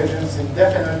Space Agency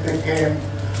definitely came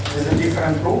with a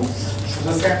different routes to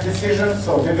the same decision.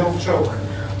 So we will talk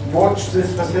what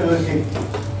this facility,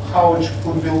 how it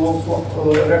could be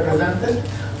represented,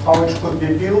 how it could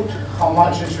be built, how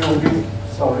much it will be,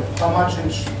 how much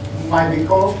it might be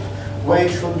cost, where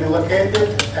it should be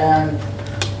located, and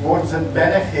what the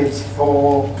benefits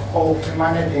for whole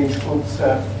humanity it could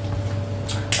serve.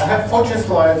 I have 40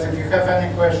 slides. If you have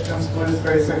any questions, please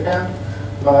raise your hand.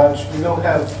 But we will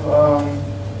have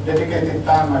dedicated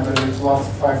time, I believe,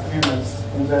 last 5 minutes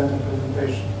in the end of the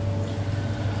presentation.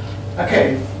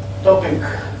 Okay, topic.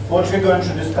 What we're going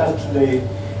to discuss today.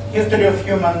 History of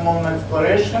human moon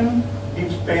exploration,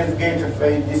 Deep Space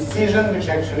Gateway decision, which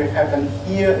actually happened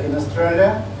here in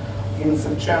Australia in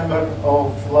September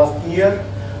of last year.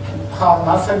 How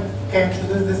NASA came to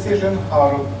this decision,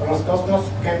 how Roscosmos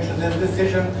came to this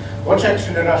decision, what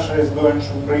actually Russia is going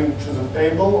to bring to the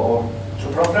table or to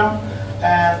program,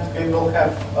 and we will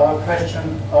have a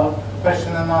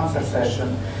question and answer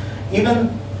session. Even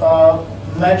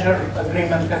major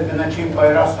agreement has been achieved by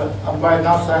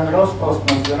NASA and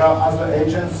Roscosmos. There are other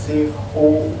agencies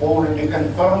who already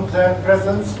confirmed their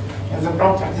presence in the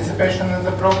participation in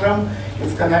the program.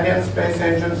 It's Canadian Space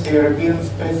Agency, European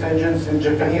Space Agency,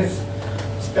 Japanese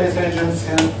Space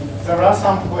Agency. There are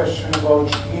some questions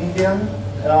about Indian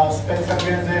Space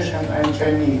Organization and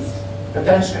Chinese.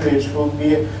 Potentially it will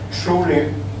be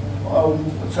truly,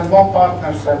 some more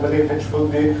partners, I believe it will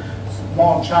be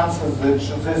more chances that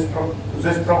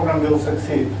this program will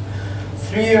succeed.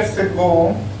 3 years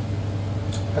ago,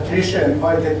 Patricia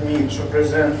invited me to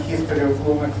present history of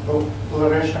lunar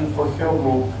exploration for her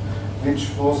group, which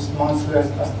was monthly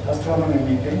astronomy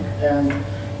meeting. And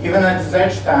even at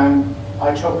that time,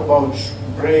 I talked about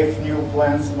brave new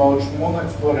plans about moon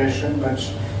exploration, but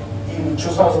in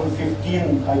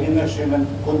 2015, I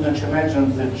could not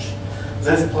imagine that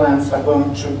these plans are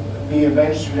going to be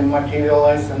eventually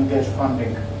materialized and get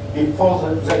funding. Before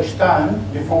that time,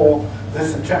 before the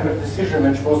September decision,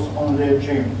 it was only a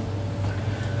dream.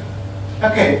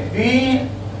 Okay,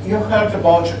 you heard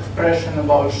about expression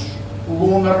about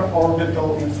lunar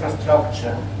orbital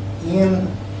infrastructure. In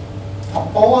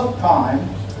Apollo time,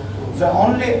 the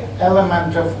only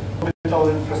element of orbital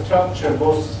infrastructure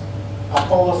was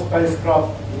Apollo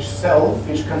spacecraft itself,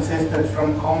 which consisted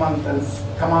from command and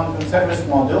service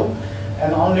module,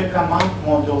 and only command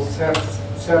module serves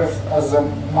as a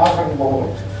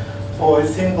motherboard for a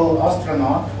single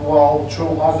astronaut, while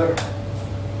 2 other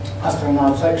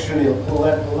astronauts actually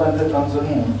landed on the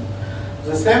moon.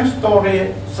 The same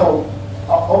story, so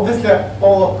obviously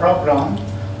Apollo program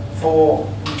for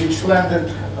which landed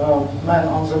men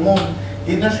on the moon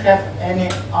didn't have any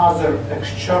other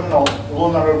external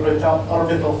lunar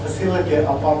orbital facility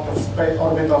apart of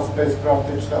orbital spacecraft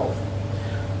itself.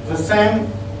 The same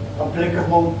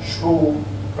applicable to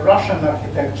Russian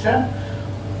architecture.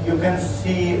 You can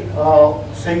see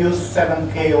Soyuz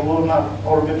 7K lunar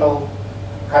orbital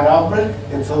Kорабль.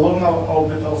 It's a lunar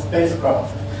orbital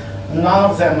spacecraft.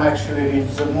 None of them actually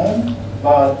reached the moon,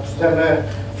 but there were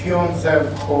few of them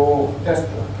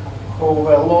who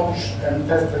were launched and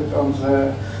tested on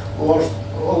the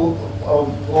low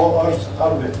Earth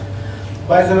orbit.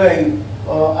 By the way,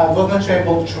 I wasn't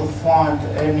able to find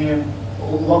any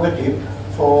logotype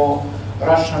for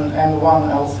Russian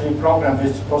N1L3 program, which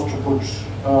is supposed to put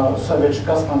Soviet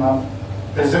cosmonaut,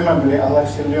 presumably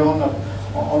Alexei Leonov,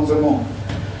 on the moon.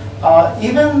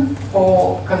 Even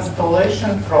for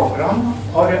Constellation program,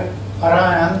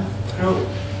 Orion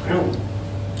crew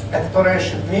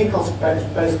exploration vehicle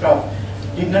spacecraft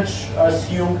did not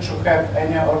assume to have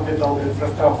any orbital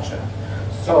infrastructure.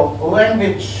 So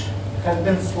language has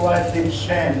been slightly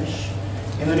changed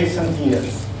in recent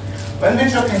years. When we're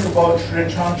talking about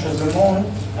return to the moon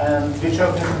and we're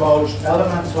talking about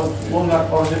elements of lunar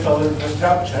orbital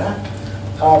infrastructure,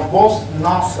 both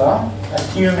NASA,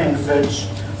 assuming that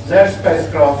their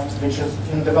spacecraft, which is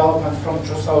in development from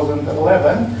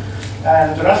 2011,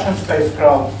 and Russian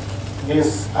spacecraft,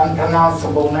 this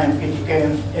unpronounceable name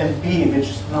PTK-NP,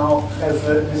 which now has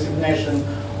the designation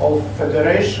of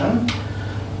Federation,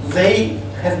 they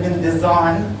have been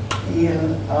designed in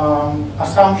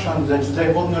assumption that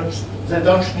they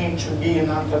don't need to be in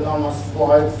autonomous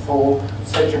flight for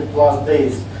 30+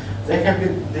 days. They have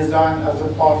been designed as a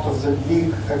part of the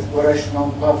big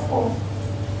explorational platform.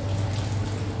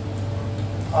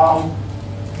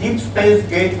 Deep Space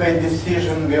Gateway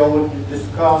decision, we already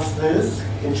discussed this.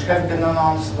 It has been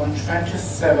announced on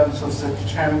 27th of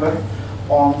September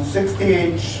on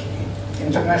 68th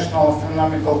International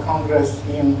Astronomical Congress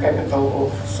in capital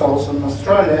of Southern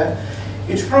Australia.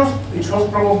 It was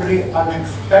probably an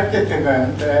unexpected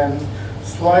event and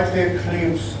slightly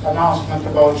eclipsed announcement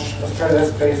about Australia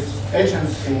Space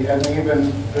Agency and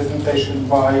even presentation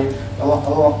by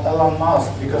Elon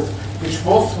Musk, because which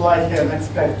was slightly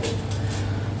unexpected.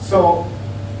 So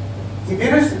if you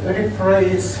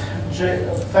rephrase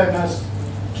famous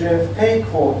JFK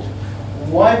quote,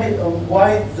 why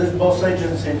did both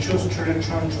agencies choose to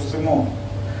return to the moon?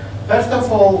 First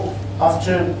of all,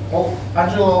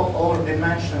 Angelo already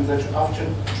mentioned that after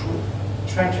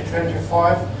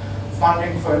 2025,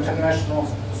 funding for International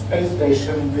Space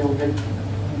Station will be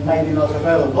maybe not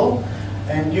available,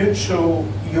 and due to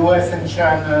US and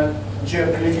China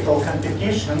geopolitical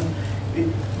competition, the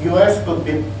US could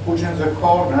be put in the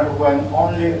corner when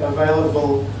only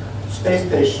available space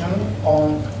station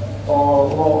on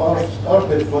low Earth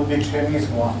orbit would be Chinese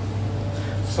one.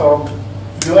 So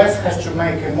US has to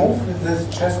make a move with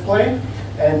this chess play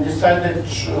and decided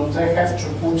they have to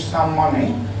put some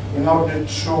money in order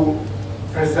to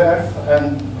preserve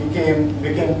and became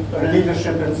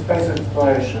leadership in space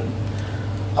exploration.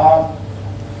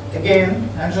 Again,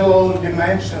 Angelo already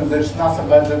mentioned that NASA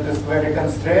budget is very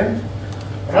constrained.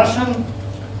 Russian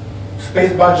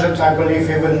space budget, I believe,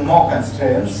 even more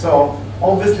constrained. So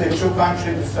obviously, two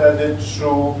countries decided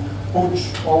to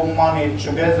put all money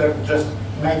together, just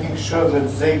making sure that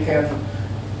they can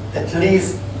at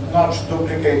least not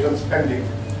duplicate on spending.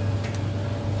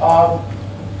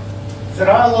 There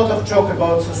are a lot of talk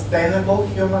about sustainable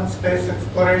human space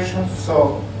exploration.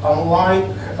 So unlike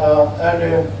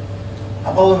earlier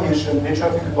Apollo mission, we're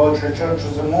talking about return to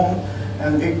the moon,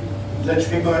 and that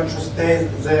we're going to stay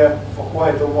there for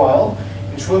quite a while.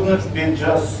 It would not be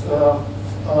just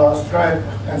stripe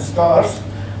and stars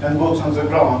and boots on the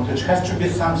ground. It has to be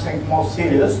something more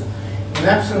serious. In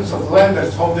absence of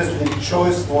landers, obviously the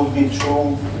choice would be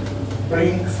to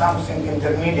bring something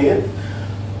intermediate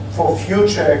for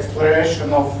future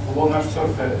exploration of lunar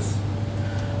surface.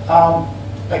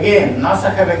 Again,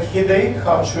 NASA have a headache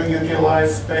how to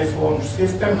utilize space launch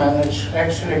system, and it's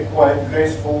actually quite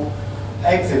graceful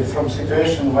exit from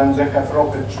situation when they have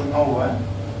rocket to nowhere.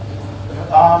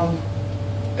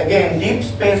 Again, deep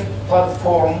space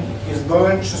platform is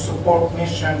going to support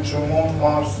mission to Moon,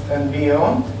 Mars, and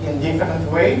beyond in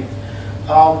different way.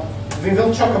 We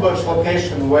will talk about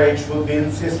location where it will be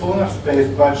in cislunar space,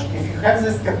 but if you have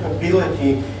this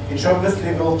capability, it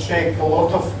obviously will take a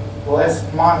lot of less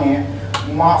money,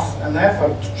 mass, and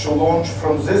effort to launch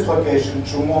from this location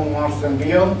to Moon, Mars, and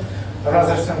beyond,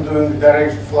 rather than doing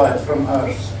direct flight from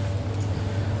Earth.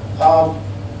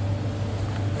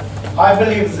 I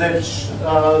believe that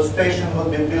station will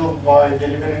be built by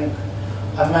delivering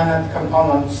unmanned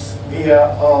components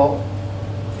via,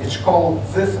 it's called,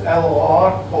 this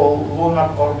LOR, called Lunar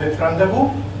Orbit Rendezvous.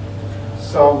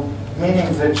 So,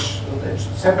 meaning that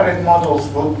separate models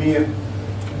would be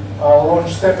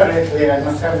launched separately and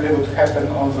assembly would happen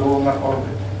on the lunar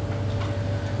orbit.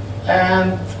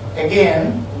 And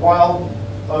again, while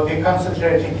we're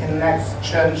concentrating in next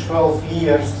 10-12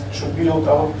 years to build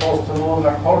outpost on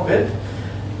lunar orbit,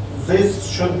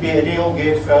 this should be a real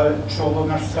gateway to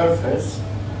lunar surface,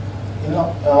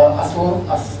 as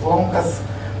long as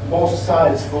both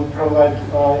sides would provide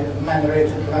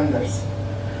man-rated landers.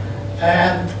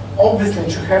 And obviously,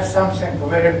 to have something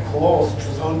very close to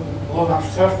the lunar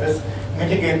surface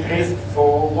mitigate risk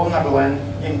for lunar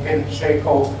landing and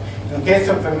takeoff. In case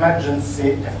of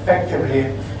emergency,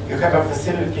 effectively, you have a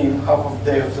facility in half of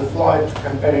the day of the flight,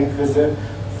 comparing with the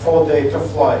 4 days of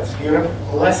flights. Your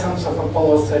lessons of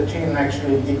Apollo 13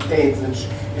 actually dictate that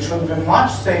it should be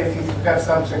much safer if you have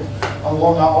something on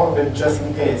lunar orbit just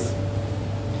in case.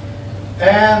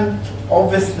 And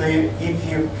obviously, if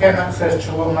you can access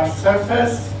to lunar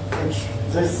surface,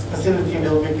 this facility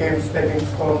will become a stepping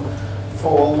stone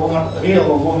for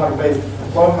real lunar-based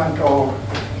deployment, or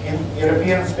in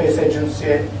European Space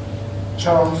Agency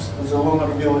terms, the lunar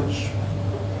village.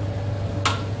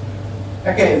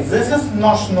 Okay, this is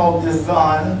national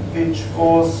design, which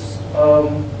was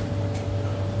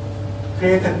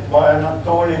created by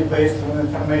Anatoly based on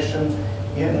information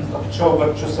in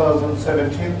October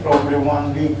 2017, probably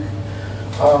 1 week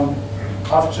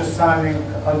after signing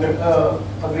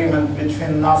agreement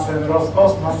between NASA and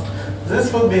Roscosmos.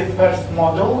 This will be first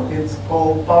model. It's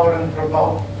called Power and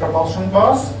Propulsion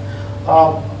Bus.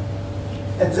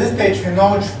 At this stage, we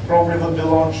know it probably will be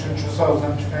launched in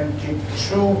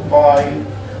 2022 by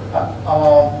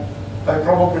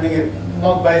probably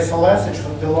not by SLS. It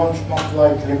will be launched most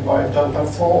likely by Delta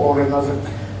IV or another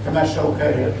commercial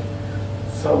carrier.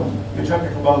 So we're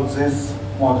talking about this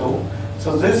model.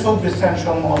 So this would be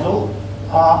central model.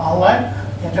 Unlike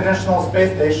International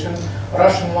Space Station,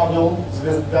 Russian model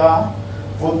Zvezda,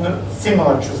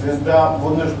 similar to Zvezda,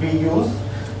 would not be used.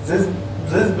 This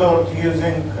bird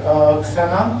using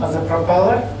xenon as a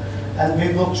propeller, and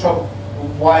we will chop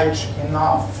wide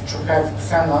enough to have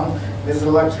xenon with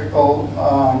electrical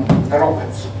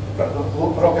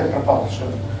rocket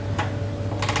propulsion.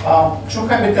 Two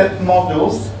habitat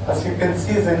models, as you can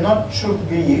see, they're not too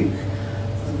big.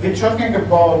 We're talking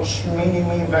about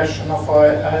mini-me version of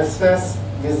ISS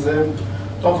with a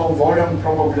total volume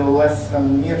probably less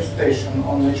than Mir station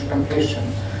on each completion.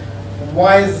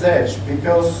 Why is that?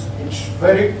 Because it's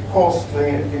very costly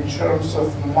in terms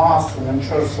of mass and in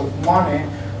terms of money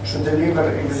to deliver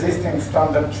existing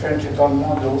standard 20-ton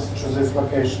models to this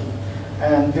location.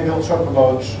 And we will talk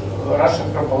about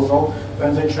Russian proposal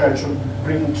when they try to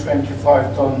bring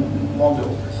 25-ton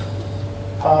model.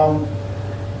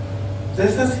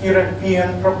 This is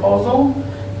European proposal.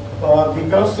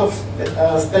 Because of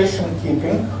station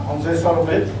keeping on this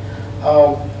orbit,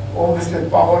 obviously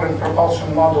power and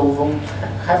propulsion model will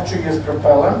have to use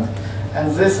propellant,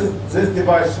 and this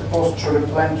device is supposed to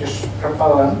replenish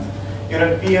propellant.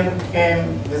 European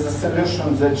came with a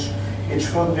solution that it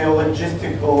should be a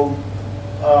logistical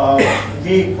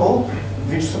vehicle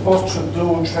which is supposed to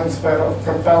do transfer of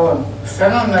propellant.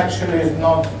 Xenon actually is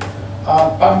not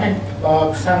pumping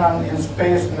xenon in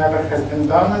space never has been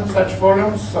done in such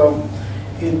volumes, so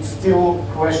it's still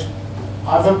question.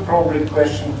 I would probably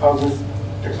question how this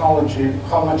technology,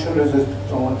 how mature is this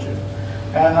technology.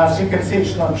 And as you can see,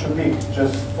 it's not too big,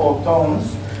 just 4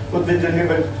 tons, would be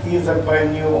delivered either by a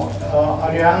new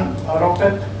Ariane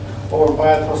rocket or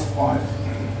by Atlas V.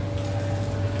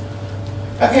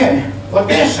 Okay,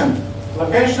 location.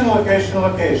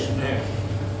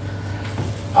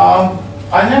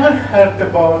 I never heard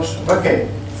about, okay,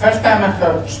 first time I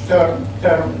heard term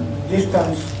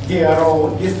distance DRO,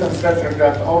 distance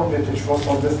retrograde orbit, which was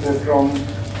obviously from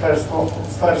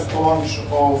first launch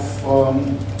of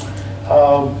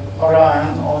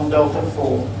Orion on Delta IV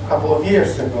a couple of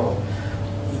years ago.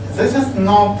 This is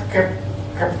not,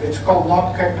 it's called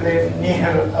not Kepler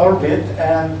near orbit,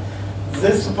 and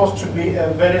this is supposed to be a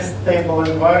very stable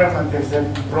environment if they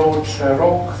approach a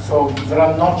rock, so there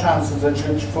are no chances that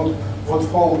it would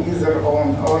fall either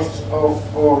on Earth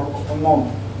or on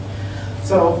Moon.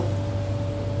 So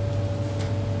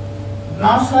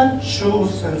NASA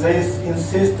chose, and they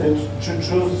insisted to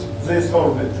choose this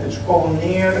orbit. It's called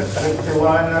near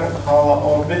rectilinear halo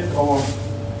orbit, or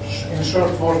in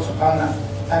short words,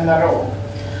 NRO.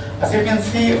 As you can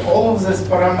see, all of these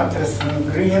parameters in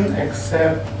green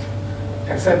except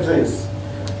except this.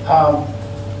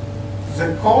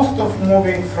 The cost of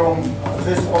moving from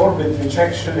this orbit, which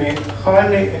actually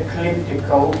highly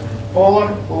ecliptical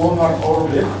polar lunar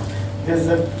orbit, with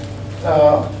the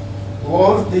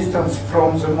lowest distance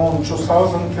from the moon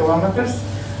 2,000 kilometers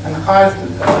and highest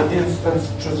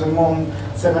distance to the moon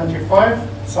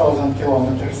 75,000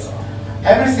 kilometers.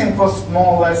 Everything was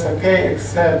more or less okay,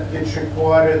 except it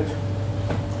required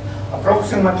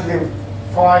approximately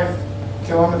 5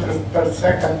 kilometers per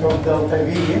second of delta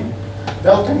V.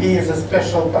 Delta V is a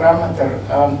special parameter.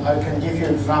 I can give you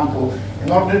an example.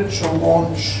 In order to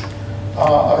launch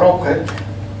a rocket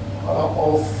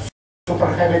of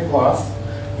super heavy class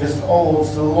with all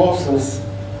of the losses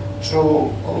to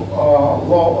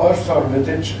low Earth orbit,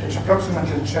 it's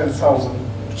approximately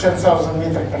 10,000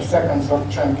 meters per second or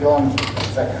 10 kilometers per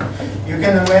second. You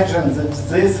can imagine that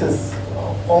this is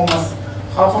almost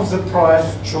half of the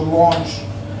price to launch,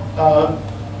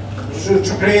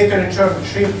 to create a return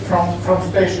trip from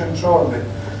station to orbit.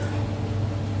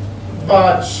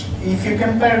 But if you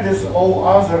compare this all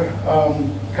other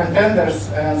contenders,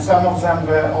 and some of them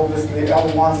were obviously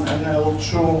L1 and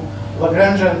L2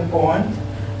 Lagrangian point,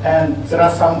 and there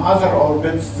are some other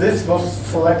orbits, this was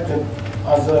selected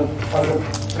as a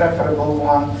preferable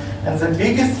one. And the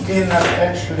biggest winner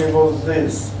actually was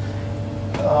this.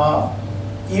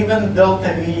 Even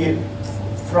delta V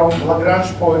from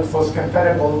Lagrange point was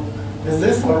comparable with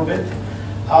this orbit.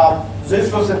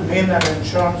 This was a winner in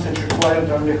terms it required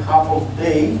only half of a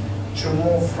day to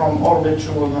move from orbit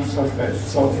to lunar surface.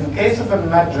 So in case of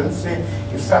emergency,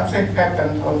 if something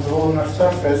happened on the lunar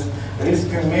surface,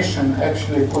 rescue mission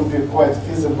actually could be quite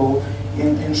feasible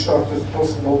in shortest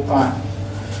possible time.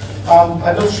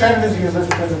 I will share with you this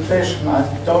presentation. I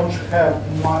don't have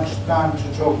much time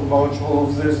to talk about all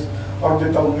of this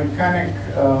orbital mechanic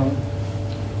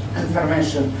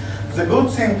information. The good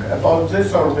thing about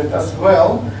this orbit as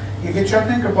well, if you're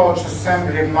talking about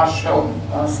assembly Marshall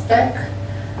stack,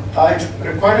 it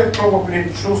required probably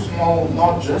 2 small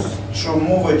notches to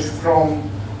move it from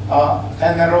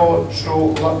NRO to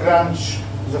Lagrange,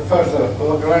 the further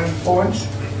Lagrange point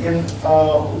in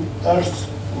Earth's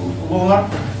lunar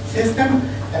system,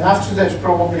 and after that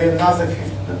probably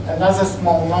another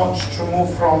small notch to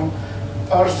move from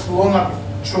Earth's lunar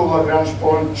to Lagrange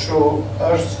point to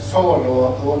Earth's solar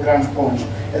Lagrange point.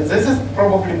 And this is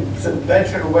probably the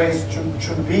better ways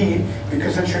to be,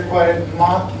 because it required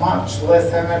much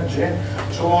less energy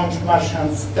to launch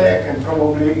Martian stack and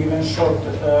probably even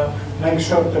make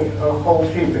shorter whole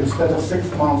trip. Instead of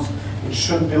 6 months, it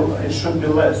should be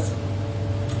less.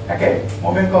 Okay,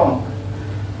 moving on.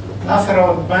 NASA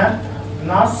roadmap.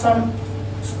 NASA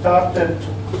started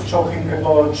talking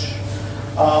about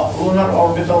lunar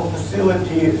orbital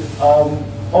facility.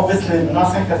 Obviously,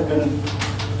 nothing has been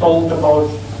told about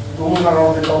the lunar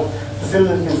orbital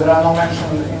facilities. There are no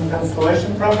mentioned in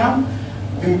Constellation program,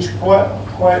 which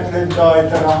quietly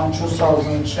died around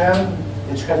 2010,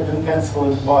 which has been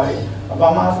cancelled by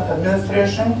Obama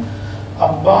administration.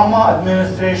 Obama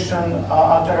administration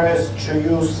authorized to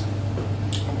use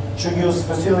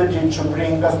facility to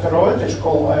bring asteroid. It's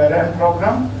called IRM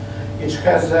program. It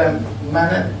has a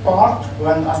manned part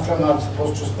when astronauts are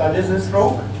supposed to study this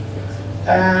rock.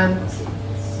 And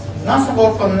NASA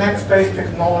worked on next space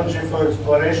technology for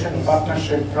exploration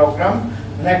partnership program.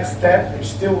 Next step is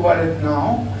still valid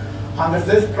now. Under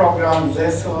this program, they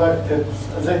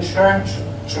tried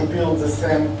to build the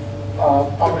same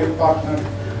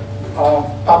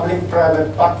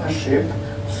public-private partnership.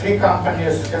 3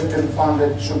 companies have been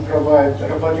funded to provide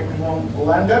robotic moon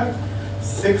lander.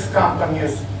 6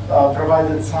 companies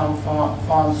provided some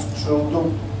funds to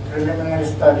do preliminary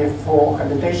study for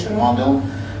habitation model,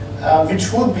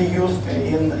 which would be used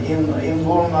in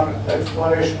lunar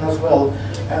exploration as well.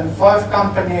 And 5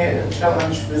 companies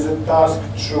challenged with a task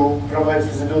to provide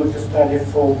feasibility study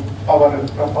for power and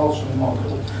propulsion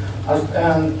model.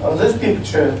 And on this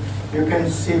picture, you can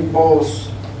see both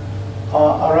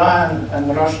Orion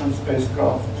and Russian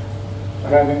spacecraft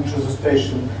arriving to the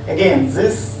station. Again,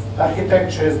 this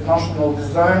architecture is notional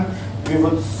design. We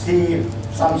would see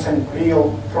something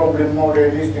real, probably more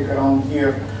realistic around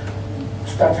here,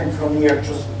 starting from year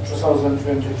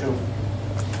 2022.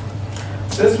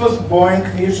 This was Boeing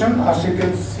vision. As you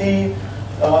can see,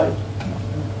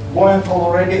 Boeing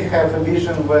already have a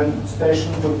vision when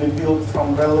station would be built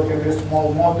from relatively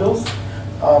small models,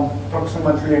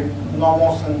 approximately no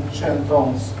more than 10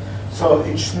 tons. So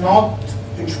it's not,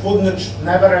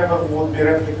 never ever would be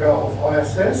replica of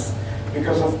ISS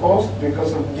because of cost,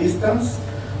 because of distance.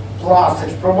 Plus,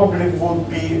 it probably would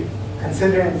be,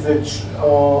 considering the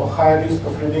high risk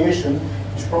of radiation,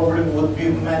 it which probably would be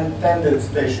man-tended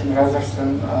station rather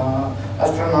than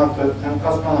astronaut and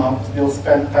cosmonaut will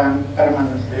spend time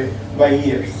permanently by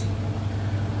years.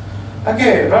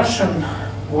 Okay, Russian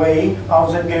way how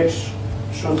they get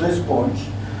to this point.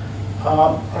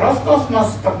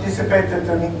 Roscosmos participated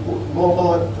in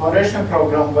global exploration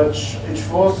program, but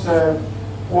it was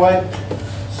quite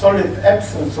solid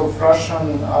absence of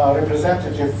Russian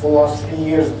representative for last 3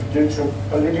 years due to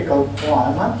political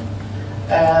climate.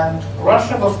 And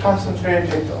Russia was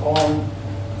concentrated on,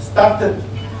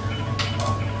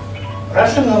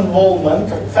 Russian involvement.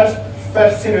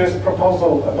 First serious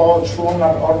proposal about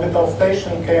lunar orbital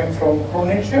station came from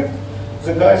Khrushchev,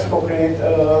 the guys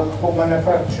who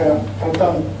manufacture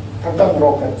proton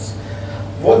rockets.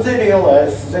 What they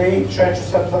realized, they tried to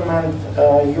supplement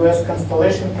US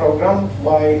Constellation program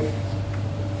by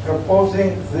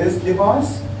proposing this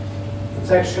device.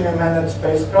 It's actually a manned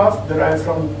spacecraft derived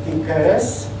from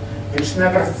TKS, which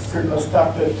never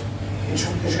started. It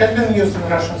had been used in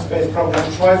Russian space program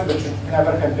twice, but it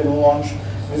never had been launched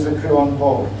with a crew on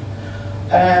board.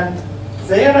 And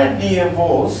their idea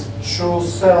was to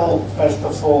sell, first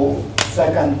of all,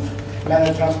 second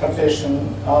manned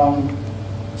transportation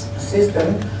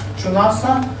system to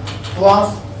NASA,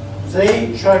 plus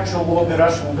they tried to lobby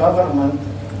Russian government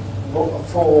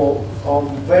for a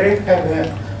very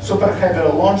heavy, super heavy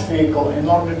launch vehicle in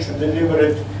order to deliver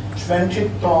it 20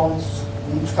 tons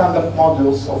standard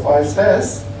modules of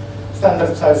ISS,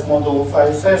 standard size model of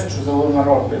ISS to the lunar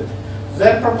orbit.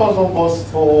 Their proposal was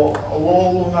for a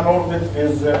low lunar orbit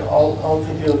with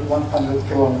altitude 100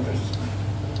 kilometers.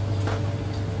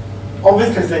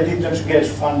 Obviously, they didn't get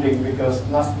funding because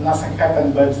nothing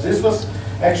happened, but this was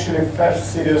actually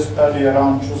first serious study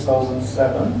around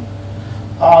 2007.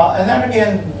 And then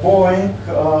again, Boeing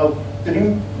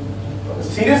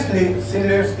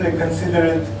seriously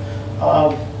considered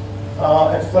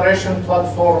exploration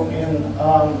platform in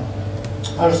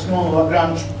Earth Moon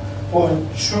Lagrange point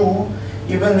 2.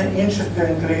 Even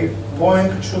interestingly,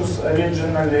 Boeing chose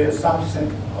originally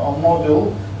something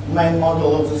main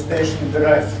model of the station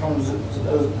derived from the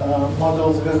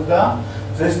model Zvezda.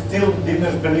 They still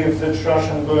didn't believe that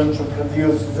Russians going to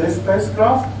produce this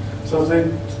spacecraft, so they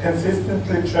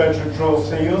consistently tried to draw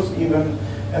Soyuz. Even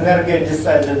Energia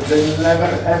decided they're never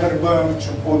ever going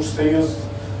to put Soyuz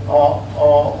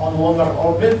on lunar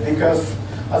orbit because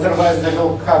otherwise they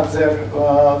will cut their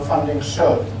funding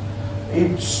short.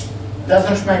 It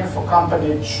doesn't make for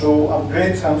company to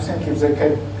upgrade something if they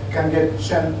can get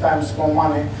 10 times more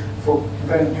money for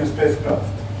brand new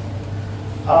spacecraft.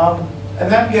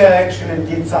 Energia actually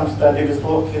did some study with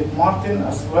Lockheed Martin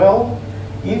as well.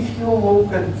 If you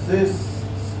look at this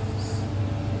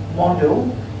model,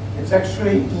 it's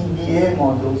actually EDA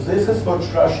model. This is what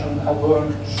Russians are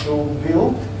going to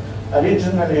build.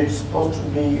 Originally, it's supposed to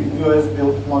be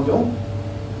US-built model.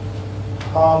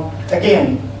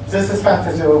 Again, this is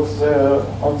fantasy of the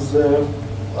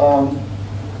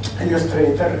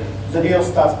illustrator. The real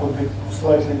stuff would be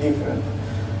slightly different.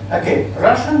 Okay,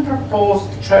 Russian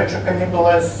proposed to try to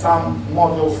cannibalize some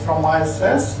models from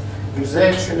ISS, which they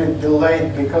actually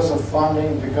delayed because of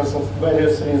funding, because of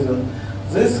various reasons.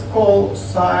 This is called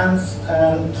Science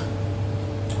and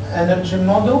Energy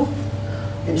model.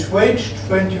 It weighed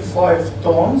 25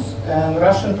 tons, and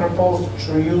Russian proposed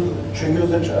to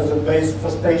use it as a base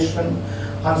for station.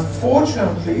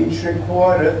 Unfortunately, it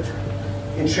required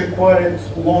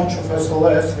launch of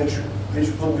SLS, which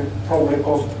would probably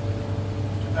cost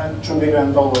 $2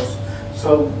 billion.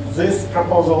 So this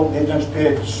proposal didn't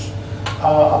get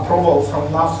approval from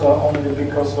NASA only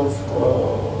because of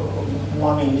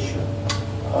money issue,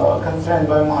 constrained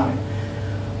by money.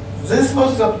 This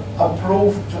was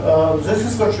approved, this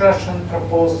is what Russian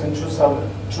proposed in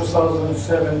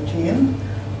 2017.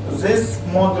 This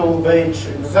model weighed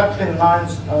exactly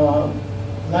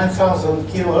 9,000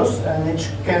 kilos, and it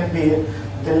can be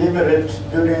delivered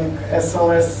during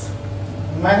SLS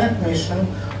manned mission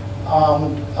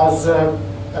as an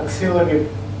auxiliary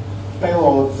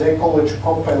payload. They call it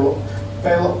co-payload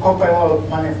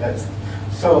manifest.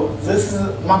 So this is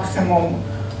maximum.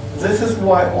 This is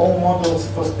why all models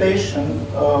for station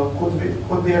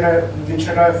which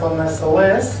arrive on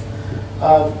SLS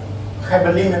have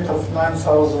a limit of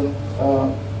 9,000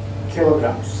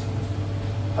 kilograms.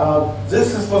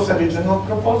 This was original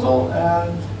proposal,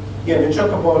 and yeah, we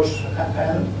talk about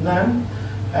NEM,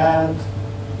 and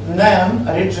NEM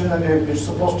originally was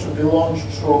supposed to be launched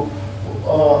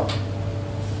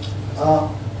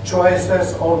to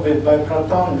ISS orbit by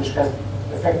Proton, which has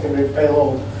effectively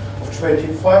payload of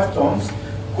 25 tons,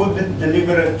 could be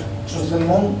delivered to the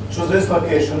moon, to this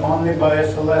location, only by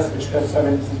SLS, which has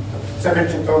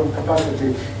 70-ton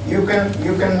capacity. You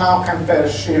can now compare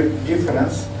sheer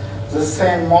difference. The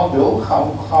same model,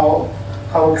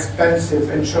 how expensive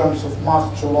in terms of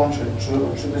mass to launch it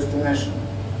to destination.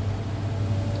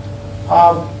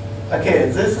 Okay,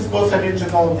 this was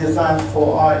original design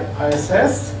for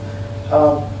ISS.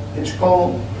 It's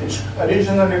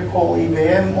originally called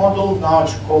EBM model, now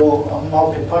it's called a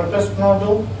multi-purpose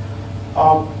model.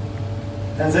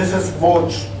 And this is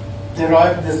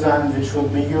watch-derived design which will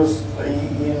be used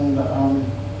in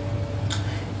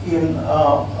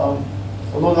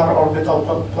lunar orbital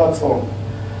platform.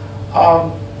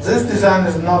 This design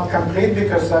is not complete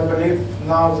because I believe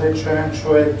now they try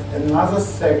to add another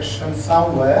section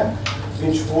somewhere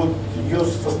which would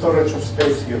use for storage of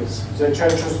spacesuits. They try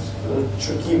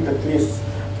to keep at least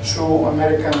 2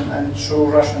 American and 2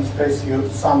 Russian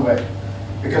spacesuits somewhere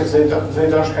because they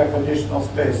don't have additional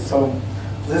space. So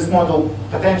this model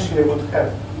potentially would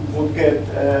get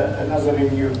another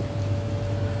review.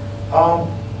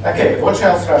 Okay, what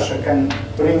else Russia can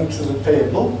bring to the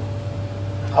table?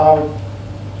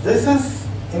 This is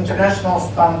international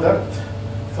standard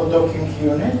for docking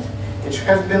unit. It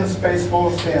has been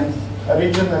spaceworthy and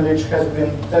originally it has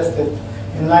been tested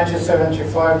in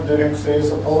 1975 during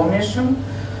Soyuz Apollo mission.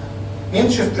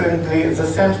 Interestingly, the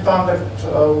same standard,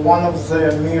 one of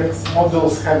the Mir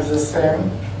models has the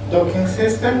same docking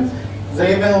system.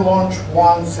 They even launched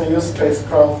one Soyuz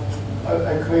spacecraft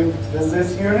equipped with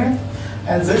this unit.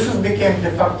 And this became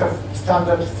de facto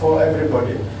standard for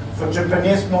everybody. For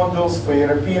Japanese models, for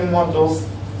European models,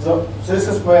 this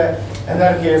is where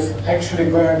Energia is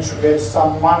actually going to get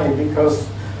some money because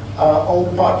all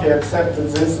parties accepted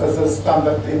this as a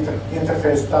standard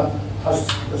interface, as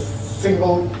a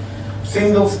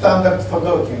single standard for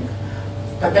docking.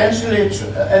 Potentially,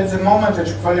 at the moment,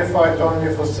 it's qualified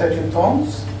only for 30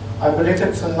 tons. I believe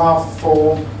it's enough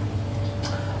for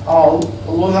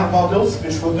lunar models,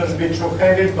 which wouldn't be too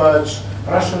heavy, but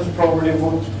Russians probably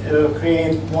would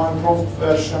create more improved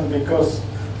version because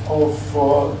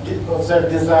of their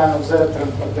design of their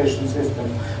transportation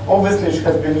system. Obviously, it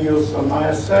has been used on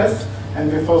ISS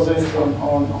and before this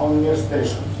on Mir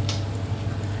station.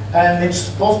 And it's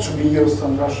supposed to be used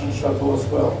on Russian shuttle as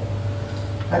well.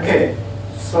 Okay,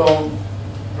 so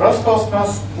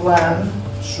Roscosmos plan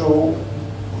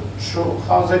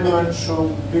how they're going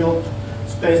to build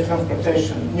space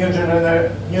transportation, new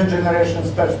generation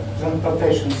space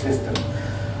transportation system.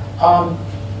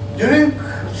 During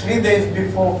 3 days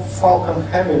before Falcon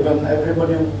Heavy, when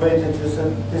everybody waited with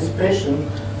anticipation,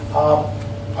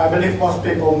 I believe most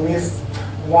people missed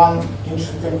one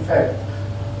interesting fact.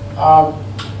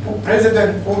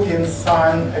 President Putin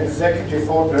signed executive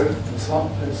order,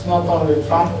 it's not only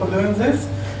Trump who doing this,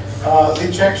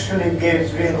 which actually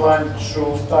gave green light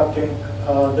to starting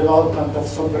development of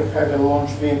super heavy launch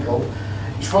vehicle.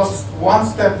 It was 1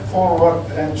 step forward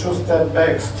and 2 steps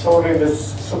back story with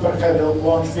super heavy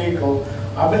launch vehicle.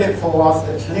 I believe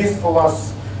at least for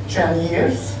last 10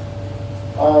 years,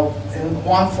 in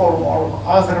one form or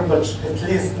other, but at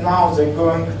least now they're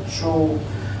going to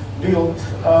build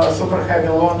a super heavy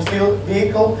launch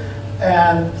vehicle,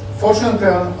 and fortunately,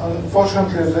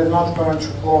 unfortunately, they're not going to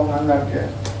clone Energia,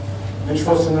 which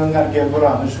was an Energia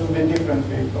Buran. It should be a different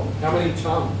vehicle. How many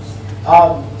tons?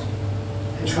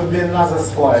 It should be another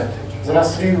slide. There are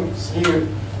three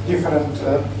different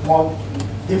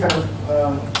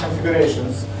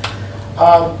configurations.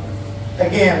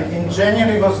 Again, in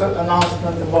January was an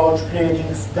announcement about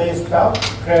creating space tab,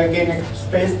 cryogenic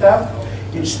space tab.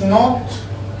 It's not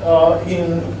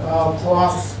in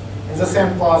the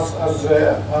same class as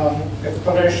the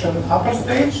exploration upper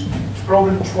stage. It's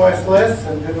probably twice less,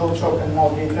 and we will talk in more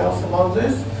details about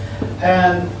this.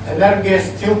 And Energia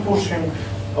is still pushing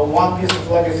one piece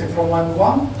of legacy from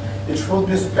N1. It should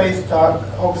be space tag,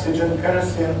 oxygen,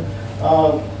 kerosene,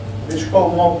 which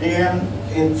called MOB-DM.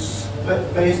 It's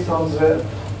based on the,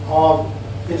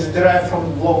 it's derived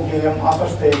from block-DM upper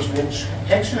stage, which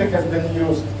actually has been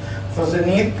used for the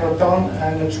NEAT Proton,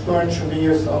 and it's going to be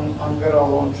used on Angara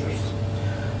launchers.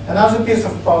 Another piece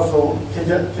of puzzle,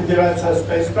 Federatia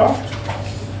spacecraft.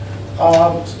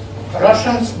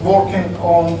 Russians working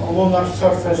on lunar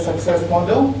surface success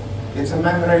model. It's a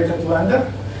man-rated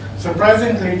lander.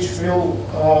 Surprisingly, it will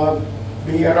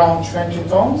be around 20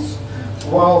 tons,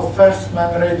 while first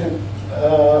man-rated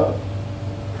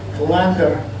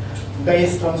lander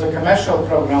based on the commercial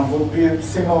program would be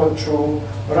similar to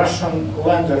Russian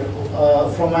lander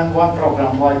from N1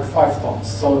 program, like 5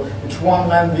 tons. So it's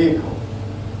one-man vehicle.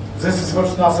 This is what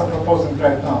NASA proposing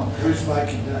right now. Who's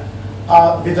making that?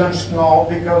 We don't know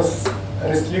because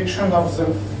restriction of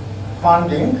the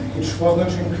funding, which was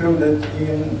not included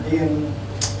in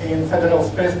in Federal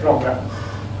Space Program.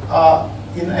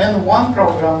 In N1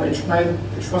 program, which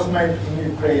was made in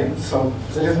Ukraine, so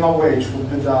there is no way it would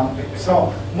be done.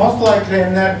 So most likely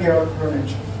energy or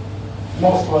furniture,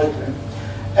 most likely.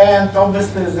 And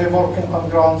obviously they're working on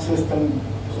ground system.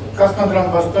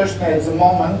 Cosmodrome Vostochny at the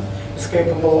moment is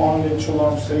capable only to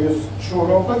launch Soyuz 2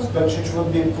 rockets, but it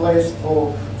would be placed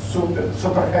for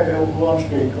super heavy launch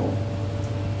vehicle.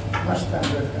 Much time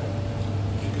do I have?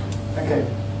 Okay.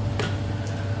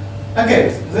 Okay,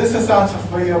 this is answer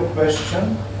for your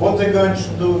question. What they're going to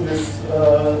do with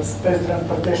space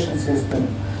transportation system.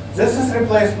 This is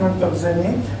replacement of the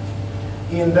NIT.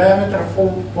 In diameter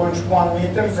 4.1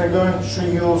 meters, they're going to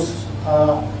use,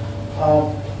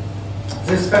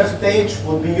 this first stage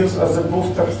would be used as a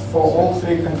booster for all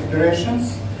three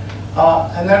configurations.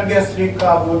 Energia 3K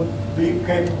would be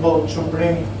capable to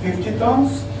bring 50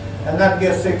 tons.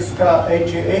 Energia 6K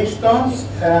 88 tons,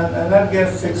 and Energia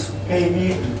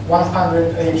 6KV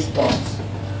 108 tons.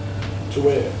 To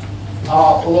where?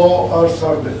 Low Earth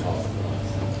orbit.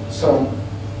 So,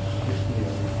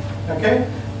 okay?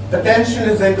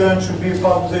 Potentially they're going to beef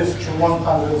up this to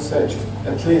 130,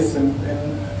 at least in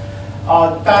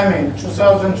timing,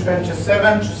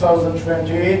 2027,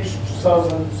 2028,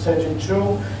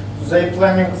 2032. They're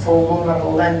planning for lunar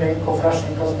landing of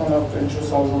Russian cosmonaut in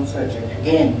 2030.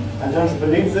 Again, I don't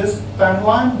believe this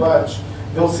timeline, but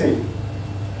we'll see.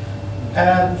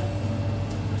 And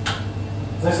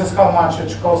this is how much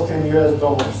it costs in US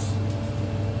dollars.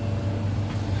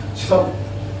 So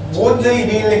what they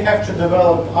really have to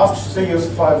develop after Soyuz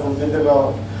 5 will be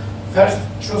developed. First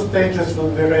two stages will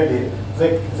be ready.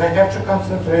 They have to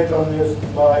concentrate on this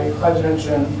by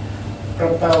hydrogen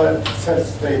propellant third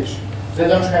stage. They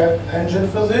don't have engine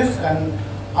for this, and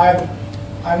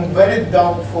I'm very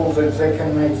doubtful that they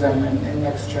can make them in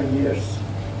next 10 years.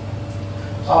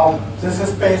 This is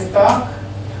Space Talk.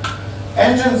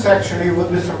 Engines actually would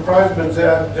be surprised, but they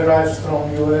are derived from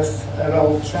US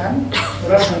RL Chen.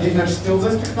 Russia did not steal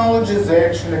this technology. They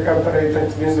actually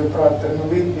cooperated with the Pratt and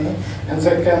Whitney, and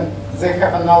they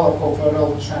have an analog of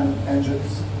RL Chen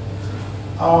engines.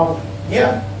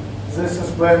 Yeah, this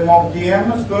is where Mob DM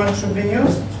is going to be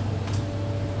used.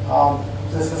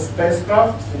 This is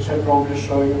spacecraft, which I probably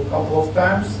show you a couple of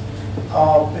times.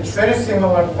 It's very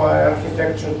similar by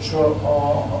architecture to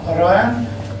Orion,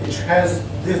 which has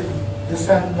this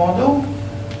descent module,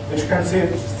 which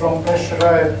consists from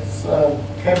pressurized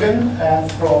cabin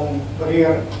and from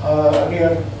rear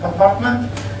compartment,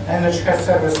 and which has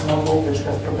service module, which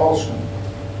has propulsion.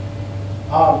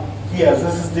 Yeah,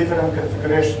 this is different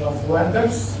configuration of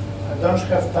landers. I don't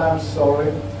have time, sorry,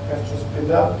 I have to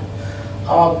speed up.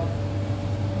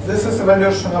 This is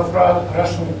evolution of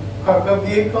Russian cargo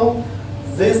vehicle.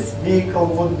 This vehicle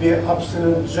would be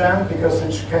absolute gem because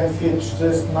it can fit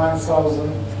this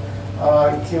 9,000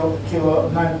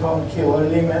 9-ton-kilo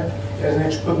limit, and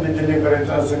it could be delivered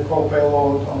as a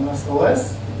co-payload on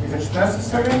SLS if it's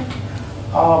necessary.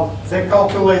 They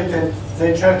calculated,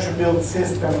 they try to build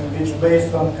system which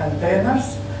based on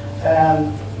containers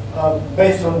and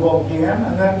based on WOB-DM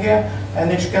Energia,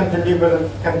 and it can deliver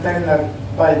container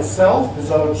by itself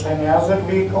without any other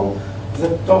vehicle.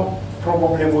 The top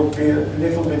probably would be a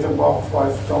little bit above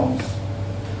 5 tons.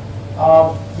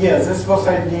 Yeah, this was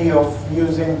idea of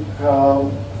using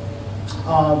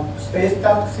space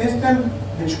tug system,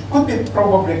 which could be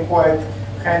probably quite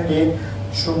handy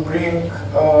to bring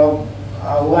a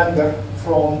lander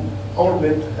from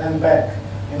orbit and back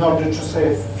in order to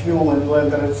save fuel in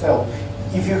lander itself.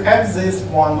 If you have this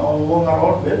one on lunar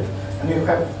orbit and you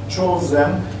have two of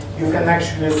them, you can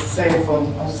actually save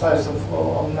on size of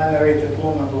man-rated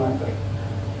lunar lander.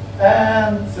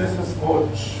 And this is what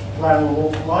plan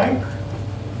look like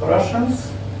for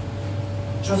Russians.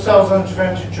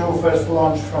 2022 first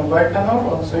launch from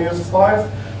Baikonur on Soyuz 5.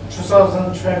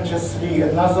 2023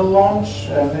 another launch,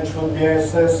 and it will be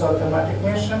ISS automatic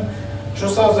mission.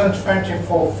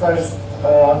 2024 first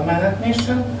manned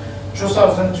mission.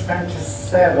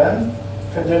 2027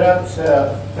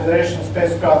 Federation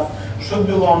spacecraft should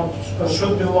be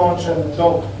launched and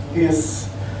docked with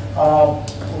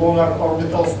lunar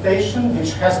orbital station,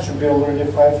 which has to be already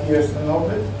 5 years in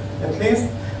orbit at least,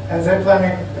 and they're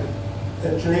planning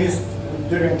at least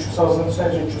during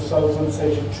 2030,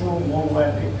 2032 moon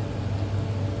landing.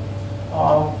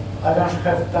 I don't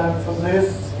have time for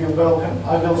this. You're welcome.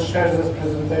 I will share this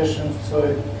presentation,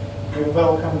 so you're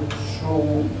welcome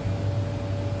to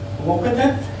look at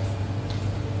it.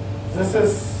 This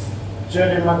is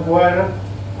Jerry Maguire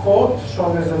quote,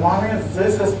 show me the money.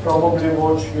 This is probably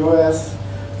what US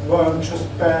going to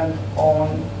spend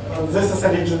on, this is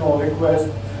original request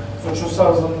for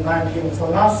 2019 for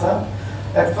NASA.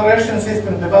 Exploration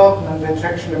system development, it's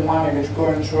actually money which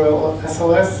go into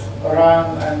SLS,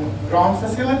 run and ground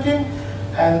facility.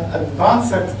 And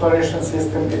advanced exploration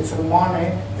system, it's money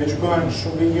which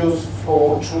should be used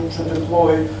to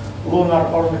deploy lunar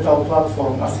orbital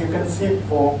platform. As you can see,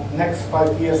 for next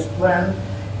 5 years plan,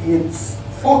 it's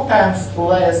 4 times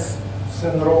less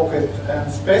than rocket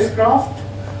and spacecraft.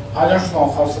 I don't know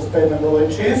how sustainable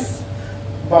it is,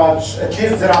 but at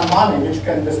least there are money which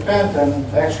can be spent, and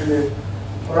actually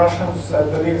Russians, I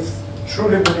believe,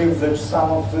 truly believe that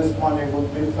some of this money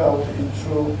would be felt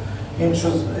into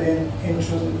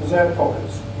their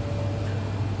pockets.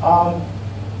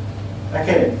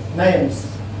 Okay, names.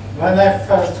 When I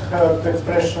first heard the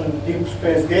expression Deep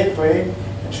Space Gateway,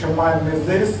 it reminded me of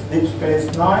this, Deep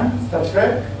Space Nine, Star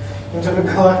Trek, into the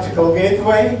Galactical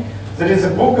Gateway. There is a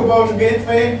book about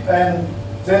Gateway, and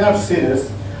they're not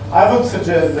serious. I would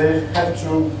suggest they have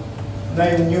to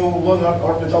name new lunar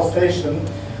orbital station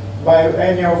by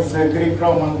any of the Greek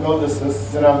Roman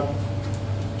goddesses. There are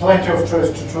plenty of choice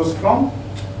to choose from.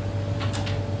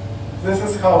 This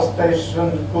is how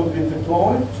station could be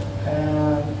deployed,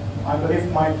 and I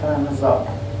believe my time is up.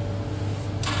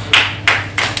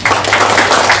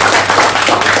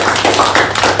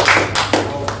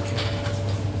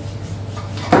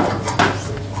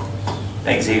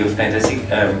 Thanks, Igor. Fantastic.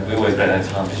 We always run out of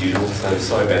time as usual, so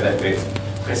sorry about that. We're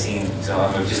pressing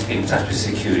time. We've just been in touch with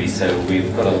security, so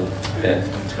we've got about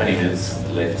 20 minutes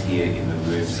left here in the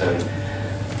room. So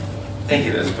thank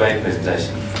you. That was a great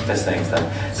presentation. Fascinating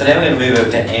stuff. So now we're going to move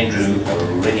over to Andrew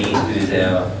Rennie, who is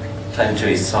our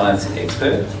planetary science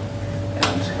expert, and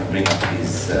I'm just going to bring up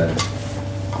his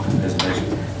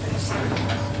presentation.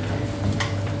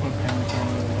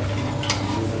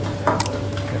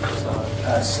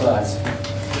 Slides.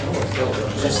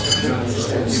 Just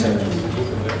a second.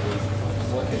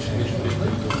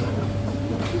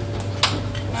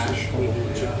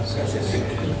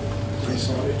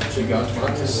 You go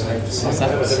tomorrow? What's that?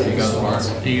 You go tomorrow? Are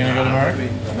you going to go tomorrow?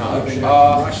 No,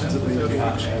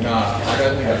 no, I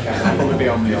don't think I can. I'll probably be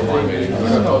on the online meeting.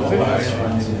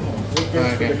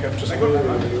 Okay.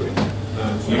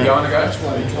 You going to go?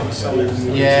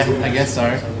 Yeah, I guess so.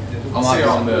 I'll see you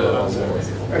on the...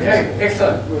 Okay,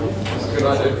 excellent. Good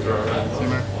idea.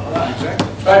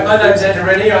 Right, my name's Andrew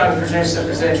Rennie. I'm the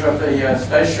presenter of the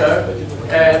Space Show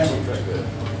and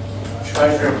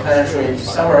treasurer of Planetary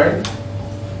Summary.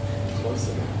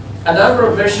 A number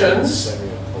of missions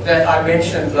that I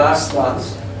mentioned last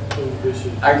month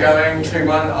are going to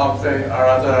one of the or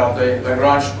other of the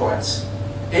Lagrange points.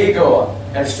 Igor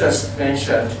has just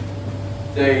mentioned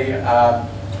the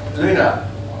lunar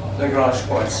Lagrange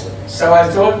points. So I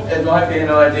thought it might be an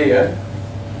idea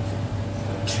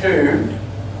to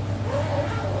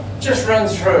just run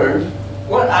through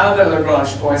what are the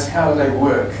Lagrange points, how do they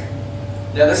work.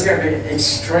 Now this is going to be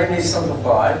extremely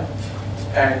simplified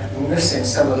and missing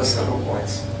some of the simple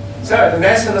points. So the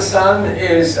mass of the Sun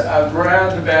is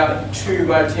around about 2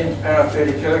 by 10 to the power of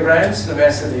 30 kilograms. The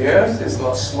mass of the Earth is a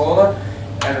lot smaller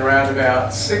and around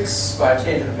about 6 by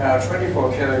 10 to the power of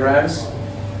 24 kilograms.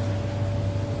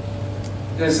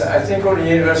 There's a thing called a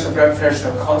universal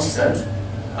gravitational constant,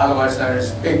 otherwise known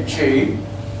as Big G,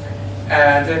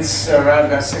 and it's around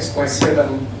about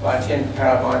 6.7 by 10 to the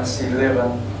power of minus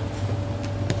 11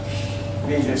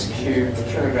 meters cubed per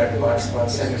kilogram to minus 1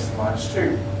 seconds to minus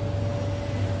 2.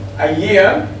 A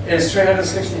year is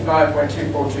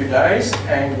 365.242 days,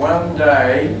 and one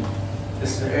day,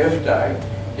 this is an Earth day,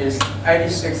 is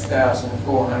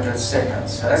 86,400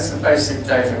 seconds. So that's the basic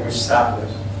data we start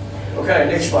with. Okay,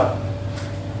 next one.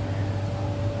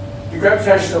 The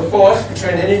gravitational force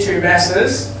between any two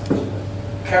masses,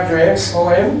 capital M, small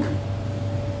m,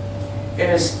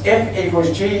 is F equals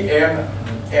Gm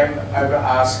m over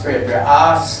r squared, where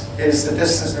r is the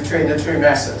distance between the two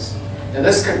masses. Now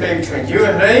this could be between you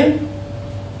and me,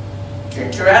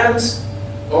 between two atoms,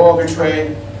 or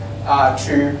between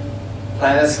two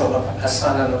planets, or a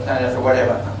sun and a planet, or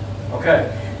whatever. Okay.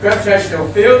 Gravitational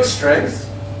field strength,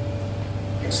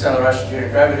 acceleration due to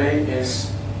gravity, is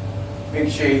big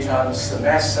G times the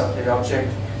mass of the object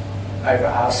over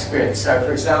r squared. So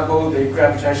for example, the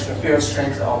gravitational field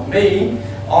strength on me,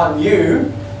 on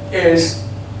you, is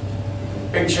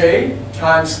big G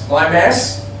times my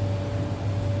mass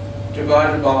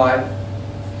divided by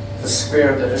the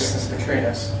square of the distance between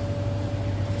us.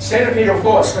 Centripetal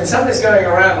force, when something's going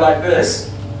around like this,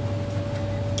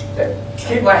 to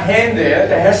keep my hand there,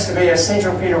 there has to be a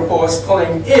centripetal force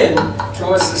pulling in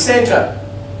towards the center.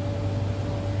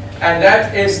 And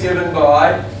that is given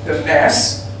by the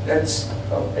mass, that's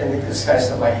in this case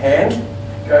of my hand,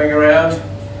 going around,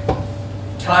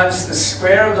 times the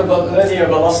square of the linear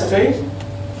velocity,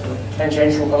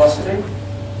 tangential velocity,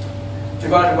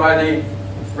 divided by the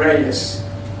radius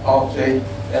of the,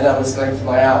 in other words, length of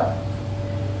my arm.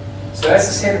 So that's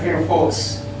the centripetal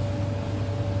force.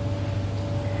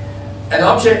 An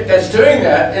object that's doing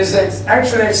that is it's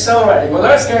actually accelerating.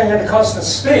 Although it's going at a constant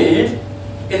speed,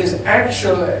 it is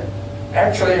actually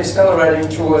accelerating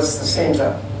towards the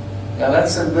center. Now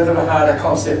that's a bit of a harder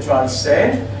concept to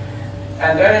understand.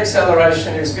 And that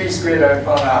acceleration is v squared over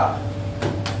pi r.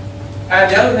 And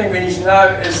the other thing we need to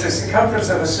know is the circumference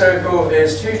of a circle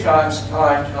is 2 times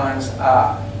pi times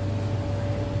r.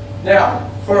 Now,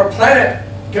 for a planet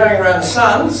going around the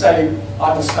sun, say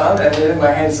I'm the sun and then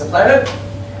my hand's the planet,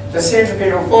 the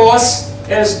centripetal force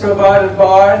is provided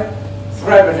by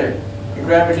gravity, the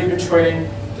gravity between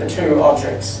the two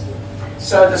objects.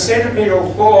 So the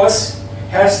centripetal force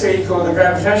has to equal the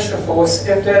gravitational force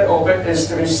if that orbit is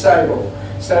to be stable.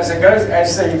 So as the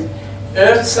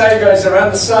Earth, say, goes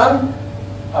around the sun,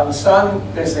 on the sun,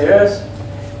 there's the Earth,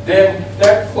 then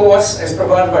that force is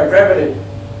provided by gravity.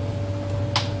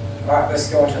 Right, let's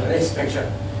go on to the next picture.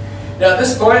 Now at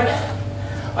this point,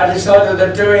 I decided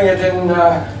that doing it in,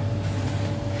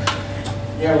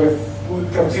 with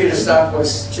computer stuff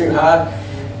was too hard.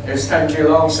 It was taking too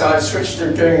long, so I switched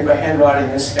to doing it by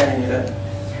handwriting and scanning it in.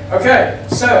 Okay,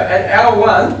 so at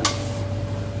L1,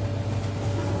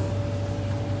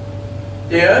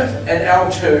 the Earth and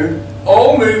L2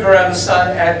 all move around the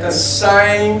Sun at the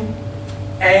same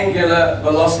angular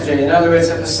velocity. In other words,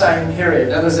 at the same period.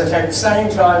 In other words, they take the same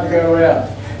time to go around.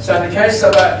 So in the case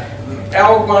of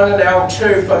L1 and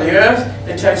L2 for the Earth,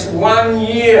 it takes 1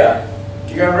 year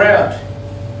to go around.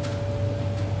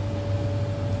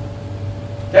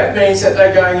 That means that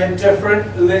they're going in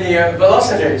different linear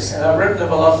velocities. And I've written the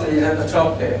velocities at the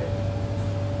top there.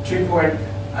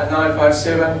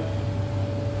 2.957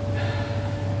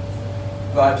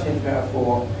 by 10 to the power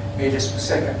 4 meters per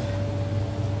second.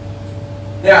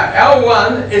 Now,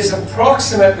 L1 is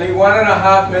approximately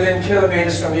 1.5 million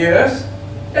kilometers from the Earth.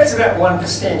 That's about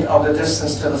 1% of the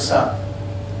distance to the Sun.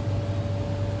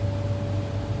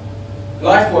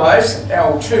 Likewise,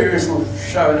 L2, as we'll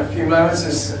show in a few moments,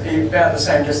 is about the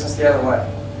same distance the other way.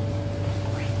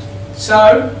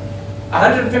 So,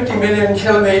 150 million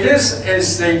kilometers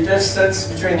is the distance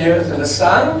between the Earth and the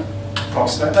Sun,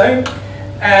 approximately,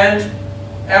 and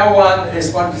L1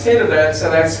 is 1% of that, so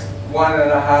that's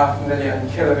 1.5 million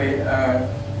kilometers,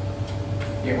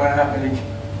 1.5 million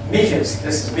meters.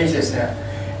 This is meters now.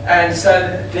 And so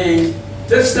the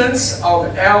distance of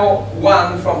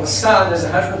L1 from the Sun is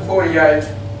 148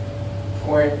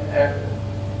 point,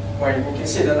 well, you can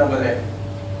see the number there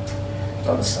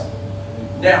on the Sun.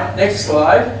 Now, next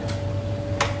slide.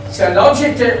 So an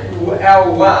object at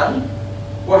L1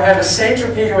 will have a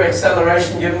centripetal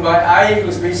acceleration given by A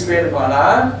equals v squared upon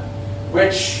r,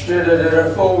 which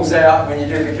falls out when you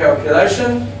do the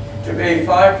calculation to be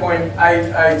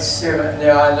 5.887.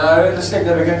 Now I know the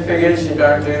significant figures, you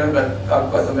don't do them, but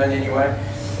I've got them in anyway.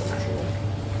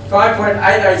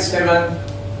 5.887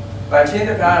 by 10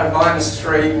 to the power minus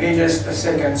 3 meters per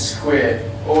second squared,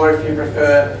 or if you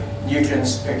prefer,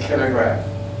 newtons per kilogram.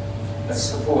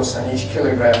 That's the force on each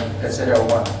kilogram that's at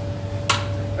L1.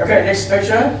 Okay, next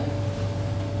picture.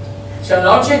 So an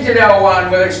object at L1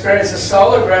 will experience a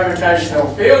solar gravitational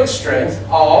field strength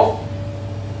of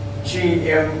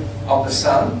Gm of the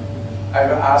Sun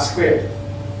over r squared.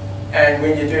 And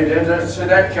when you do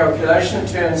that calculation, it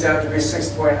turns out to be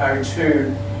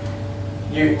 6.02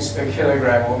 newtons per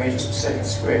kilogram or meters per second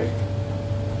squared.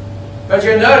 But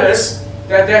you'll notice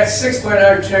that that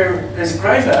 6.02 is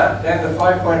greater than the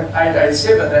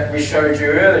 5.887 that we showed you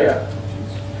earlier.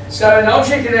 So an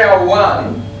object at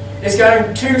L1 is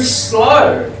going too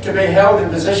slow to be held in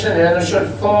position and it should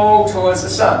fall towards the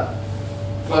Sun.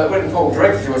 Well, it wouldn't fall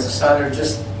directly towards the Sun, it would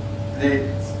just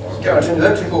go into an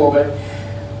elliptic orbit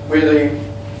where the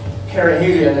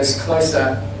perihelion is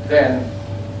closer than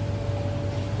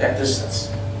that distance.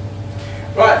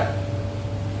 Right.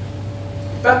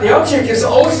 But the object is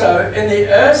also in the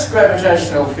Earth's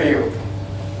gravitational field.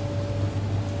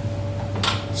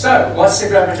 So, what's the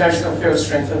gravitational field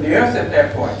strength of the Earth at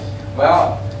that point?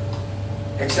 Well,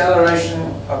 acceleration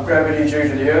of gravity due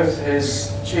to the Earth is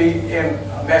Gm,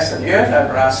 mass of the Earth,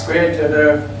 over r squared,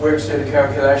 works through the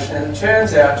calculation, and it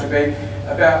turns out to be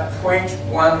about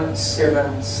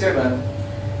 0.177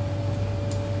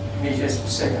 meters per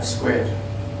second squared.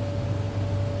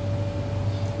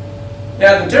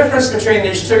 Now the difference between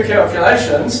these two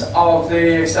calculations of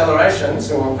the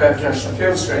accelerations, or gravitational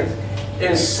field strength,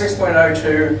 is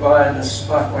 6.02 minus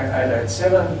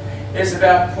 5.887 is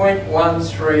about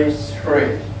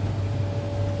 0.133.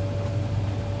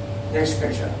 Next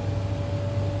picture.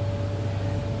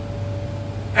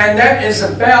 And that is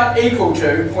about equal to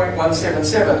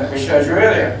 0.177 that we showed you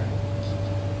earlier.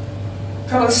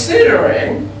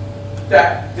 Considering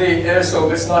that the Earth's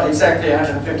orbit is not exactly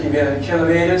 150 million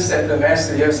kilometres, that the mass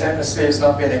of the Earth's atmosphere has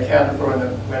not been accounted for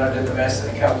when I did the mass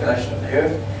of the calculation of the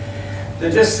Earth.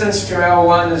 The distance to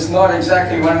L1 is not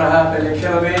exactly 1.5 million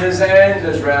kilometres, and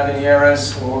there's rounding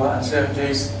errors or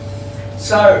uncertainties.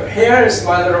 So here is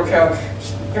my little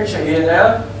picture here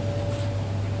now.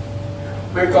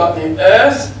 We've got the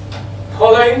Earth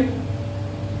pulling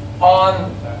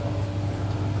on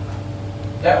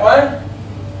that way.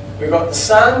 We've got the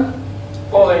Sun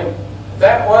pulling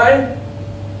that way.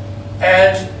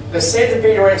 And the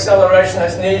centripetal acceleration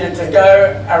that's needed to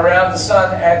go around the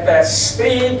Sun at that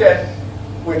speed that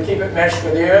would keep it meshed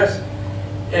with the Earth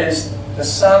is the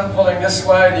Sun pulling this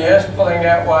way, the Earth pulling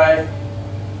that way,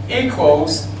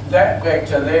 equals that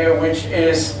vector there, which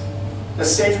is the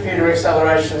centripetal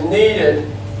acceleration needed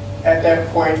at that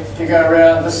point to go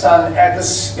around the Sun at the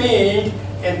speed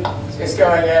it is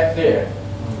going at there.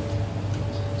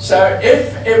 So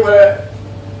if it were,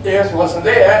 the Earth wasn't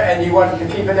there and you wanted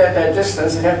to keep it at that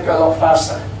distance, it'd have to go a lot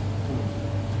faster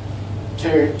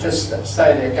to just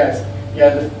stay there. It goes, you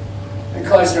know, the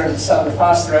closer to the Sun, the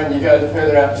faster in you go, the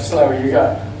further out, the slower you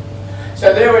go.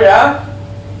 So there we are.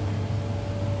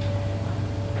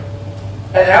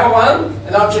 At L1,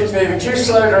 an object moving too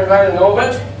slow to remain in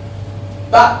orbit,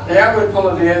 but the outward pull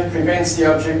of the Earth prevents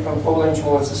the object from falling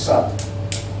towards the Sun.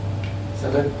 So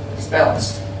that it's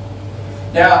balanced.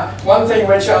 Now, one thing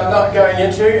which I'm not going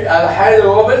into are the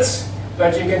halo orbits,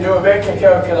 but you can do a vector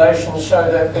calculation to show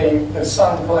that the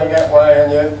Sun pulling that way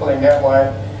and the Earth pulling that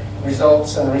way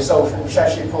results in the resultant which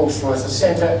actually pulls towards the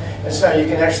centre, and so you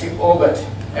can actually orbit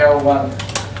L1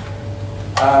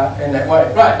 in that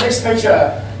way. Right, next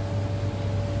picture.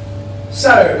 So,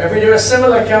 if we do a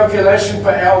similar calculation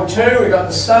for L2, we've got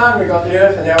the Sun, we've got the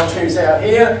Earth, and L2's out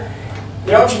here.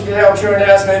 The object at L2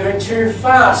 now is moving too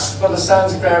fast for the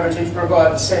Sun's gravity to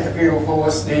provide the centripetal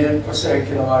force needed for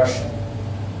circular motion.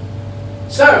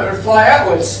 So, it would fly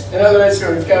outwards. In other words,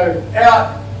 it would go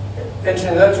out into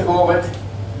an elliptic orbit,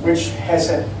 which has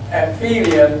an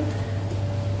aphelion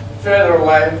further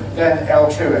away than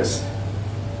L2 is.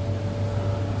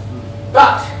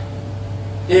 But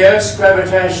the Earth's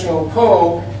gravitational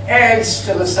pull adds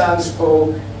to the Sun's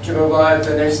pull to provide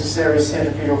the necessary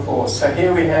centripetal force. So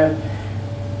here we have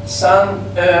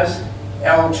Sun, Earth,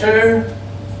 L2.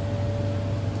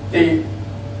 The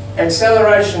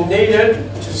acceleration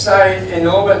needed to stay in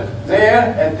orbit there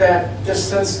at that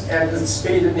distance at the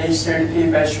speed it needs to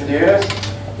keep matched with the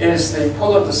Earth is the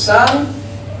pull of the Sun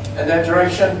in that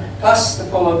direction plus the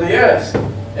pull of the Earth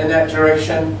in that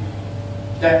direction.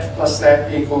 That plus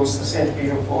that equals the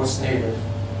centripetal force needed.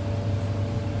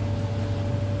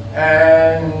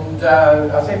 And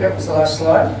I think that was the last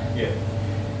slide. Yeah.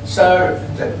 So,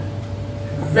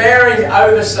 very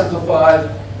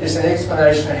oversimplified is an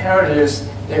explanation of how it is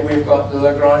that we've got the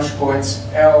Lagrange points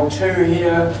L2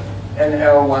 here and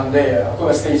L1 there. Of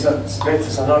course, these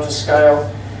vectors are not to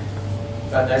scale,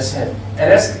 but that's it.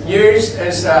 And that's used,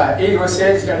 as Igor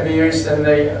said, it's going to be used in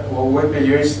the, or would be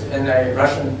used in a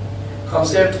Russian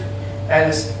concept, and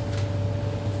it's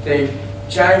the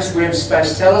James Webb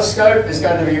Space Telescope is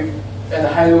going to be in the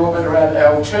halo orbit around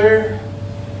L2.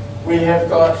 We have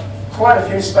got quite a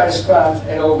few spacecraft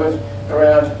in orbit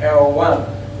around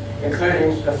L1,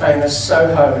 including the famous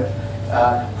SOHO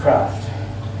craft,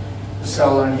 the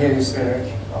Solar and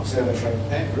Heliospheric Observatory.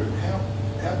 Andrew,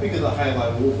 how big are the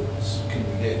halo orbits can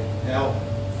you get? How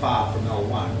far from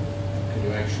L1 can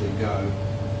you actually go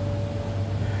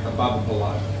above and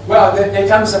below? Well, there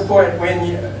comes a point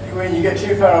when you get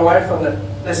too far away from it.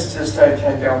 Let's just take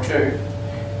L2.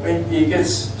 When you get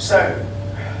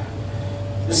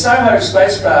the SOHO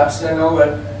spacecraft in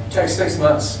orbit takes 6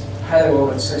 months. Halo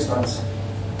orbit 6 months,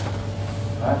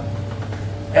 right?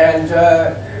 And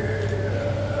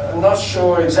I'm not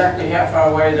sure exactly how far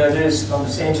away that is from the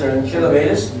centre in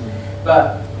kilometres,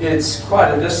 but it's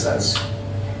quite a distance.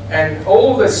 And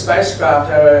all the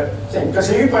spacecraft are a thing, because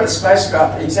if you put a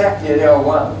spacecraft exactly at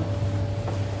L1,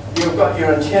 you've got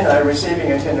your antenna,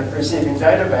 receiving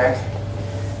data back,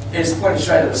 is pointing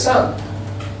straight at the Sun,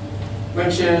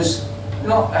 which is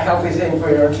not a healthy thing for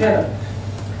your antenna.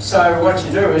 So what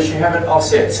you do is you have it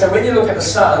offset. So when you look at the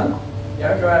Sun, you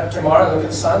know, go out tomorrow, look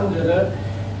at the Sun,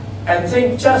 and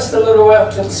think just a little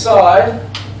out to the side,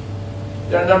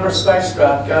 there are a number of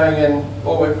spacecraft going in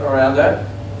orbit around that.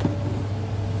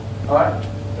 Right?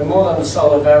 They're more than the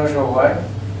solar diameter away,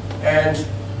 and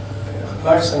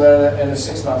most of them are in a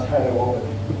 6-month halo orbit.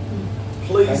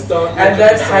 Please don't. And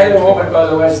that halo orbit, by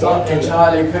the way, is not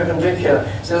entirely perpendicular.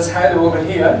 So this halo orbit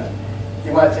here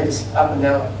You might think it's up and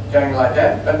down, going like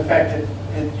that, but in fact it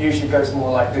usually goes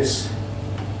more like this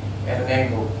at an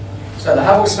angle. So the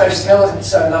Hubble Space Telescope,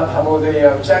 so not Hubble, the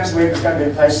James Webb is going to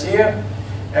be placed here,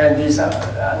 and these a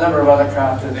number of other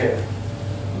craft are there.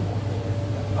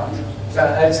 So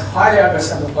it's highly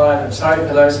oversimplified. I'm sorry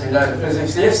for those who know the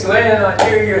physics. Yes, Len, I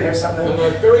knew you'd have something.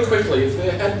 Very quickly, if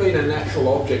there had been a natural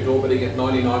object orbiting at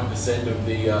 99% of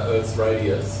the Earth's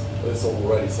radius, Earth's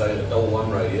already say at L1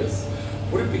 radius,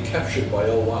 would it be captured by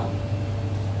L1?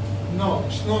 No,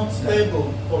 it's not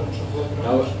stable point of Lagrange.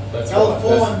 No, that's L4 right.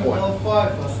 That's and the point. L5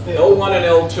 are stable. L1 and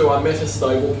L2 are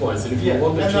metastable points, and if you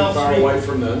wander too far away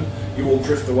from them, you will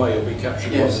drift away. You'll be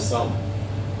captured by the sun.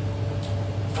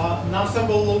 NASA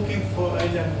will looking for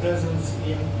alien presence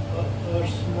in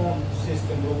Earth's moon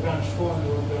system, Lagrange 4 and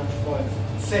Lagrange 5.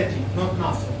 SETI, not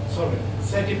NASA, sorry.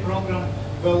 SETI program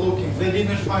were looking. They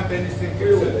didn't find anything.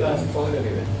 Really, they didn't find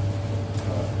anything.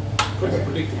 Couldn't have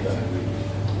predicted that.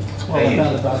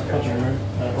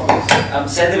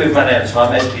 Sadly, we've run out of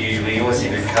time. As per usual, we always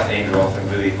seem to cut Andrew off, and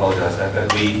really apologise for that,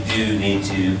 but we do need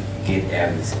to get out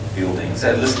of this building.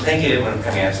 So listen, thank you everyone for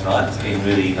coming out tonight. It's been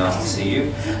really nice to see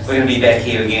you. We're going to be back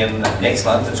here again next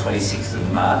month, the 26th of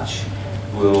March.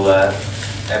 We'll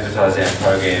advertise our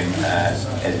program as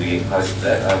we get closer to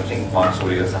that. I think Mike's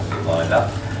already got something lined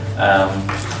up.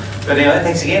 But anyway,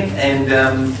 thanks again, and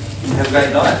have a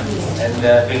great night, and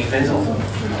bring your friends along.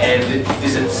 And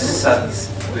visit the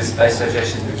Space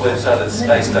Association website at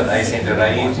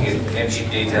space.asn.au to get membership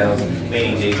details,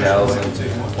 meeting details, and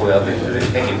all the other things.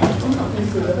 Thank you.